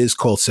and if it is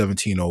called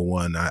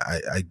 1701,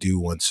 I do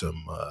want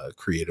some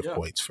creative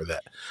points for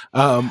that.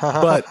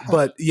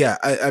 But yeah,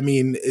 I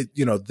mean,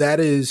 you know, that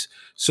is.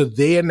 So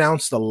they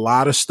announced a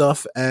lot of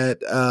stuff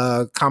at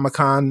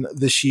Comic-Con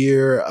this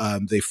year.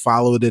 They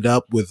followed it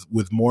up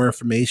with more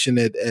information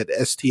at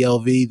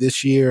STLV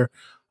this year.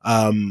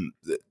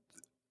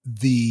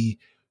 The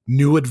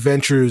new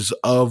adventures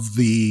of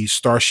the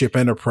Starship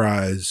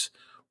Enterprise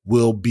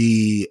will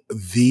be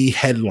the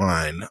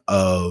headline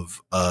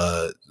of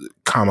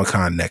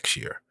Comic-Con next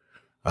year.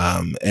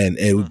 And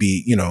it would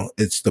be, you know,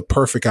 it's the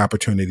perfect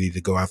opportunity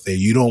to go out there.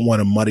 You don't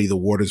want to muddy the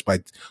waters by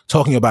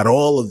talking about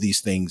all of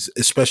these things,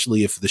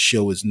 especially if the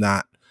show is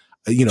not,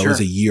 you know, is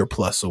a year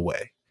plus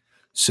away.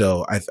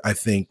 So I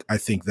think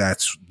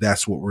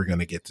that's what we're going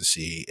to get to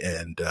see.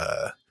 And,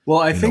 well,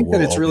 I think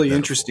that it's really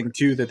interesting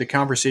too, that the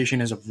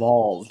conversation has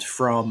evolved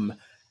from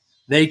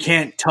they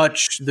can't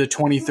touch the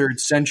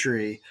 23rd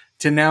century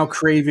to now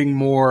craving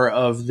more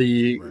of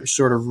the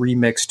sort of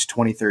remixed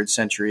 23rd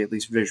century, at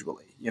least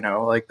visually, you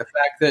know, like the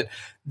fact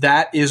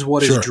that is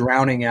what is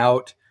drowning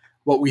out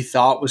what we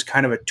thought was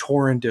kind of a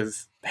torrent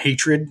of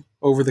hatred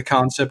over the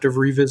concept of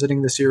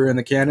revisiting this era in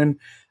the canon.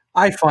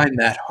 I find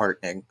that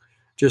heartening,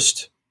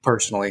 just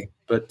personally,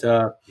 but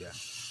yeah.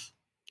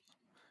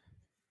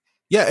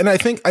 And I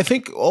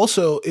think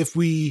also if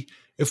we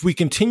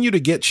continue to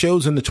get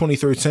shows in the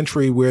 23rd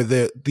century where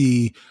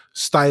the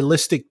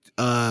stylistic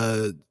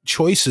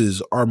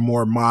choices are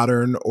more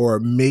modern or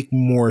make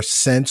more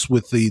sense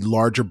with the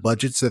larger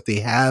budgets that they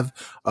have,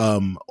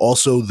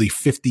 also the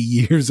 50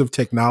 years of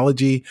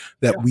technology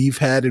that we've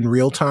had in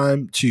real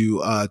time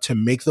to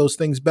make those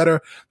things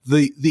better,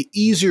 the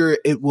easier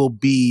it will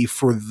be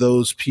for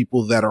those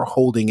people that are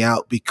holding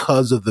out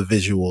because of the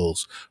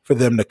visuals for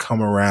them to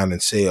come around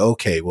and say,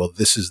 okay, well,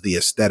 this is the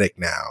aesthetic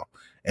now.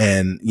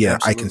 And yeah,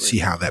 absolutely. I can see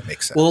how that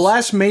makes sense. Well, the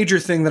last major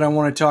thing that I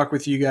want to talk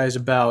with you guys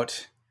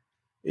about,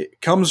 it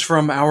comes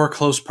from our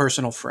close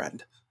personal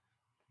friend,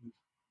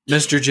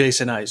 Mr.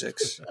 Jason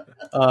Isaacs.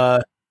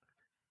 Hope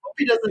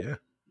he doesn't. Yeah.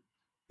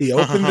 He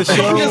opened the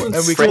show and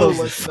we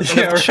closed it.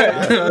 Yeah,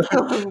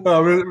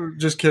 right.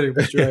 Just kidding,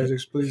 Mr.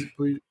 Isaacs. Please.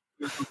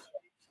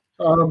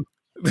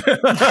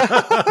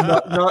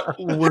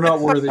 We're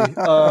not worthy.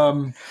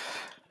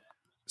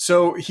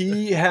 So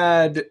he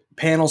had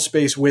panel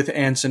space with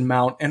Anson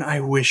Mount, and I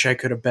wish I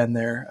could have been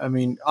there. I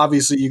mean,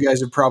 obviously you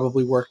guys have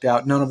probably worked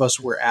out. None of us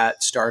were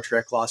at Star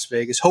Trek Las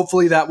Vegas.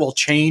 Hopefully that will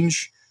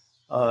change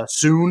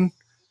soon.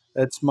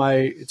 It's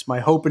my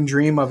hope and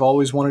dream. I've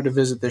always wanted to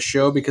visit this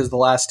show because the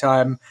last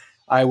time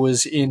I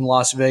was in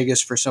Las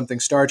Vegas for something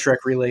Star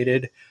Trek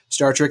related,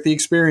 Star Trek The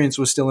Experience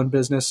was still in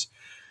business.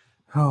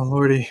 Oh,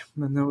 Lordy,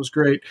 man, that was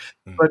great.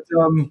 But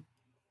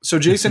so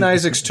Jason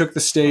Isaacs took the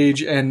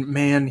stage, and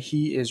man,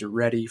 he is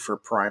ready for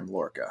Prime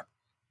Lorca.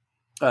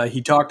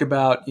 He talked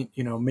about,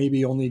 you know,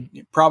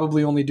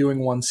 probably only doing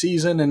one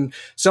season, and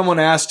someone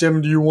asked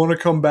him, "Do you want to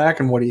come back?"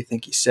 And what do you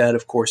think he said?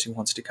 Of course, he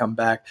wants to come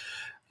back.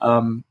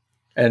 And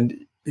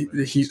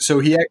he.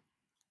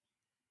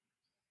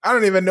 I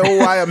don't even know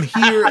why I'm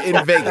here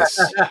in Vegas.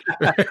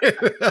 But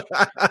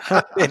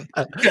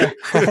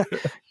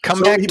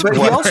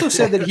he also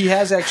said that he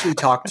has actually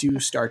talked to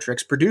Star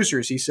Trek's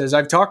producers. He says,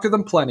 "I've talked to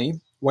them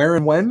plenty. Where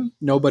and when?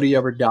 Nobody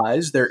ever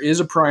dies. There is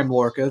a Prime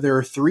Lorca. There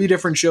are 3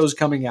 different shows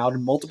coming out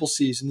in multiple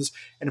seasons.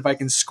 And if I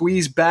can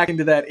squeeze back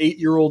into that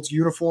 8-year-old's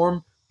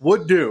uniform,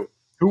 would do.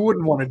 Who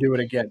wouldn't want to do it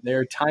again? They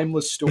are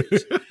timeless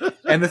stories."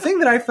 And the thing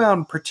that I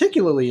found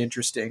particularly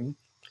interesting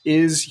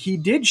is he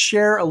did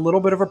share a little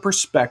bit of a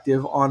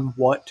perspective on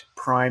what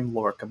Prime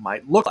Lorca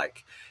might look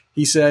like.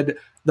 He said,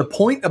 "The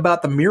point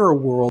about the mirror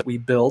world we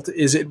built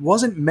is it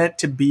wasn't meant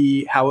to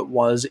be how it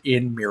was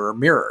in Mirror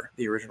Mirror,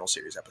 the original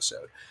series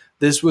episode.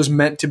 This was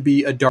meant to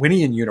be a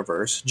Darwinian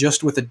universe,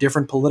 just with a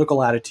different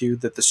political attitude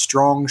that the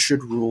strong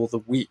should rule the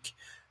weak.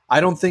 I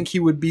don't think he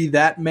would be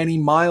that many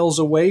miles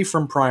away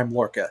from Prime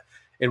Lorca.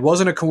 It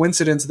wasn't a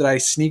coincidence that I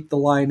sneaked the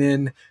line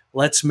in,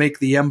 'Let's make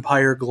the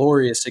Empire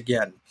glorious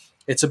again.'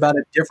 It's about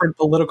a different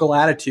political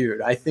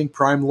attitude. I think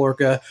Prime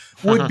Lorca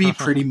would be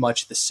pretty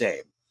much the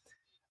same."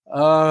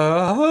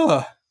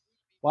 Wow.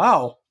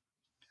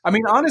 I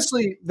mean,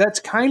 honestly, that's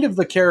kind of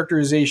the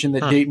characterization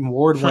that Dayton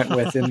Ward went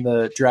with in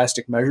the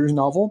Drastic Measures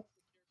novel.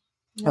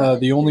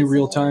 The only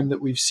real time that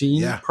we've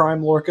seen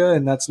Prime Lorca,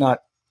 and that's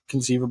not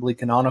conceivably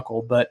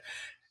canonical, but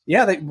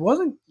yeah, that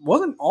wasn't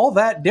all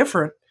that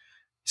different.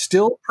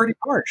 Still pretty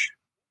harsh.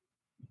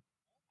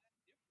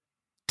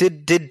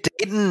 Did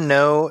Dayton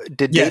know?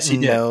 Yes, he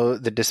did. Know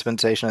the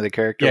dispensation of the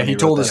character? Yeah, he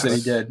told us that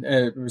he did.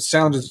 It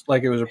sounded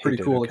like it was a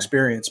pretty cool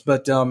experience.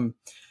 But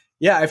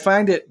yeah, I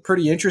find it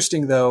pretty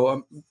interesting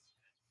though,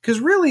 because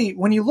really,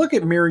 when you look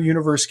at Mirror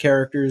Universe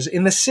characters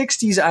in the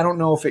 '60s, I don't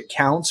know if it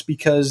counts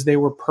because they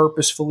were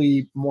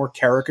purposefully more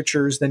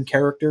caricatures than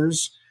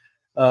characters.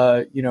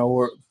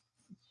 Where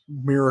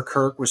Mirror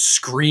Kirk was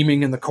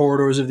screaming in the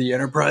corridors of the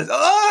Enterprise,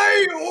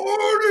 "I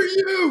order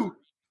you,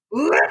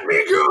 let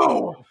me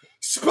go,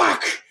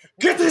 Spock,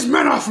 get these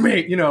men off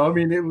me!"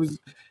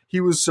 He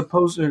was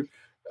supposed to.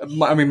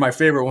 My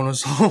favorite one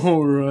was,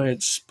 "All right,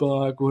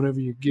 Spock, whatever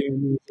you give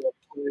me."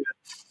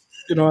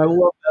 I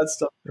love that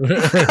stuff.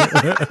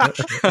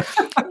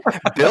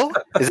 Bill,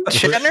 is it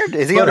Shatner?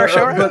 Is he on our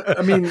show? But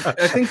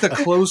I think the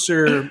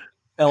closer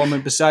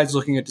element, besides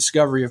looking at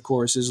Discovery, of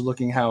course, is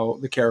looking how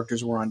the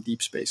characters were on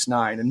Deep Space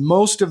Nine, and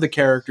most of the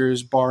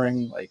characters,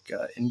 barring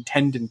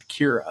Intendant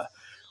Kira,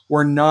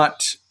 were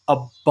not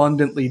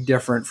abundantly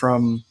different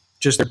from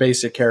just their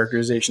basic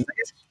characterizations.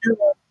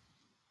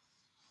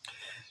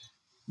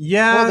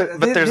 Yeah,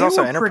 but there's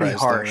also Enterprise, pretty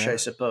harsh, I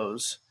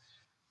suppose.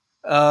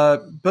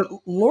 But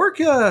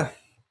Lorca,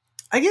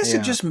 I guess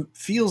it just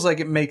feels like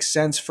it makes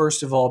sense,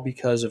 first of all,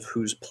 because of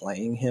who's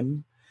playing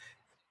him,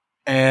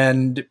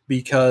 and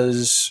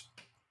because,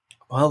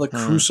 the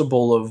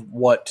crucible of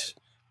what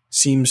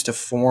seems to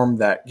form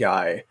that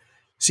guy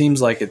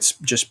seems like it's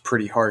just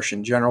pretty harsh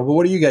in general. But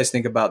what do you guys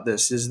think about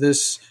this?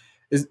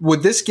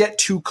 Would this get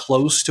too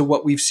close to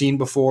what we've seen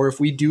before?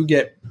 If we do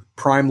get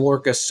Prime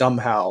Lorca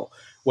somehow,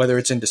 whether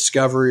it's in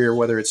Discovery or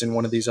whether it's in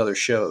one of these other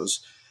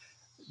shows,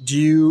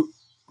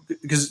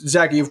 because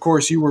Zachy, of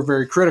course, you were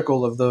very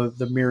critical of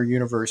the Mirror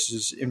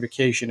Universe's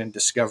invocation and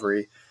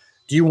Discovery.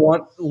 Do you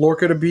want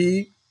Lorca to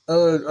be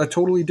a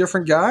totally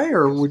different guy,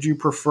 or would you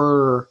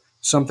prefer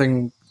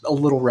something a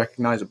little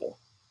recognizable?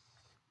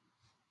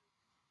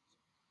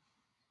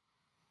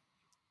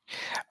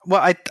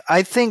 Well,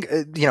 I think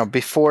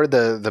before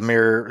the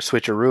Mirror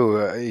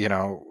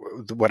switcheroo,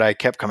 what I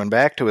kept coming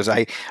back to is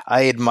I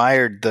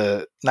admired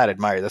that's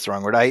the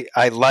wrong word.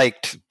 I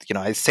liked,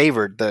 I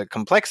savored the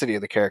complexity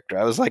of the character.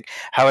 I was like,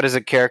 how does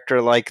a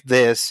character like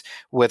this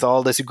with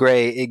all this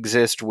gray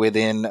exist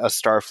within a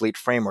Starfleet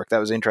framework? That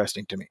was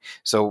interesting to me.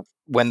 So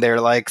when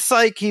they're like,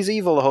 psych, he's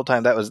evil the whole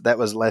time, that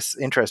was less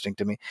interesting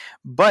to me.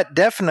 But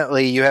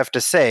definitely you have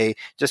to say,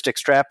 just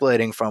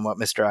extrapolating from what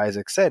Mr.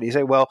 Isaac said, you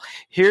say, well,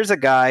 here's a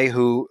guy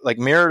who, like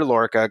Mirror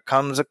Lorca,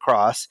 comes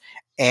across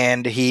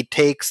and he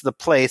takes the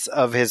place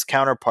of his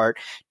counterpart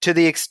to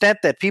the extent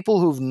that people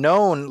who've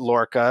known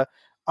Lorca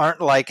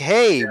aren't like,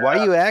 hey, why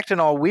are you acting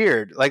all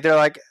weird? Like, they're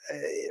like,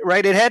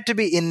 right, it had to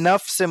be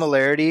enough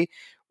similarity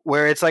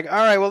where it's like, all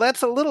right, well,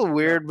 that's a little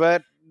weird,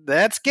 but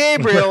that's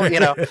Gabriel,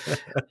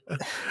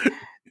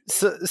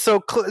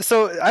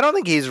 So I don't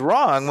think he's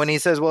wrong when he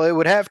says, well, it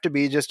would have to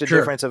be just a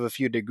difference of a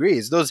few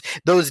degrees.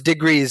 Those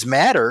degrees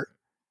matter.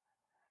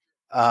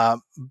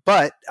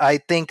 But I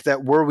think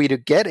that were we to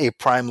get a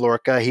Prime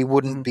Lorca, he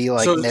wouldn't be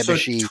like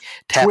Nebuchadnezzar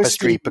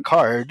Tapestry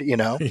Picard,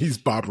 He's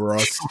Bob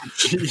Ross.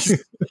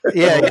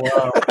 Yeah. Oh,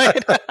 wow.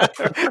 Right.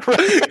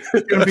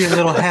 It's going to be a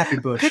little happy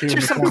bush.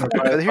 Here's some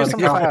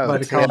clouds by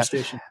the college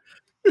station.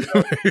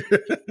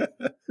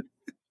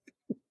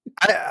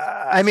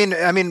 I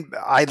mean,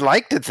 I'd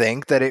like to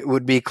think that it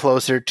would be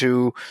closer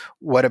to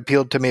what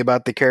appealed to me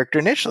about the character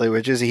initially,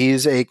 which is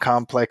he's a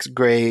complex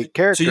gray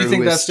character. So you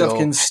think that stuff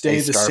can stay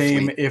the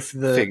same if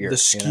the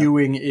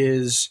skewing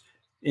is,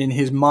 in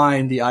his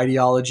mind, the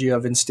ideology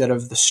of, instead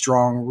of the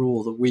strong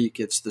rule the weak,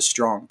 it's the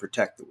strong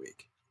protect the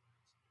weak?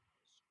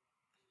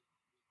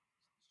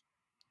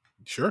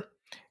 Sure.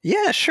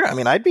 Yeah, sure. I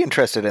mean, I'd be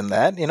interested in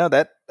that.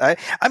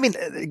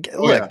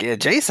 Look,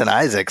 Jason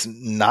Isaacs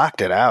knocked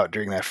it out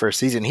during that first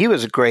season. He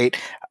was great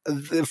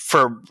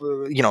for,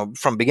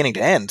 from beginning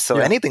to end. So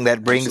anything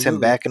that brings him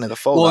back into the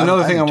fold. Well,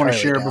 another thing I want to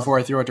share before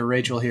I throw it to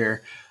Rachel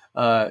here,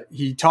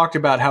 he talked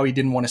about how he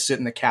didn't want to sit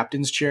in the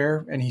captain's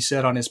chair. And he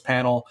said on his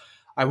panel,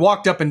 I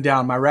walked up and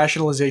down, my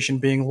rationalization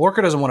being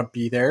Lorca doesn't want to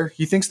be there.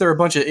 He thinks they're a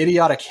bunch of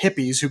idiotic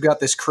hippies who got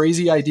this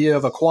crazy idea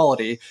of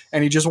equality,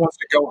 and he just wants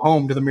to go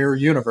home to the Mirror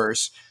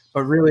Universe.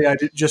 But really, I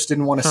just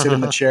didn't want to sit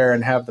in the chair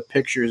and have the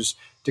pictures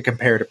to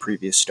compare to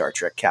previous Star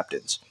Trek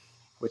captains,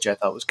 which I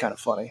thought was kind of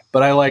funny.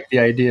 But I like the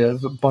idea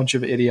of a bunch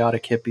of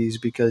idiotic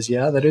hippies because,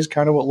 that is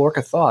kind of what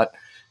Lorca thought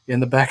in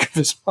the back of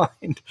his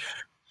mind.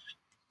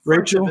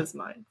 Rachel? Front of his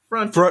mind.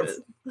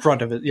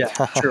 Front of it. Yeah,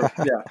 true.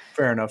 Yeah,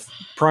 fair enough.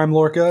 Prime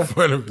Lorca,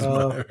 Front of his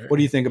mind. What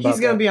do you think about that?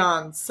 He's going to be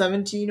on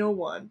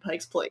 1701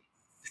 Pike's Place.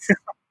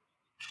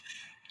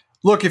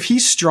 Look, if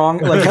he's strong,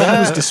 like if he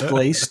was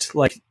displaced,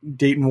 like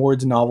Dayton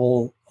Ward's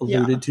novel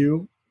alluded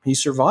to, he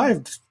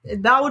survived.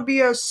 That would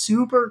be a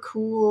super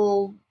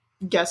cool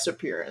guest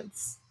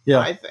appearance. Yeah.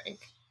 I think.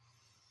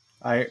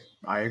 I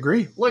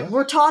agree. Look,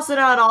 we're tossing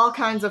out all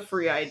kinds of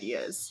free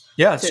ideas.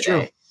 Yeah, it's today.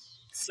 true.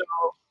 So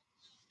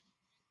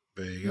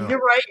There you go. you're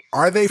right.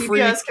 Are they free?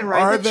 CBS can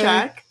write Are the they?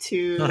 check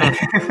to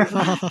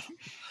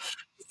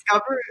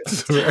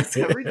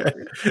Discovery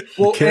Debrief.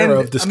 Well, Care and,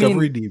 of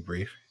Discovery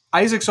Debrief.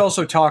 Isaac's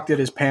also talked at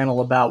his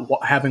panel about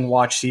having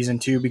watched season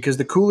 2, because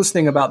the coolest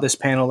thing about this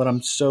panel that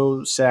I'm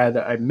so sad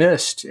that I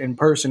missed in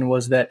person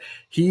was that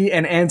he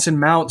and Anson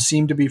Mount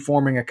seemed to be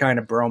forming a kind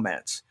of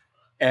bromance.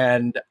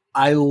 And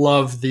I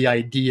love the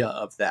idea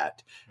of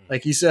that.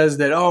 Like, he says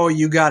that, oh,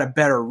 you got a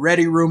better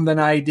ready room than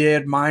I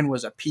did. Mine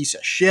was a piece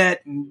of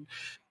shit. And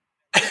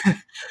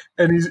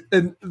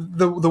and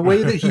the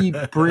way that he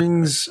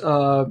brings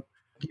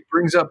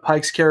up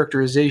Pike's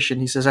characterization.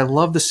 He says, I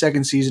love the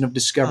second season of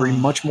Discovery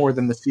much more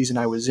than the season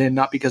I was in,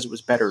 not because it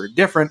was better or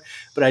different,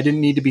 but I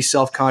didn't need to be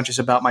self-conscious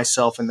about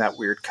myself in that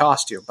weird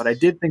costume. But I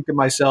did think to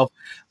myself,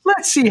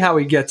 let's see how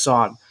he gets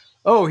on.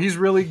 Oh, he's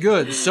really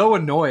good. So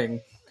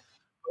annoying.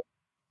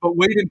 But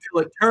wait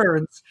until it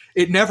turns.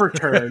 It never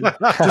turned.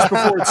 Just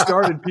before it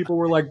started, people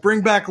were like,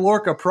 bring back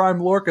Lorca, Prime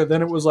Lorca.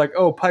 Then it was like,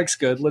 oh, Pike's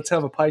good. Let's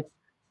have a Pike.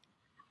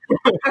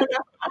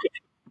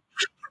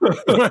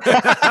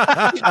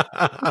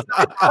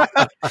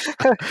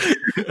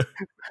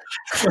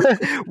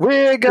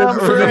 We're gone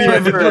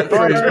forever.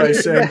 By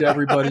saying to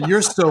everybody,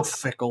 you're so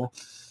fickle.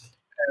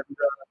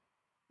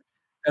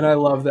 And I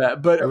love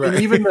that. But Right.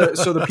 even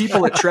the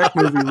people at Trek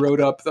Movie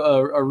wrote up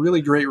a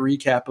really great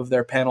recap of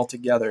their panel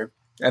together.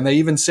 And they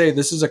even say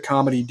this is a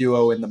comedy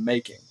duo in the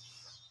making.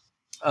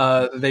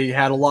 They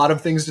had a lot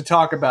of things to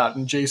talk about,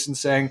 and Jason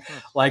saying,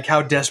 like,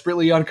 how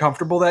desperately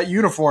uncomfortable that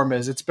uniform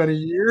is. It's been a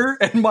year,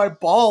 and my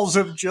balls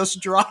have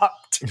just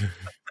dropped.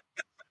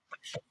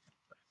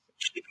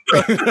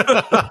 But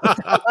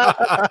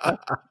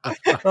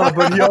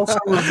he also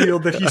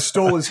revealed that he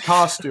stole his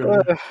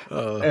costume.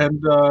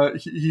 And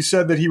he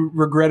said that he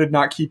regretted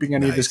not keeping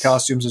any of his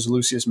costumes as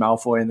Lucius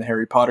Malfoy in the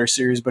Harry Potter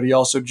series, but he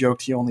also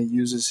joked he only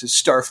uses his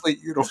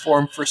Starfleet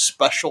uniform for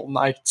special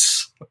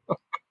nights.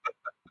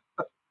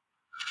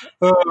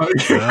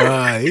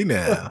 Hey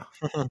now.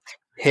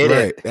 Hit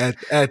it.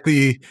 at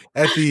the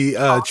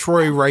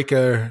Troy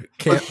Riker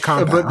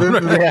compound. But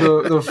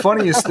the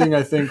funniest thing,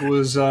 I think,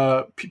 was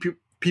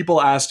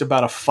people asked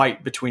about a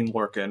fight between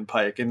Lorca and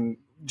Pike, and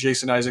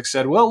Jason Isaac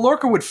said, well,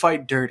 Lorca would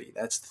fight dirty.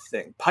 That's the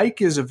thing.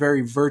 Pike is a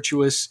very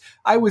virtuous,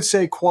 I would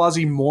say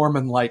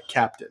quasi-Mormon-like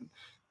captain.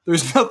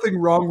 There's nothing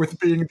wrong with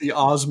being the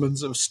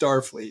Osmonds of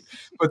Starfleet,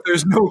 but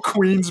there's no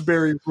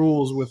Queensberry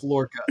rules with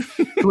Lorca.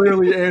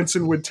 Clearly,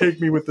 Anson would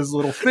take me with his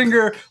little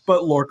finger,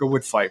 but Lorca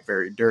would fight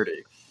very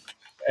dirty.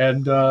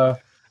 And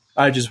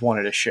I just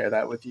wanted to share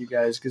that with you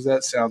guys because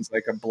that sounds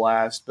like a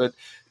blast. But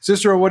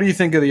Cicero, what do you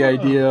think of the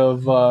idea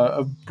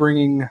of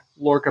bringing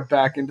Lorca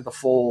back into the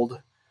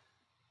fold?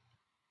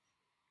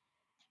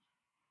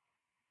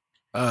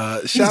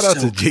 Shout out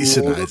to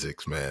Jason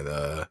Isaacs,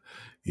 man.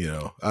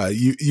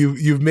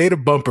 You've made a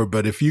bumper,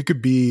 but if you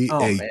could be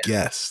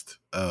guest,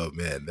 oh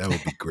man, that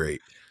would be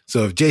great.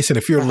 So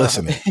if you're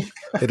listening,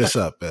 hit us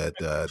up at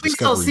please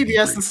tell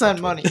CBS to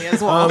send money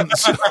as well.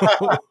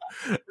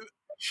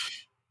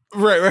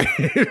 Right.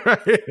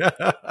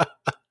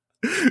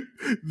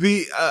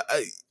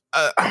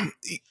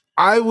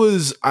 I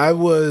was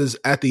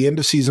at the end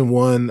of season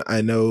 1.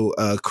 I know,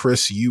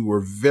 Chris, you were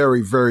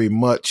very, very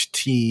much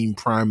team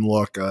Prime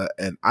Lorca,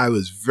 and I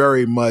was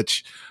very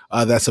much,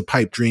 that's a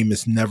pipe dream.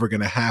 It's never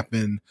going to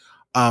happen.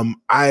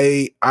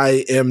 I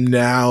am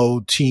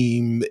now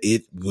team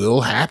it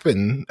will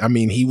happen. I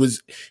mean, he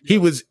was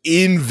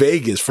in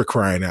Vegas, for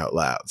crying out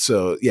loud.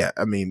 So yeah,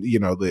 I mean,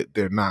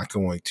 they're not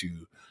going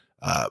to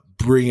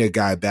bring a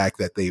guy back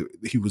that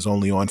he was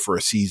only on for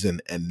a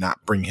season and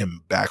not bring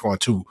him back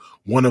onto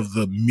one of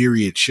the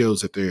myriad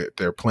shows that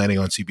they're planning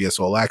on CBS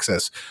All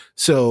Access.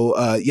 So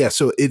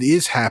so it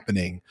is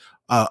happening.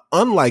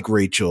 Unlike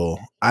Rachel,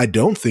 I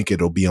don't think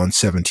it'll be on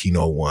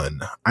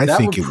 1701. I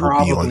think it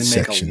will be on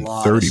Section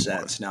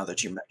 31. Now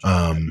that you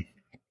mentioned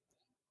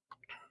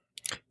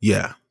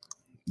Yeah.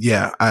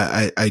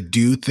 I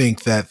do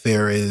think that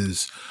there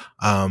is,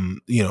 a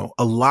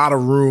lot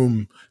of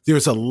room.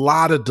 There's a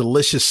lot of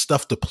delicious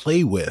stuff to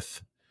play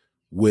with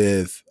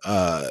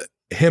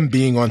him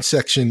being on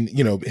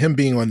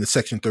the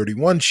Section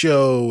 31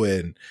 show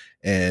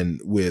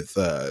and with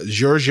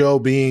Giorgio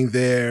being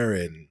there,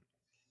 and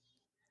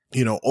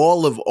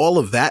all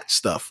of that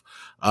stuff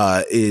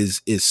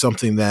is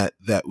something that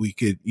we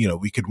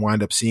could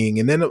wind up seeing.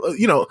 And then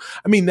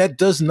that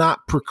does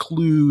not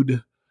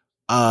preclude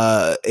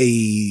an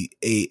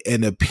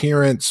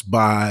appearance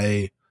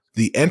by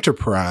the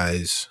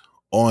Enterprise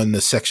on the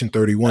Section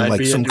 31,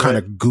 like some kind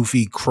of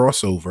goofy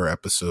crossover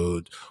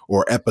episode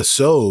or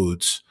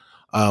episodes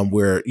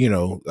where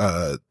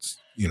the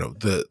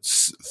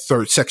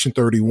third Section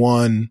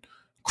 31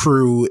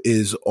 crew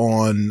is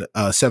on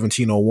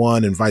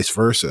 1701 and vice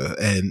versa,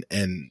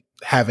 and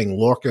having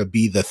Lorca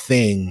be the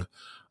thing,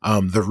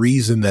 the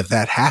reason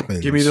that happens.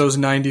 Give me those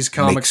 90s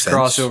comics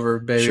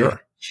crossover, baby.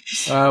 Sure.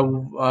 I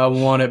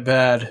want it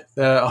bad.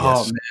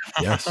 Oh man.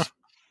 Yes.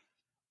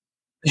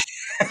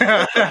 All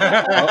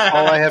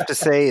I have to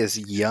say is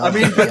yum. I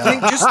mean, but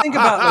yum. just think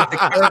about like the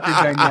character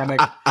dynamic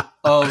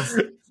of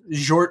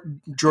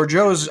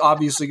Georgiou is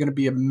obviously going to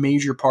be a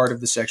major part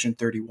of the Section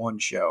 31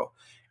 show,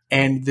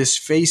 and this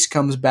face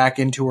comes back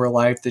into her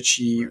life that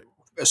she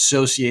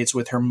associates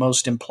with her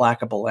most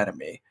implacable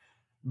enemy,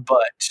 but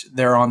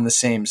they're on the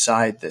same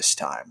side this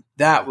time.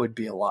 That would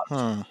be a lot of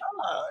fun.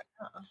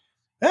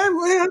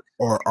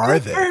 Or are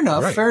they? Fair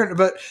enough, Right. fair enough.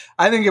 But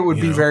I think it would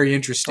be very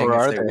interesting Or if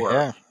are they they? were,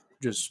 Yeah.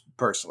 just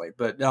personally.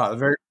 But no,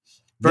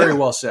 very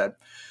well said.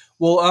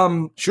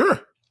 Well,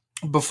 Sure.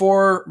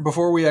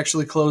 before we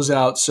actually close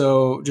out,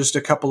 so just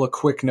a couple of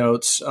quick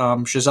notes.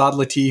 Shahzad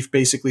Latif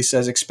basically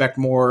says expect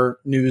more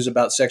news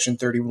about Section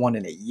 31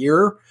 in a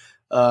year.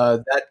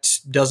 That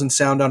doesn't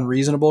sound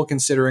unreasonable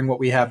considering what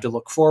we have to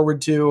look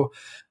forward to.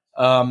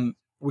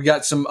 We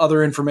got some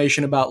other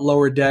information about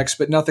Lower Decks,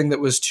 but nothing that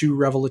was too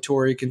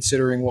revelatory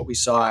considering what we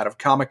saw out of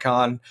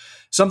Comic-Con.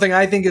 Something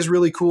I think is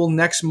really cool,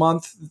 next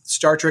month,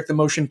 Star Trek The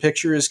Motion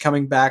Picture is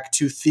coming back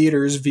to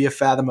theaters via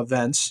Fathom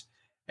Events.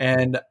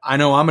 And I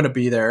know I'm going to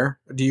be there.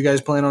 Do you guys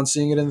plan on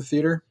seeing it in the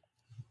theater?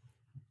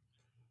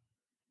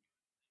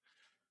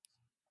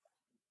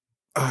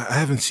 I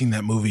haven't seen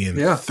that movie in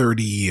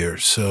 30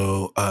 years.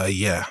 So,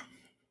 yeah.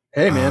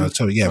 Hey, man.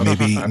 So, yeah,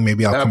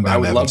 maybe I'll come down. I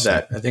would love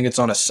that. I think it's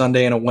on a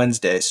Sunday and a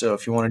Wednesday. So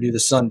if you want to do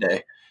the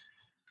Sunday,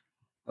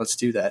 let's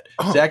do that.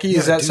 Zachy,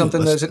 is that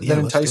something that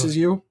entices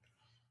you?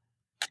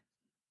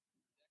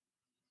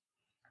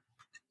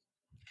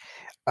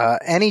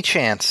 Any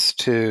chance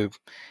to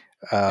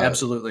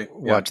absolutely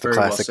watch the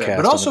classic cast,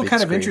 but also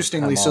kind of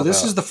interestingly, so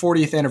this is the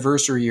 40th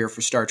anniversary year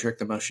for Star Trek: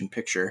 The Motion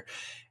Picture,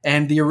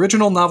 and the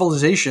original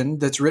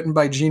novelization that's written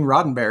by Gene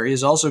Roddenberry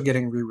is also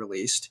getting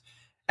re-released,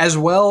 as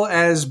well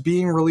as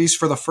being released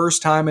for the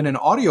first time in an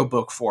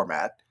audiobook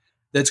format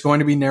that's going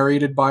to be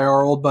narrated by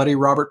our old buddy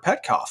Robert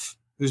Petkoff,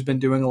 who's been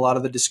doing a lot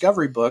of the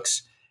Discovery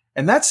books,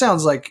 and that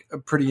sounds like a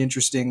pretty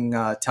interesting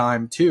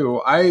time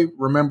too. I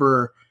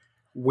remember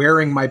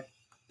wearing my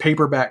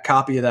paperback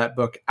copy of that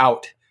book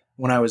out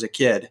when I was a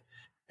kid,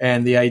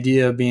 and the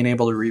idea of being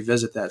able to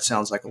revisit that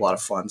sounds like a lot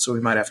of fun. So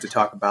we might have to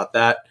talk about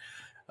that.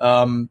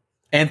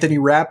 Anthony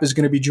Rapp is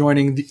going to be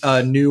joining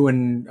the new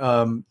and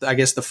I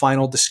guess the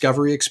final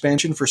Discovery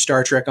expansion for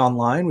Star Trek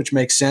Online, which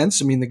makes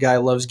sense. I mean, the guy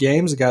loves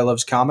games, the guy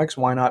loves comics.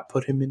 Why not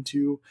put him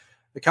into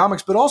the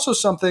comics? But also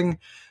something,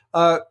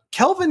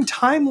 Kelvin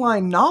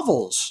Timeline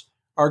novels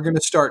are going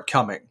to start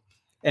coming.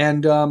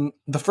 And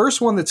the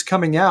first one that's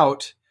coming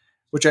out,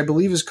 which I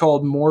believe is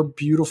called More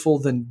Beautiful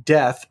Than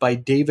Death by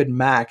David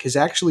Mack, has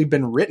actually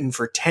been written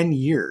for 10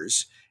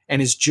 years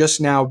and is just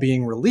now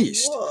being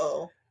released.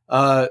 Whoa.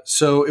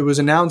 So it was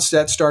announced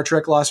at Star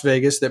Trek Las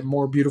Vegas that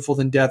More Beautiful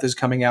Than Death is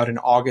coming out in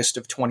August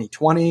of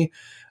 2020.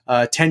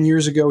 10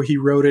 years ago, he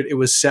wrote it. It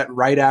was set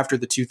right after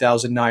the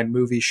 2009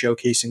 movie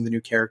showcasing the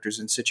new characters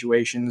and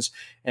situations.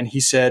 And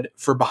he said,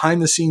 for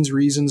behind-the-scenes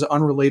reasons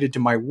unrelated to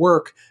my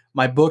work,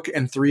 my book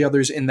and 3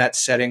 others in that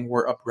setting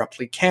were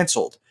abruptly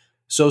canceled.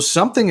 So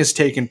something has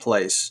taken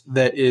place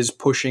that is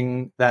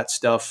pushing that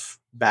stuff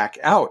back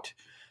out.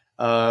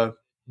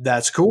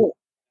 That's cool.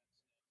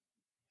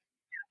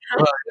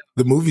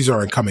 The movies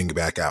aren't coming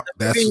back out.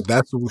 That's I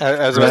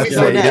was about to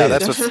say, yeah,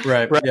 that's what's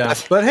right. Yeah,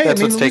 but hey,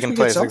 that's I mean, what's taking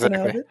place.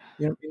 Exactly.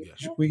 You know,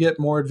 we get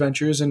more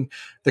adventures, and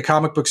the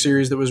comic book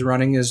series that was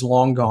running is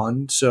long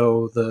gone.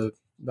 So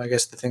I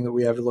guess the thing that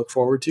we have to look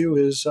forward to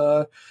is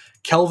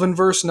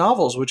Kelvinverse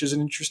novels, which is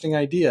an interesting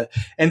idea.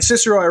 And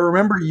Cicero, I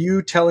remember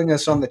you telling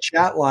us on the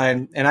chat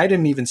line, and I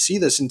didn't even see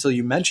this until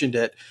you mentioned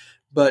it,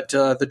 but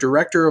the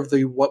director of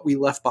the What We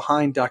Left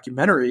Behind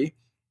documentary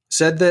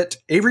said that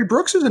Avery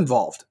Brooks is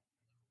involved.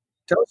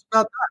 Tell us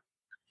about that.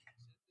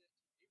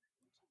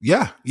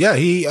 Yeah.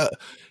 He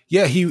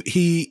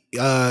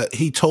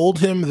told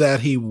him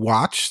that he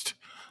watched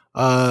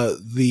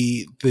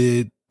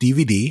the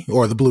DVD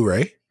or the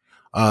Blu-ray.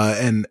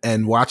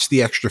 And watch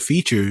the extra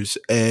features,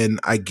 and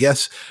I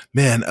guess,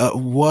 man,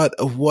 what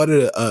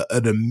an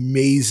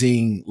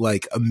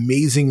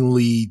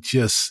amazingly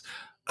just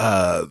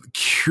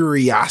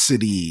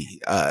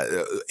curiosity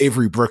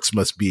Avery Brooks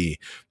must be,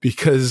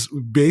 because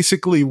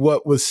basically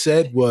what was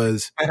said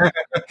was,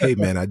 "Hey,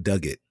 man, I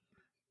dug it,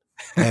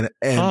 and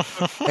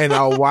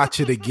I'll watch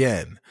it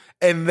again."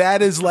 And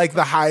that is like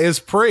the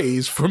highest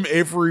praise from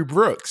Avery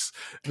Brooks,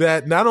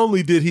 that not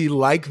only did he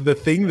like the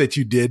thing that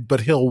you did, but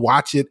he'll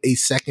watch it a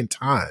second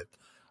time.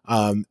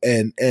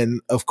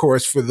 And of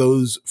course, for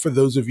those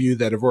of you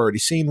that have already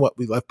seen What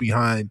We Left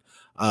Behind,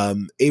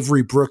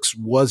 Avery Brooks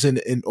was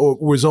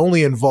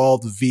only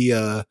involved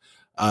via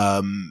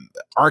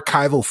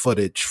archival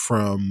footage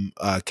from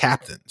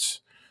Captains.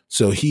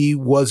 So he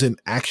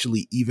wasn't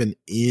actually even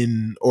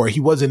he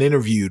wasn't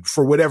interviewed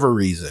for whatever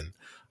reason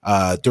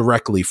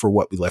directly for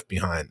What We Left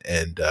Behind.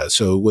 And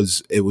so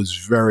it was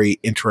very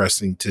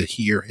interesting to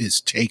hear his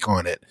take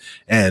on it.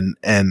 And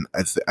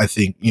I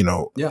think,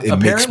 it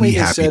makes me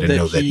happy to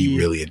know that he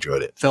really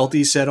enjoyed it. Felt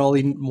he said all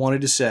he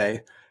wanted to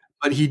say,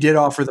 but he did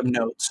offer them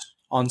notes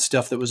on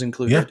stuff that was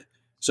included.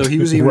 So he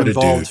was even What a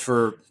involved dude.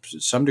 for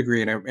some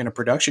degree in a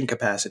production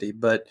capacity.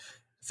 But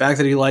the fact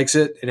that he likes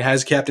it, it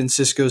has Captain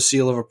Sisko's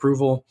seal of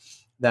approval.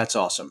 That's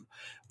awesome.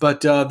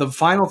 But the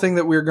final thing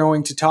that we're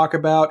going to talk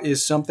about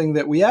is something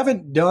that we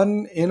haven't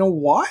done in a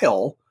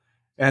while,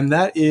 and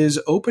that is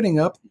opening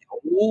up the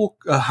whole.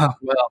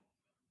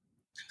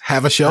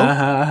 Have a show?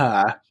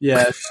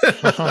 Yes,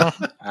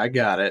 I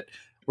got it.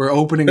 We're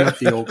opening up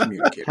the old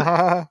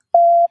communicator.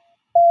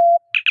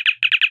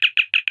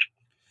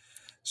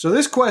 So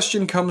this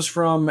question comes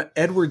from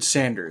Edward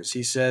Sanders.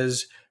 He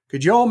says,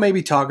 could you all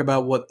maybe talk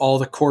about what all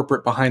the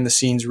corporate behind the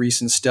scenes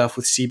recent stuff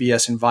with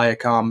CBS and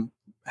Viacom,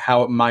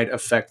 how it might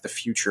affect the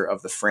future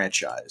of the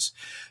franchise?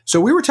 So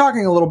we were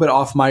talking a little bit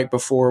off mic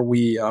before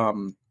we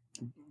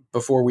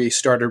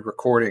started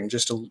recording,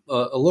 just a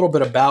little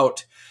bit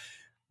about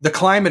the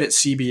climate at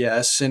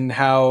CBS and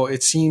how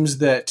it seems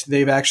that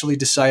they've actually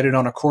decided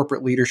on a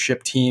corporate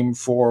leadership team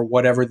for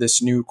whatever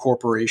this new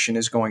corporation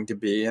is going to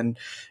be. And,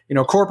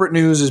 corporate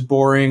news is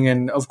boring.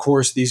 And of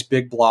course, these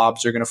big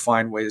blobs are going to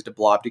find ways to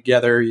blob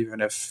together,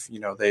 even if,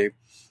 they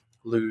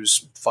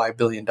lose $5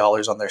 billion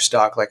on their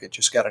stock, like it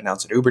just got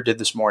announced that Uber did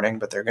this morning,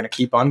 but they're going to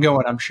keep on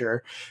going, I'm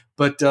sure.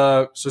 But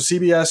so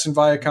CBS and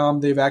Viacom,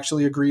 they've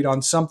actually agreed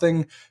on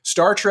something.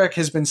 Star Trek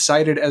has been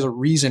cited as a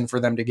reason for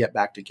them to get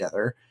back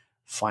together.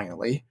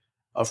 Finally,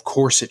 of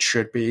course it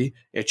should be.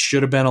 It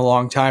should have been a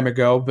long time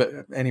ago, but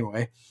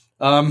anyway.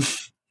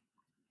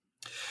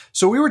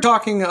 So we were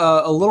talking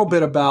a little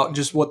bit about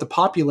just what the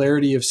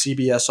popularity of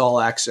CBS All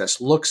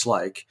Access looks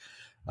like.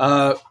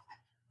 What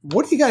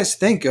do you guys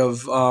think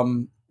of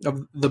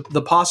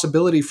the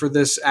possibility for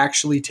this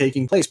actually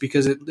taking place?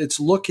 Because it's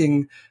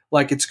looking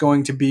like it's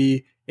going to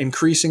be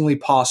increasingly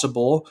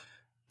possible.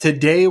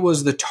 Today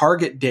was the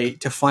target date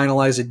to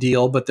finalize a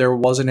deal, but there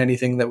wasn't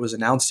anything that was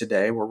announced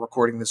today. We're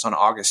recording this on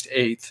August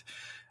 8th.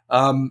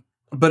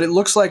 But it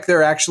looks like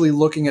they're actually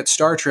looking at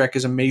Star Trek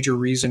as a major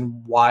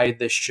reason why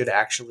this should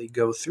actually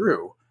go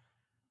through.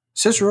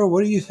 Cicero,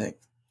 what do you think?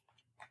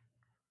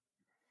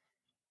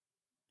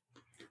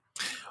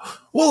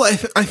 Well, I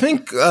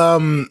think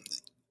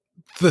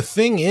the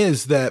thing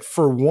is that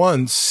for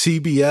once,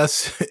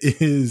 CBS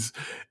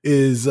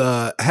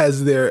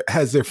has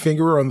their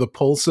finger on the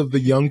pulse of the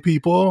young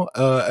people,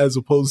 as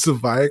opposed to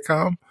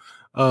Viacom.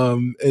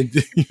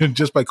 And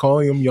just by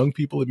calling them young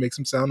people, it makes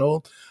them sound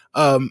old.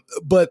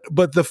 But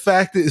the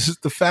fact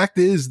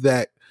is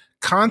that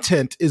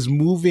content is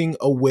moving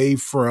away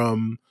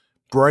from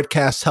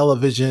broadcast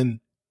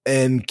television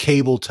and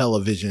cable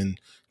television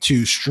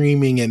to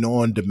streaming and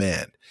on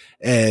demand.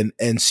 And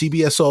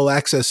CBS All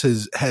Access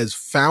has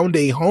found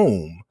a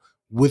home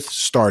with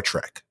Star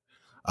Trek,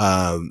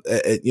 as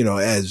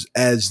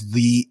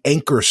the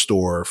anchor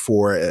store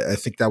for, I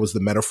think that was the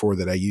metaphor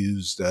that I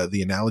used,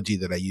 the analogy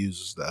that I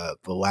used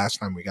the last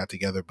time we got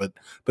together. But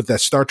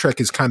that Star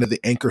Trek is kind of the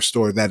anchor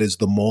store that is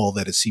the mall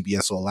that is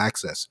CBS All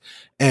Access,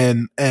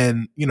 and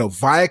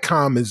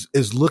Viacom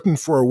is looking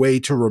for a way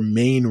to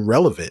remain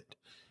relevant,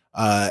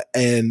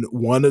 and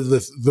one of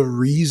the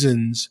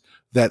reasons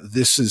that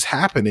this is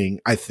happening,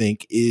 I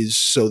think, is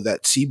so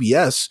that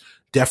CBS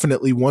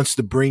definitely wants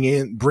to bring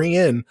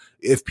in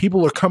if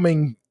people are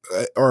coming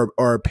or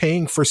are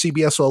paying for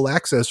CBS All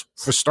Access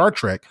for Star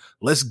Trek,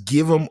 let's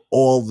give them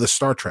all the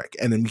Star Trek.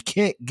 And then we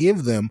can't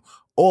give them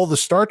all the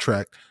Star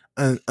Trek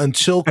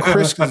until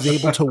Chris is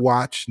able to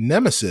watch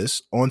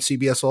Nemesis on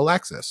CBS All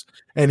Access.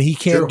 And he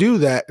can't do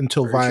that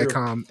until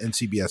Viacom and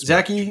CBS.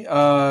 Zachy,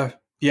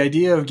 the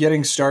idea of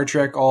getting Star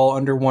Trek all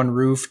under one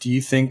roof, do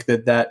you think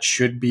that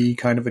should be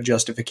kind of a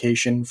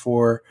justification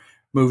for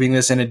moving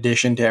this in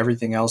addition to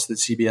everything else that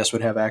CBS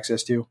would have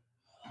access to?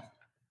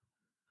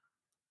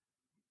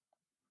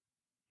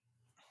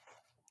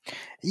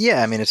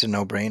 Yeah, I mean, it's a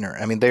no-brainer.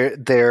 I mean,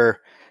 the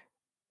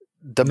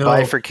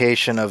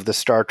bifurcation of the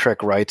Star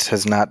Trek rights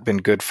has not been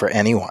good for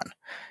anyone.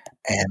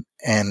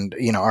 And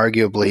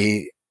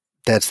arguably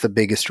that's the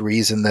biggest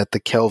reason that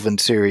the Kelvin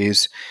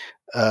series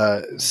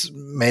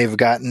may have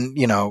gotten,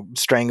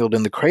 strangled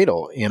in the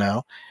cradle,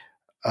 and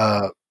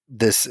I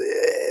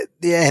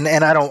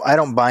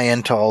don't buy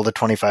into all the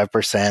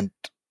 25%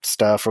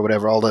 stuff or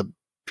whatever, all the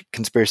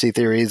conspiracy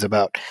theories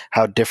about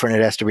how different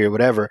it has to be or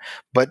whatever,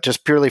 but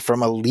just purely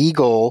from a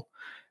legal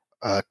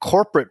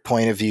corporate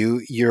point of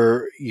view,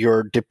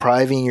 you're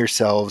depriving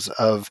yourselves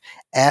of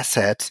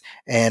assets,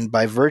 and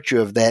by virtue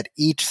of that,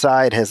 each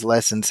side has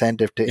less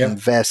incentive to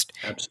invest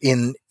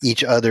in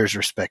each other's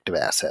respective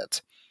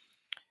assets.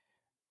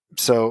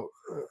 So,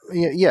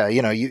 I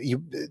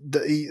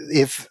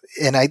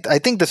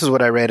think this is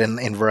what I read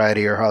in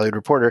Variety or Hollywood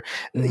Reporter,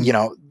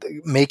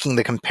 making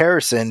the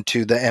comparison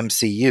to the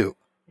MCU.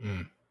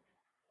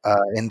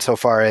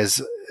 Insofar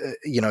as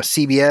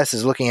CBS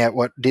is looking at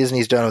what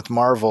Disney's done with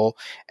Marvel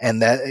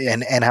and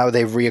how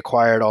they've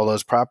reacquired all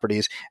those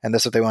properties, and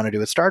that's what they want to do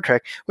with Star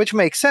Trek, which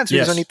makes sense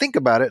because when you think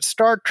about it,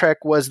 Star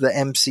Trek was the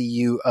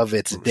MCU of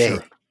its day.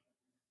 Sure.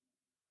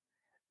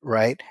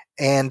 right?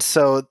 And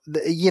so,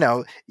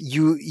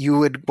 you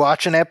would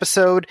watch an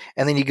episode,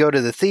 and then you go to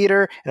the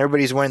theater, and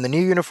everybody's wearing the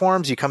new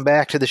uniforms. You come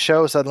back to the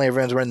show, suddenly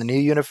everyone's wearing the new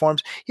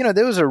uniforms.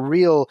 There was a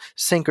real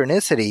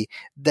synchronicity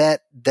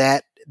that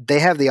they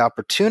have the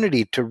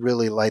opportunity to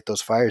really light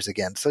those fires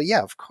again. So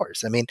yeah, of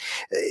course. I mean,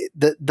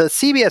 the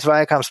CBS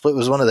Viacom split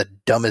was one of the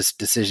dumbest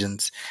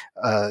decisions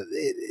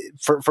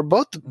for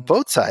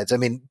both sides. I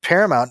mean,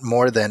 Paramount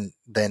more than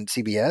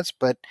CBS,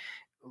 but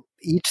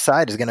each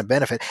side is going to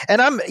benefit.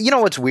 And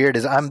what's weird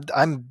is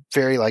I'm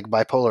very like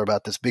bipolar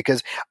about this,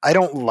 because I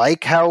don't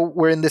like how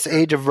we're in this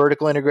age of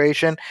vertical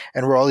integration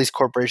and where all these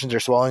corporations are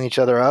swallowing each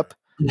other up.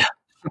 Yeah.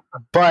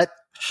 But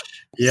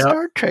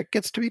Star Trek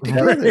gets to be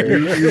together.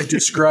 You've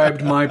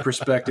described my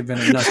perspective in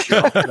a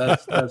nutshell.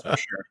 That's for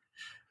sure.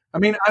 I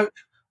mean,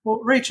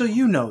 Rachel,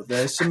 you know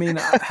this. I mean,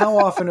 how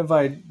often have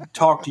I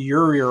talked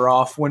your ear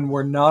off when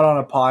we're not on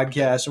a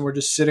podcast and we're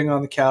just sitting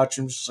on the couch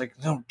and just like,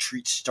 don't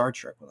treat Star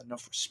Trek with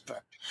enough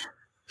respect.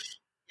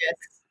 Yes,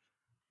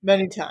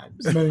 many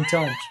times.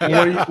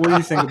 Yeah. What do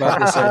you think about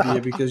this idea?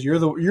 Because you're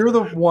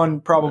the one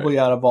probably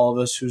out of all of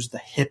us who's the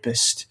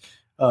hippest,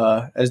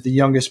 as the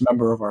youngest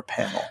member of our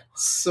panel.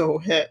 So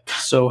hip.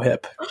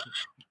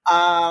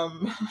 Well,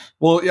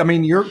 I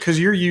mean, you're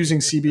using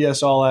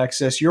CBS All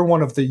Access. You're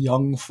one of the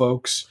young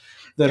folks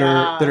that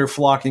are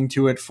flocking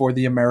to it for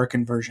the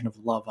American version of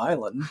Love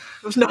Island.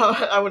 No,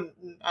 I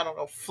don't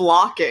know,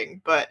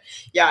 flocking, but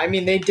yeah, I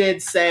mean, they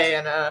did say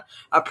in a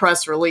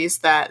press release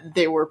that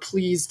they were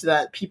pleased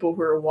that people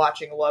who are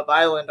watching Love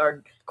Island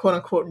are quote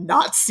unquote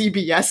not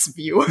CBS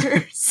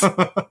viewers,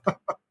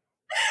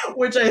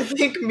 which I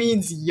think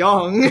means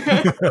young.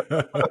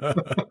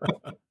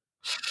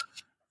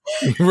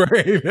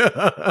 Right.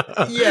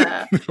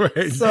 Yeah.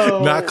 Right.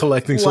 So, not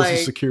collecting Social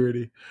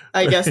Security.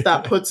 I guess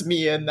that puts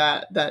me in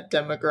that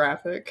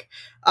demographic.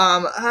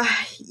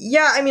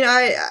 Yeah, I mean,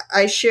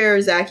 I share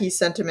Zachy's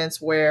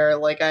sentiments where,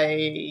 like,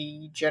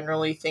 I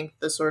generally think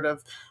the sort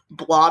of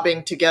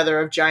blobbing together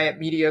of giant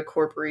media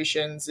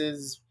corporations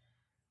is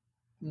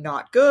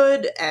not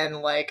good, and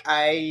like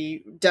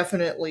I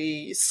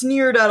definitely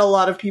sneered at a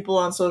lot of people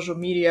on social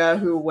media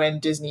who,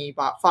 when Disney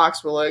bought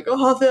Fox, were like,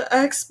 "Oh, the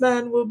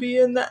X-Men will be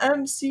in the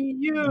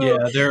MCU."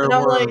 Yeah, there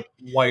were like,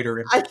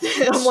 whiter.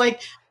 I'm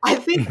like, I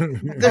think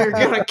they're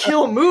gonna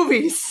kill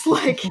movies.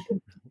 Like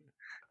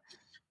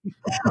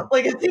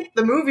I think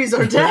the movies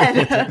are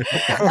dead, but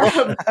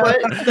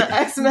the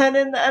X-Men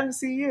in the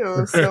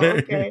MCU. So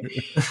okay.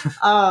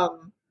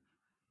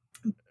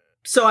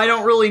 So I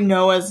don't really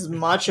know as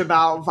much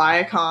about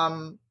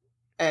Viacom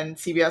and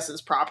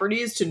CBS's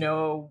properties to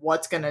know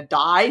what's going to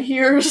die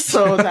here,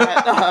 so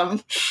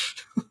that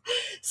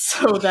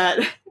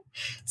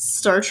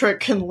Star Trek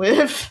can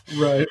live.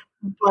 Right.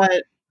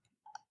 But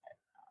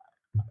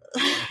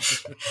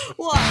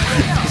well,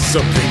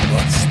 something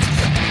must.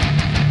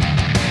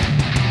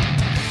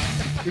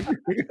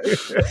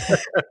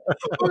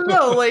 well,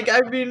 no, like I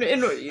mean,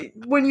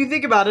 when you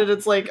think about it,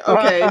 it's like,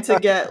 okay, to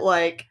get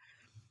like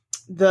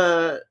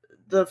the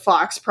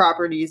Fox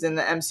properties in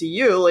the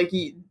MCU, like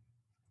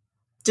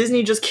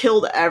Disney just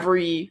killed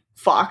every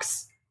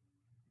Fox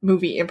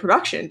movie in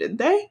production, didn't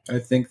they? I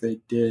think they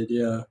did,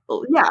 yeah.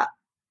 Well, yeah.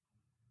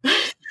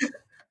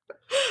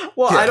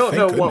 Well, yeah, I don't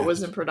know goodness. what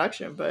was in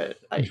production, but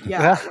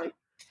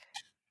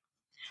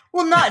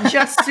well, not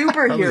just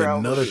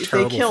superhero movies.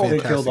 They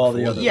killed all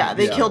the other. Yeah,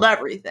 they killed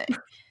everything.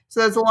 So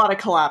there's a lot of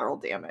collateral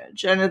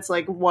damage, and it's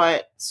like,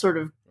 what sort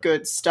of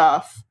good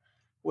stuff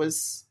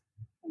was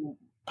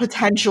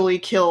potentially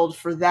killed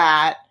for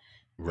that,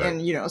 right.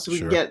 And so we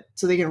can get,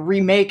 so they can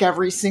remake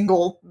every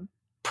single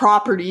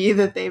property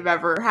that they've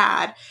ever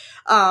had,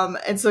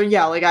 and so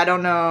yeah, like I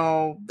don't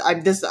know,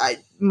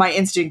 my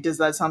instinct is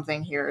that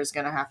something here is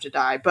gonna have to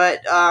die,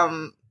 but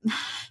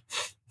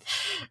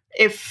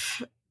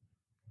if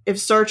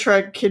Star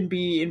Trek can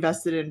be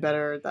invested in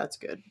better, that's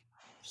good.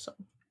 So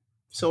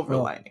silver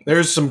lining.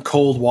 There's some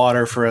cold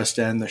water for us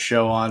to end the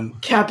show on.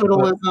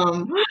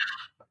 Capitalism.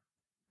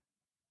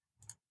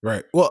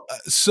 Right. Well,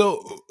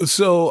 so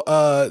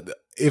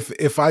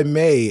if I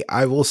may,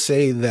 I will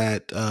say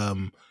that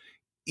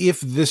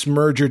if this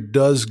merger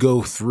does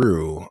go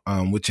through,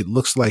 which it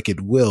looks like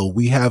it will,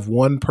 we have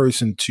one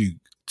person to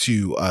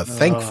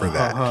thank for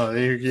that.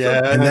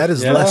 Yeah, and that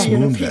is Les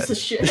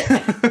Moonves.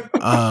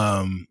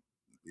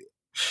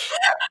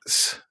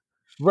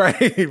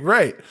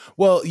 Right.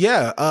 Well,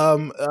 yeah.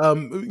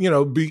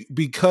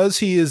 Because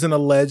he is an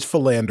alleged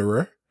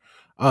philanderer.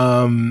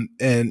 And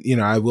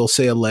I will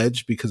say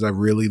alleged because I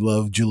really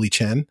love Julie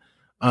Chen.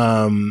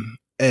 But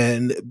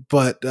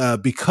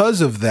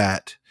because of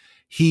that,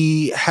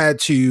 he had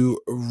to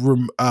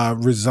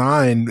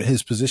resign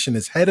his position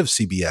as head of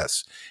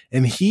CBS,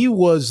 and he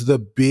was the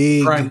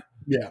big,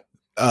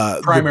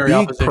 primary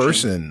the big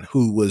person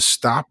who was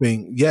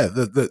stopping. Yeah,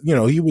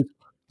 he was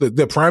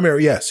the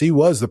primary. Yes, he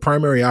was the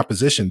primary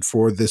opposition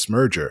for this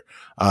merger,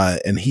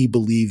 and he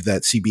believed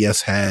that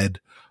CBS had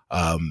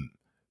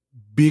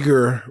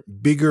bigger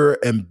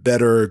and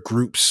better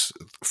groups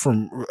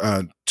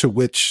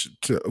with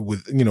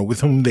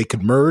whom they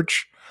could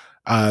merge,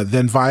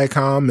 than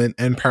Viacom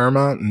and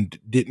Paramount, and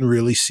didn't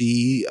really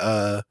see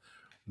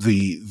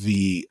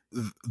the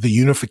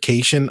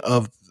unification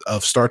of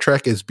Star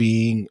Trek as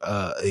being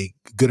a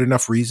good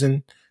enough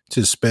reason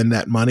to spend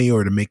that money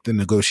or to make the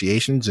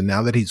negotiations. And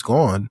now that he's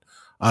gone,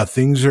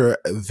 things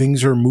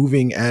are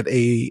moving at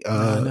a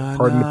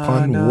pardon the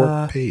pun,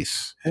 warp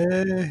pace.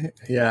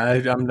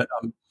 Yeah, I'm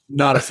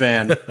not a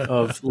fan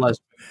of Les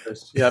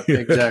Ventress. Yep,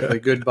 exactly.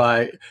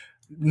 Goodbye.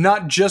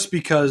 Not just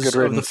because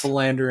of the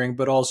philandering,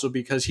 but also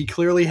because he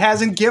clearly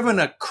hasn't given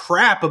a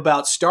crap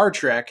about Star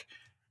Trek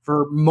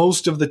for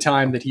most of the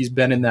time that he's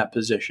been in that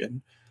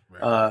position.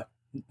 Right.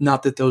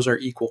 Not that those are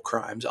equal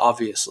crimes,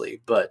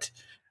 obviously, but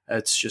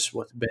that's just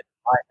what's been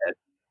in my head.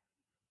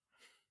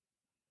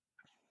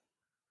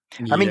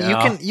 I mean,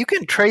 you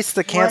can trace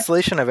the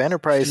cancellation of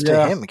Enterprise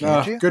to him,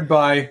 can't you?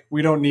 Goodbye.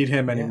 We don't need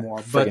him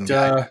anymore.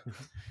 But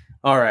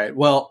all right.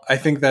 Well, I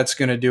think that's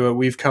going to do it.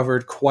 We've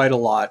covered quite a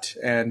lot,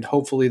 and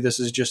hopefully this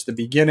is just the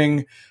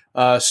beginning.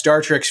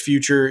 Star Trek's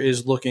future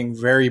is looking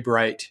very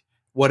bright,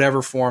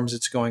 whatever forms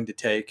it's going to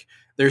take.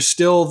 There's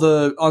still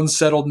the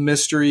unsettled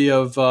mystery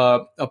of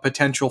a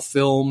potential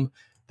film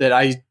that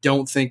I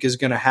don't think is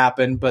going to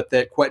happen, but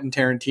that Quentin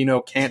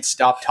Tarantino can't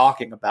stop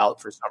talking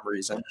about for some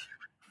reason.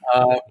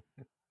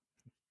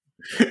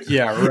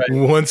 Yeah, right.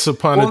 Once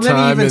upon a time in the Delta Quadrant. Well,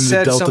 then he even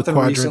said something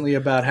recently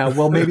about how,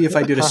 well, maybe if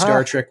I did a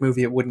Star Trek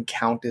movie, it wouldn't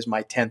count as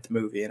my 10th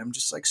movie. And I'm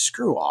just like,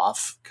 screw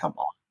off. Come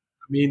on.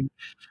 I mean,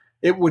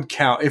 it would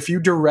count. If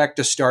you direct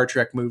a Star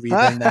Trek movie,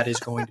 then that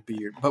is going to be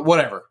your... But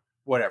whatever.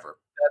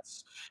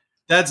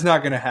 That's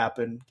not going to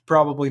happen.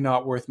 Probably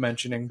not worth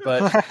mentioning.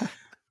 But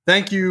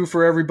thank you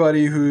for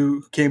everybody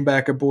who came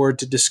back aboard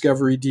to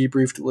Discovery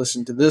Debrief to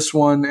listen to this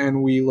one.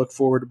 And we look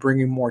forward to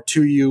bringing more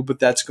to you. But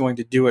that's going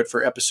to do it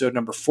for episode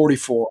number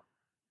 44.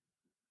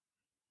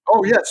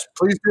 Oh yes,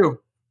 please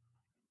do.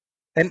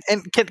 And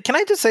can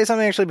I just say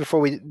something actually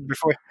before in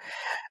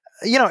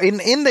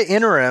the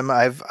interim,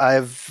 I've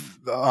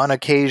on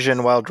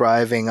occasion while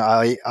driving,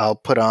 I'll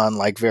put on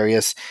like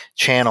various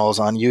channels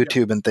on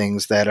YouTube and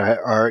things that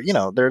are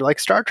they're like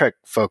Star Trek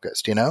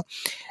focused,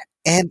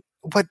 and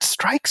what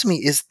strikes me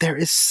is there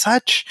is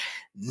such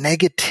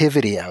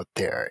negativity out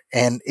there,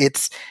 and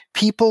it's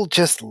people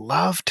just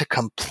love to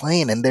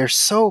complain, and they're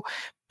so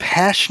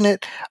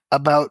passionate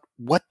about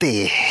what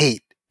they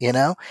hate. And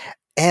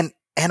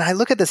I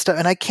look at this stuff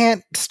and I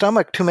can't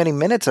stomach too many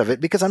minutes of it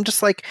because I'm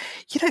just like,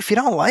 if you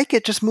don't like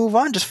it, just move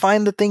on. Just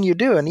find the thing you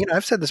do. And,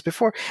 I've said this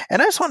before.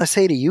 And I just want to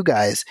say to you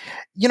guys,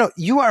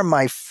 you are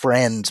my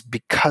friends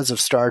because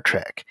of Star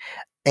Trek.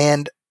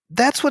 And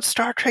that's what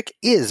Star Trek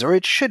is, or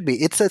it should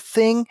be. It's a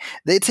thing.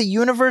 It's a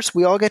universe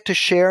we all get to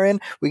share in.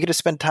 We get to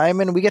spend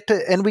time in. We get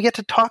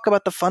to talk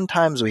about the fun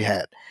times we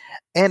had.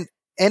 And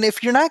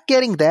if you're not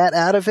getting that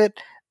out of it,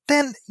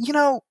 then,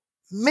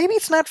 maybe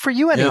it's not for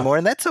you anymore,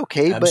 and that's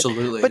okay.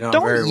 Absolutely. But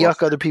don't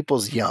yuck other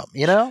people's yum,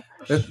 No,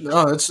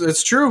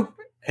 it's true.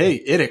 Hey,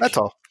 Idic. That's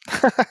all.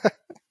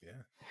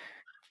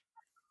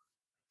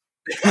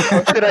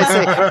 What should I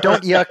say?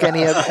 Don't yuck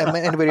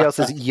anybody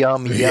else's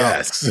yum.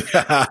 Yes.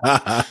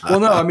 Well,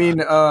 no, I mean,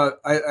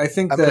 I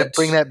think I'm going to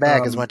bring that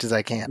back as much as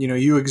I can.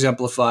 You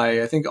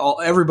exemplify. I think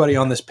everybody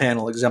on this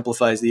panel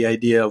exemplifies the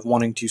idea of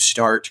wanting to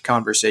start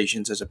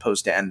conversations as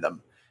opposed to end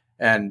them,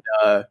 and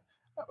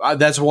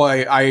that's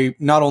why I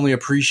not only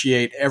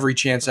appreciate every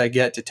chance I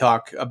get to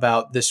talk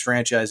about this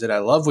franchise that I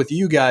love with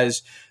you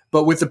guys,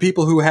 but with the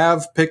people who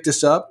have picked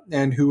us up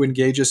and who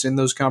engage us in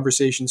those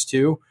conversations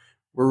too.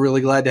 We're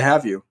really glad to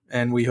have you,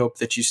 and we hope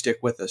that you stick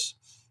with us.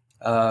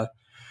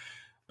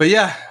 But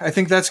yeah, I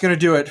think that's going to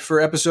do it for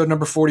episode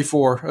number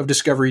 44 of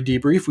Discovery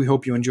Debrief. We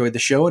hope you enjoyed the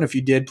show, and if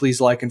you did, please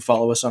like and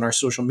follow us on our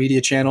social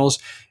media channels.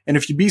 And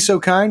if you'd be so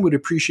kind, we'd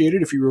appreciate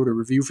it if you wrote a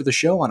review for the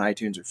show on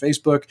iTunes or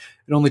Facebook.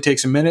 It only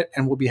takes a minute,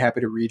 and we'll be happy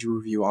to read your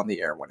review on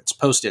the air when it's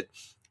posted.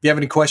 If you have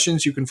any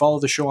questions, you can follow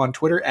the show on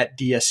Twitter at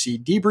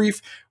DSC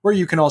Debrief, where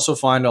you can also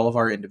find all of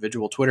our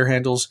individual Twitter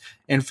handles.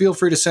 And feel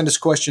free to send us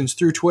questions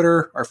through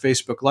Twitter, our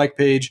Facebook like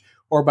page,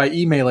 or by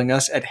emailing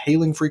us at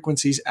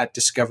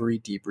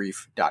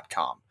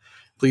hailingfrequencies@discoverydebrief.com.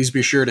 Please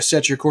be sure to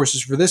set your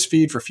courses for this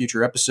feed for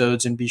future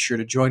episodes, and be sure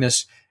to join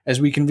us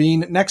as we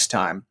convene next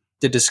time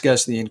to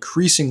discuss the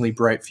increasingly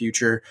bright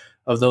future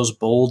of those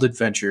bold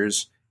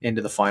adventures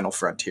into the final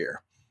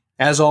frontier.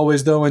 As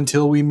always, though,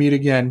 until we meet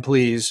again,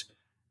 please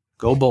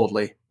go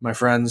boldly, my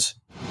friends.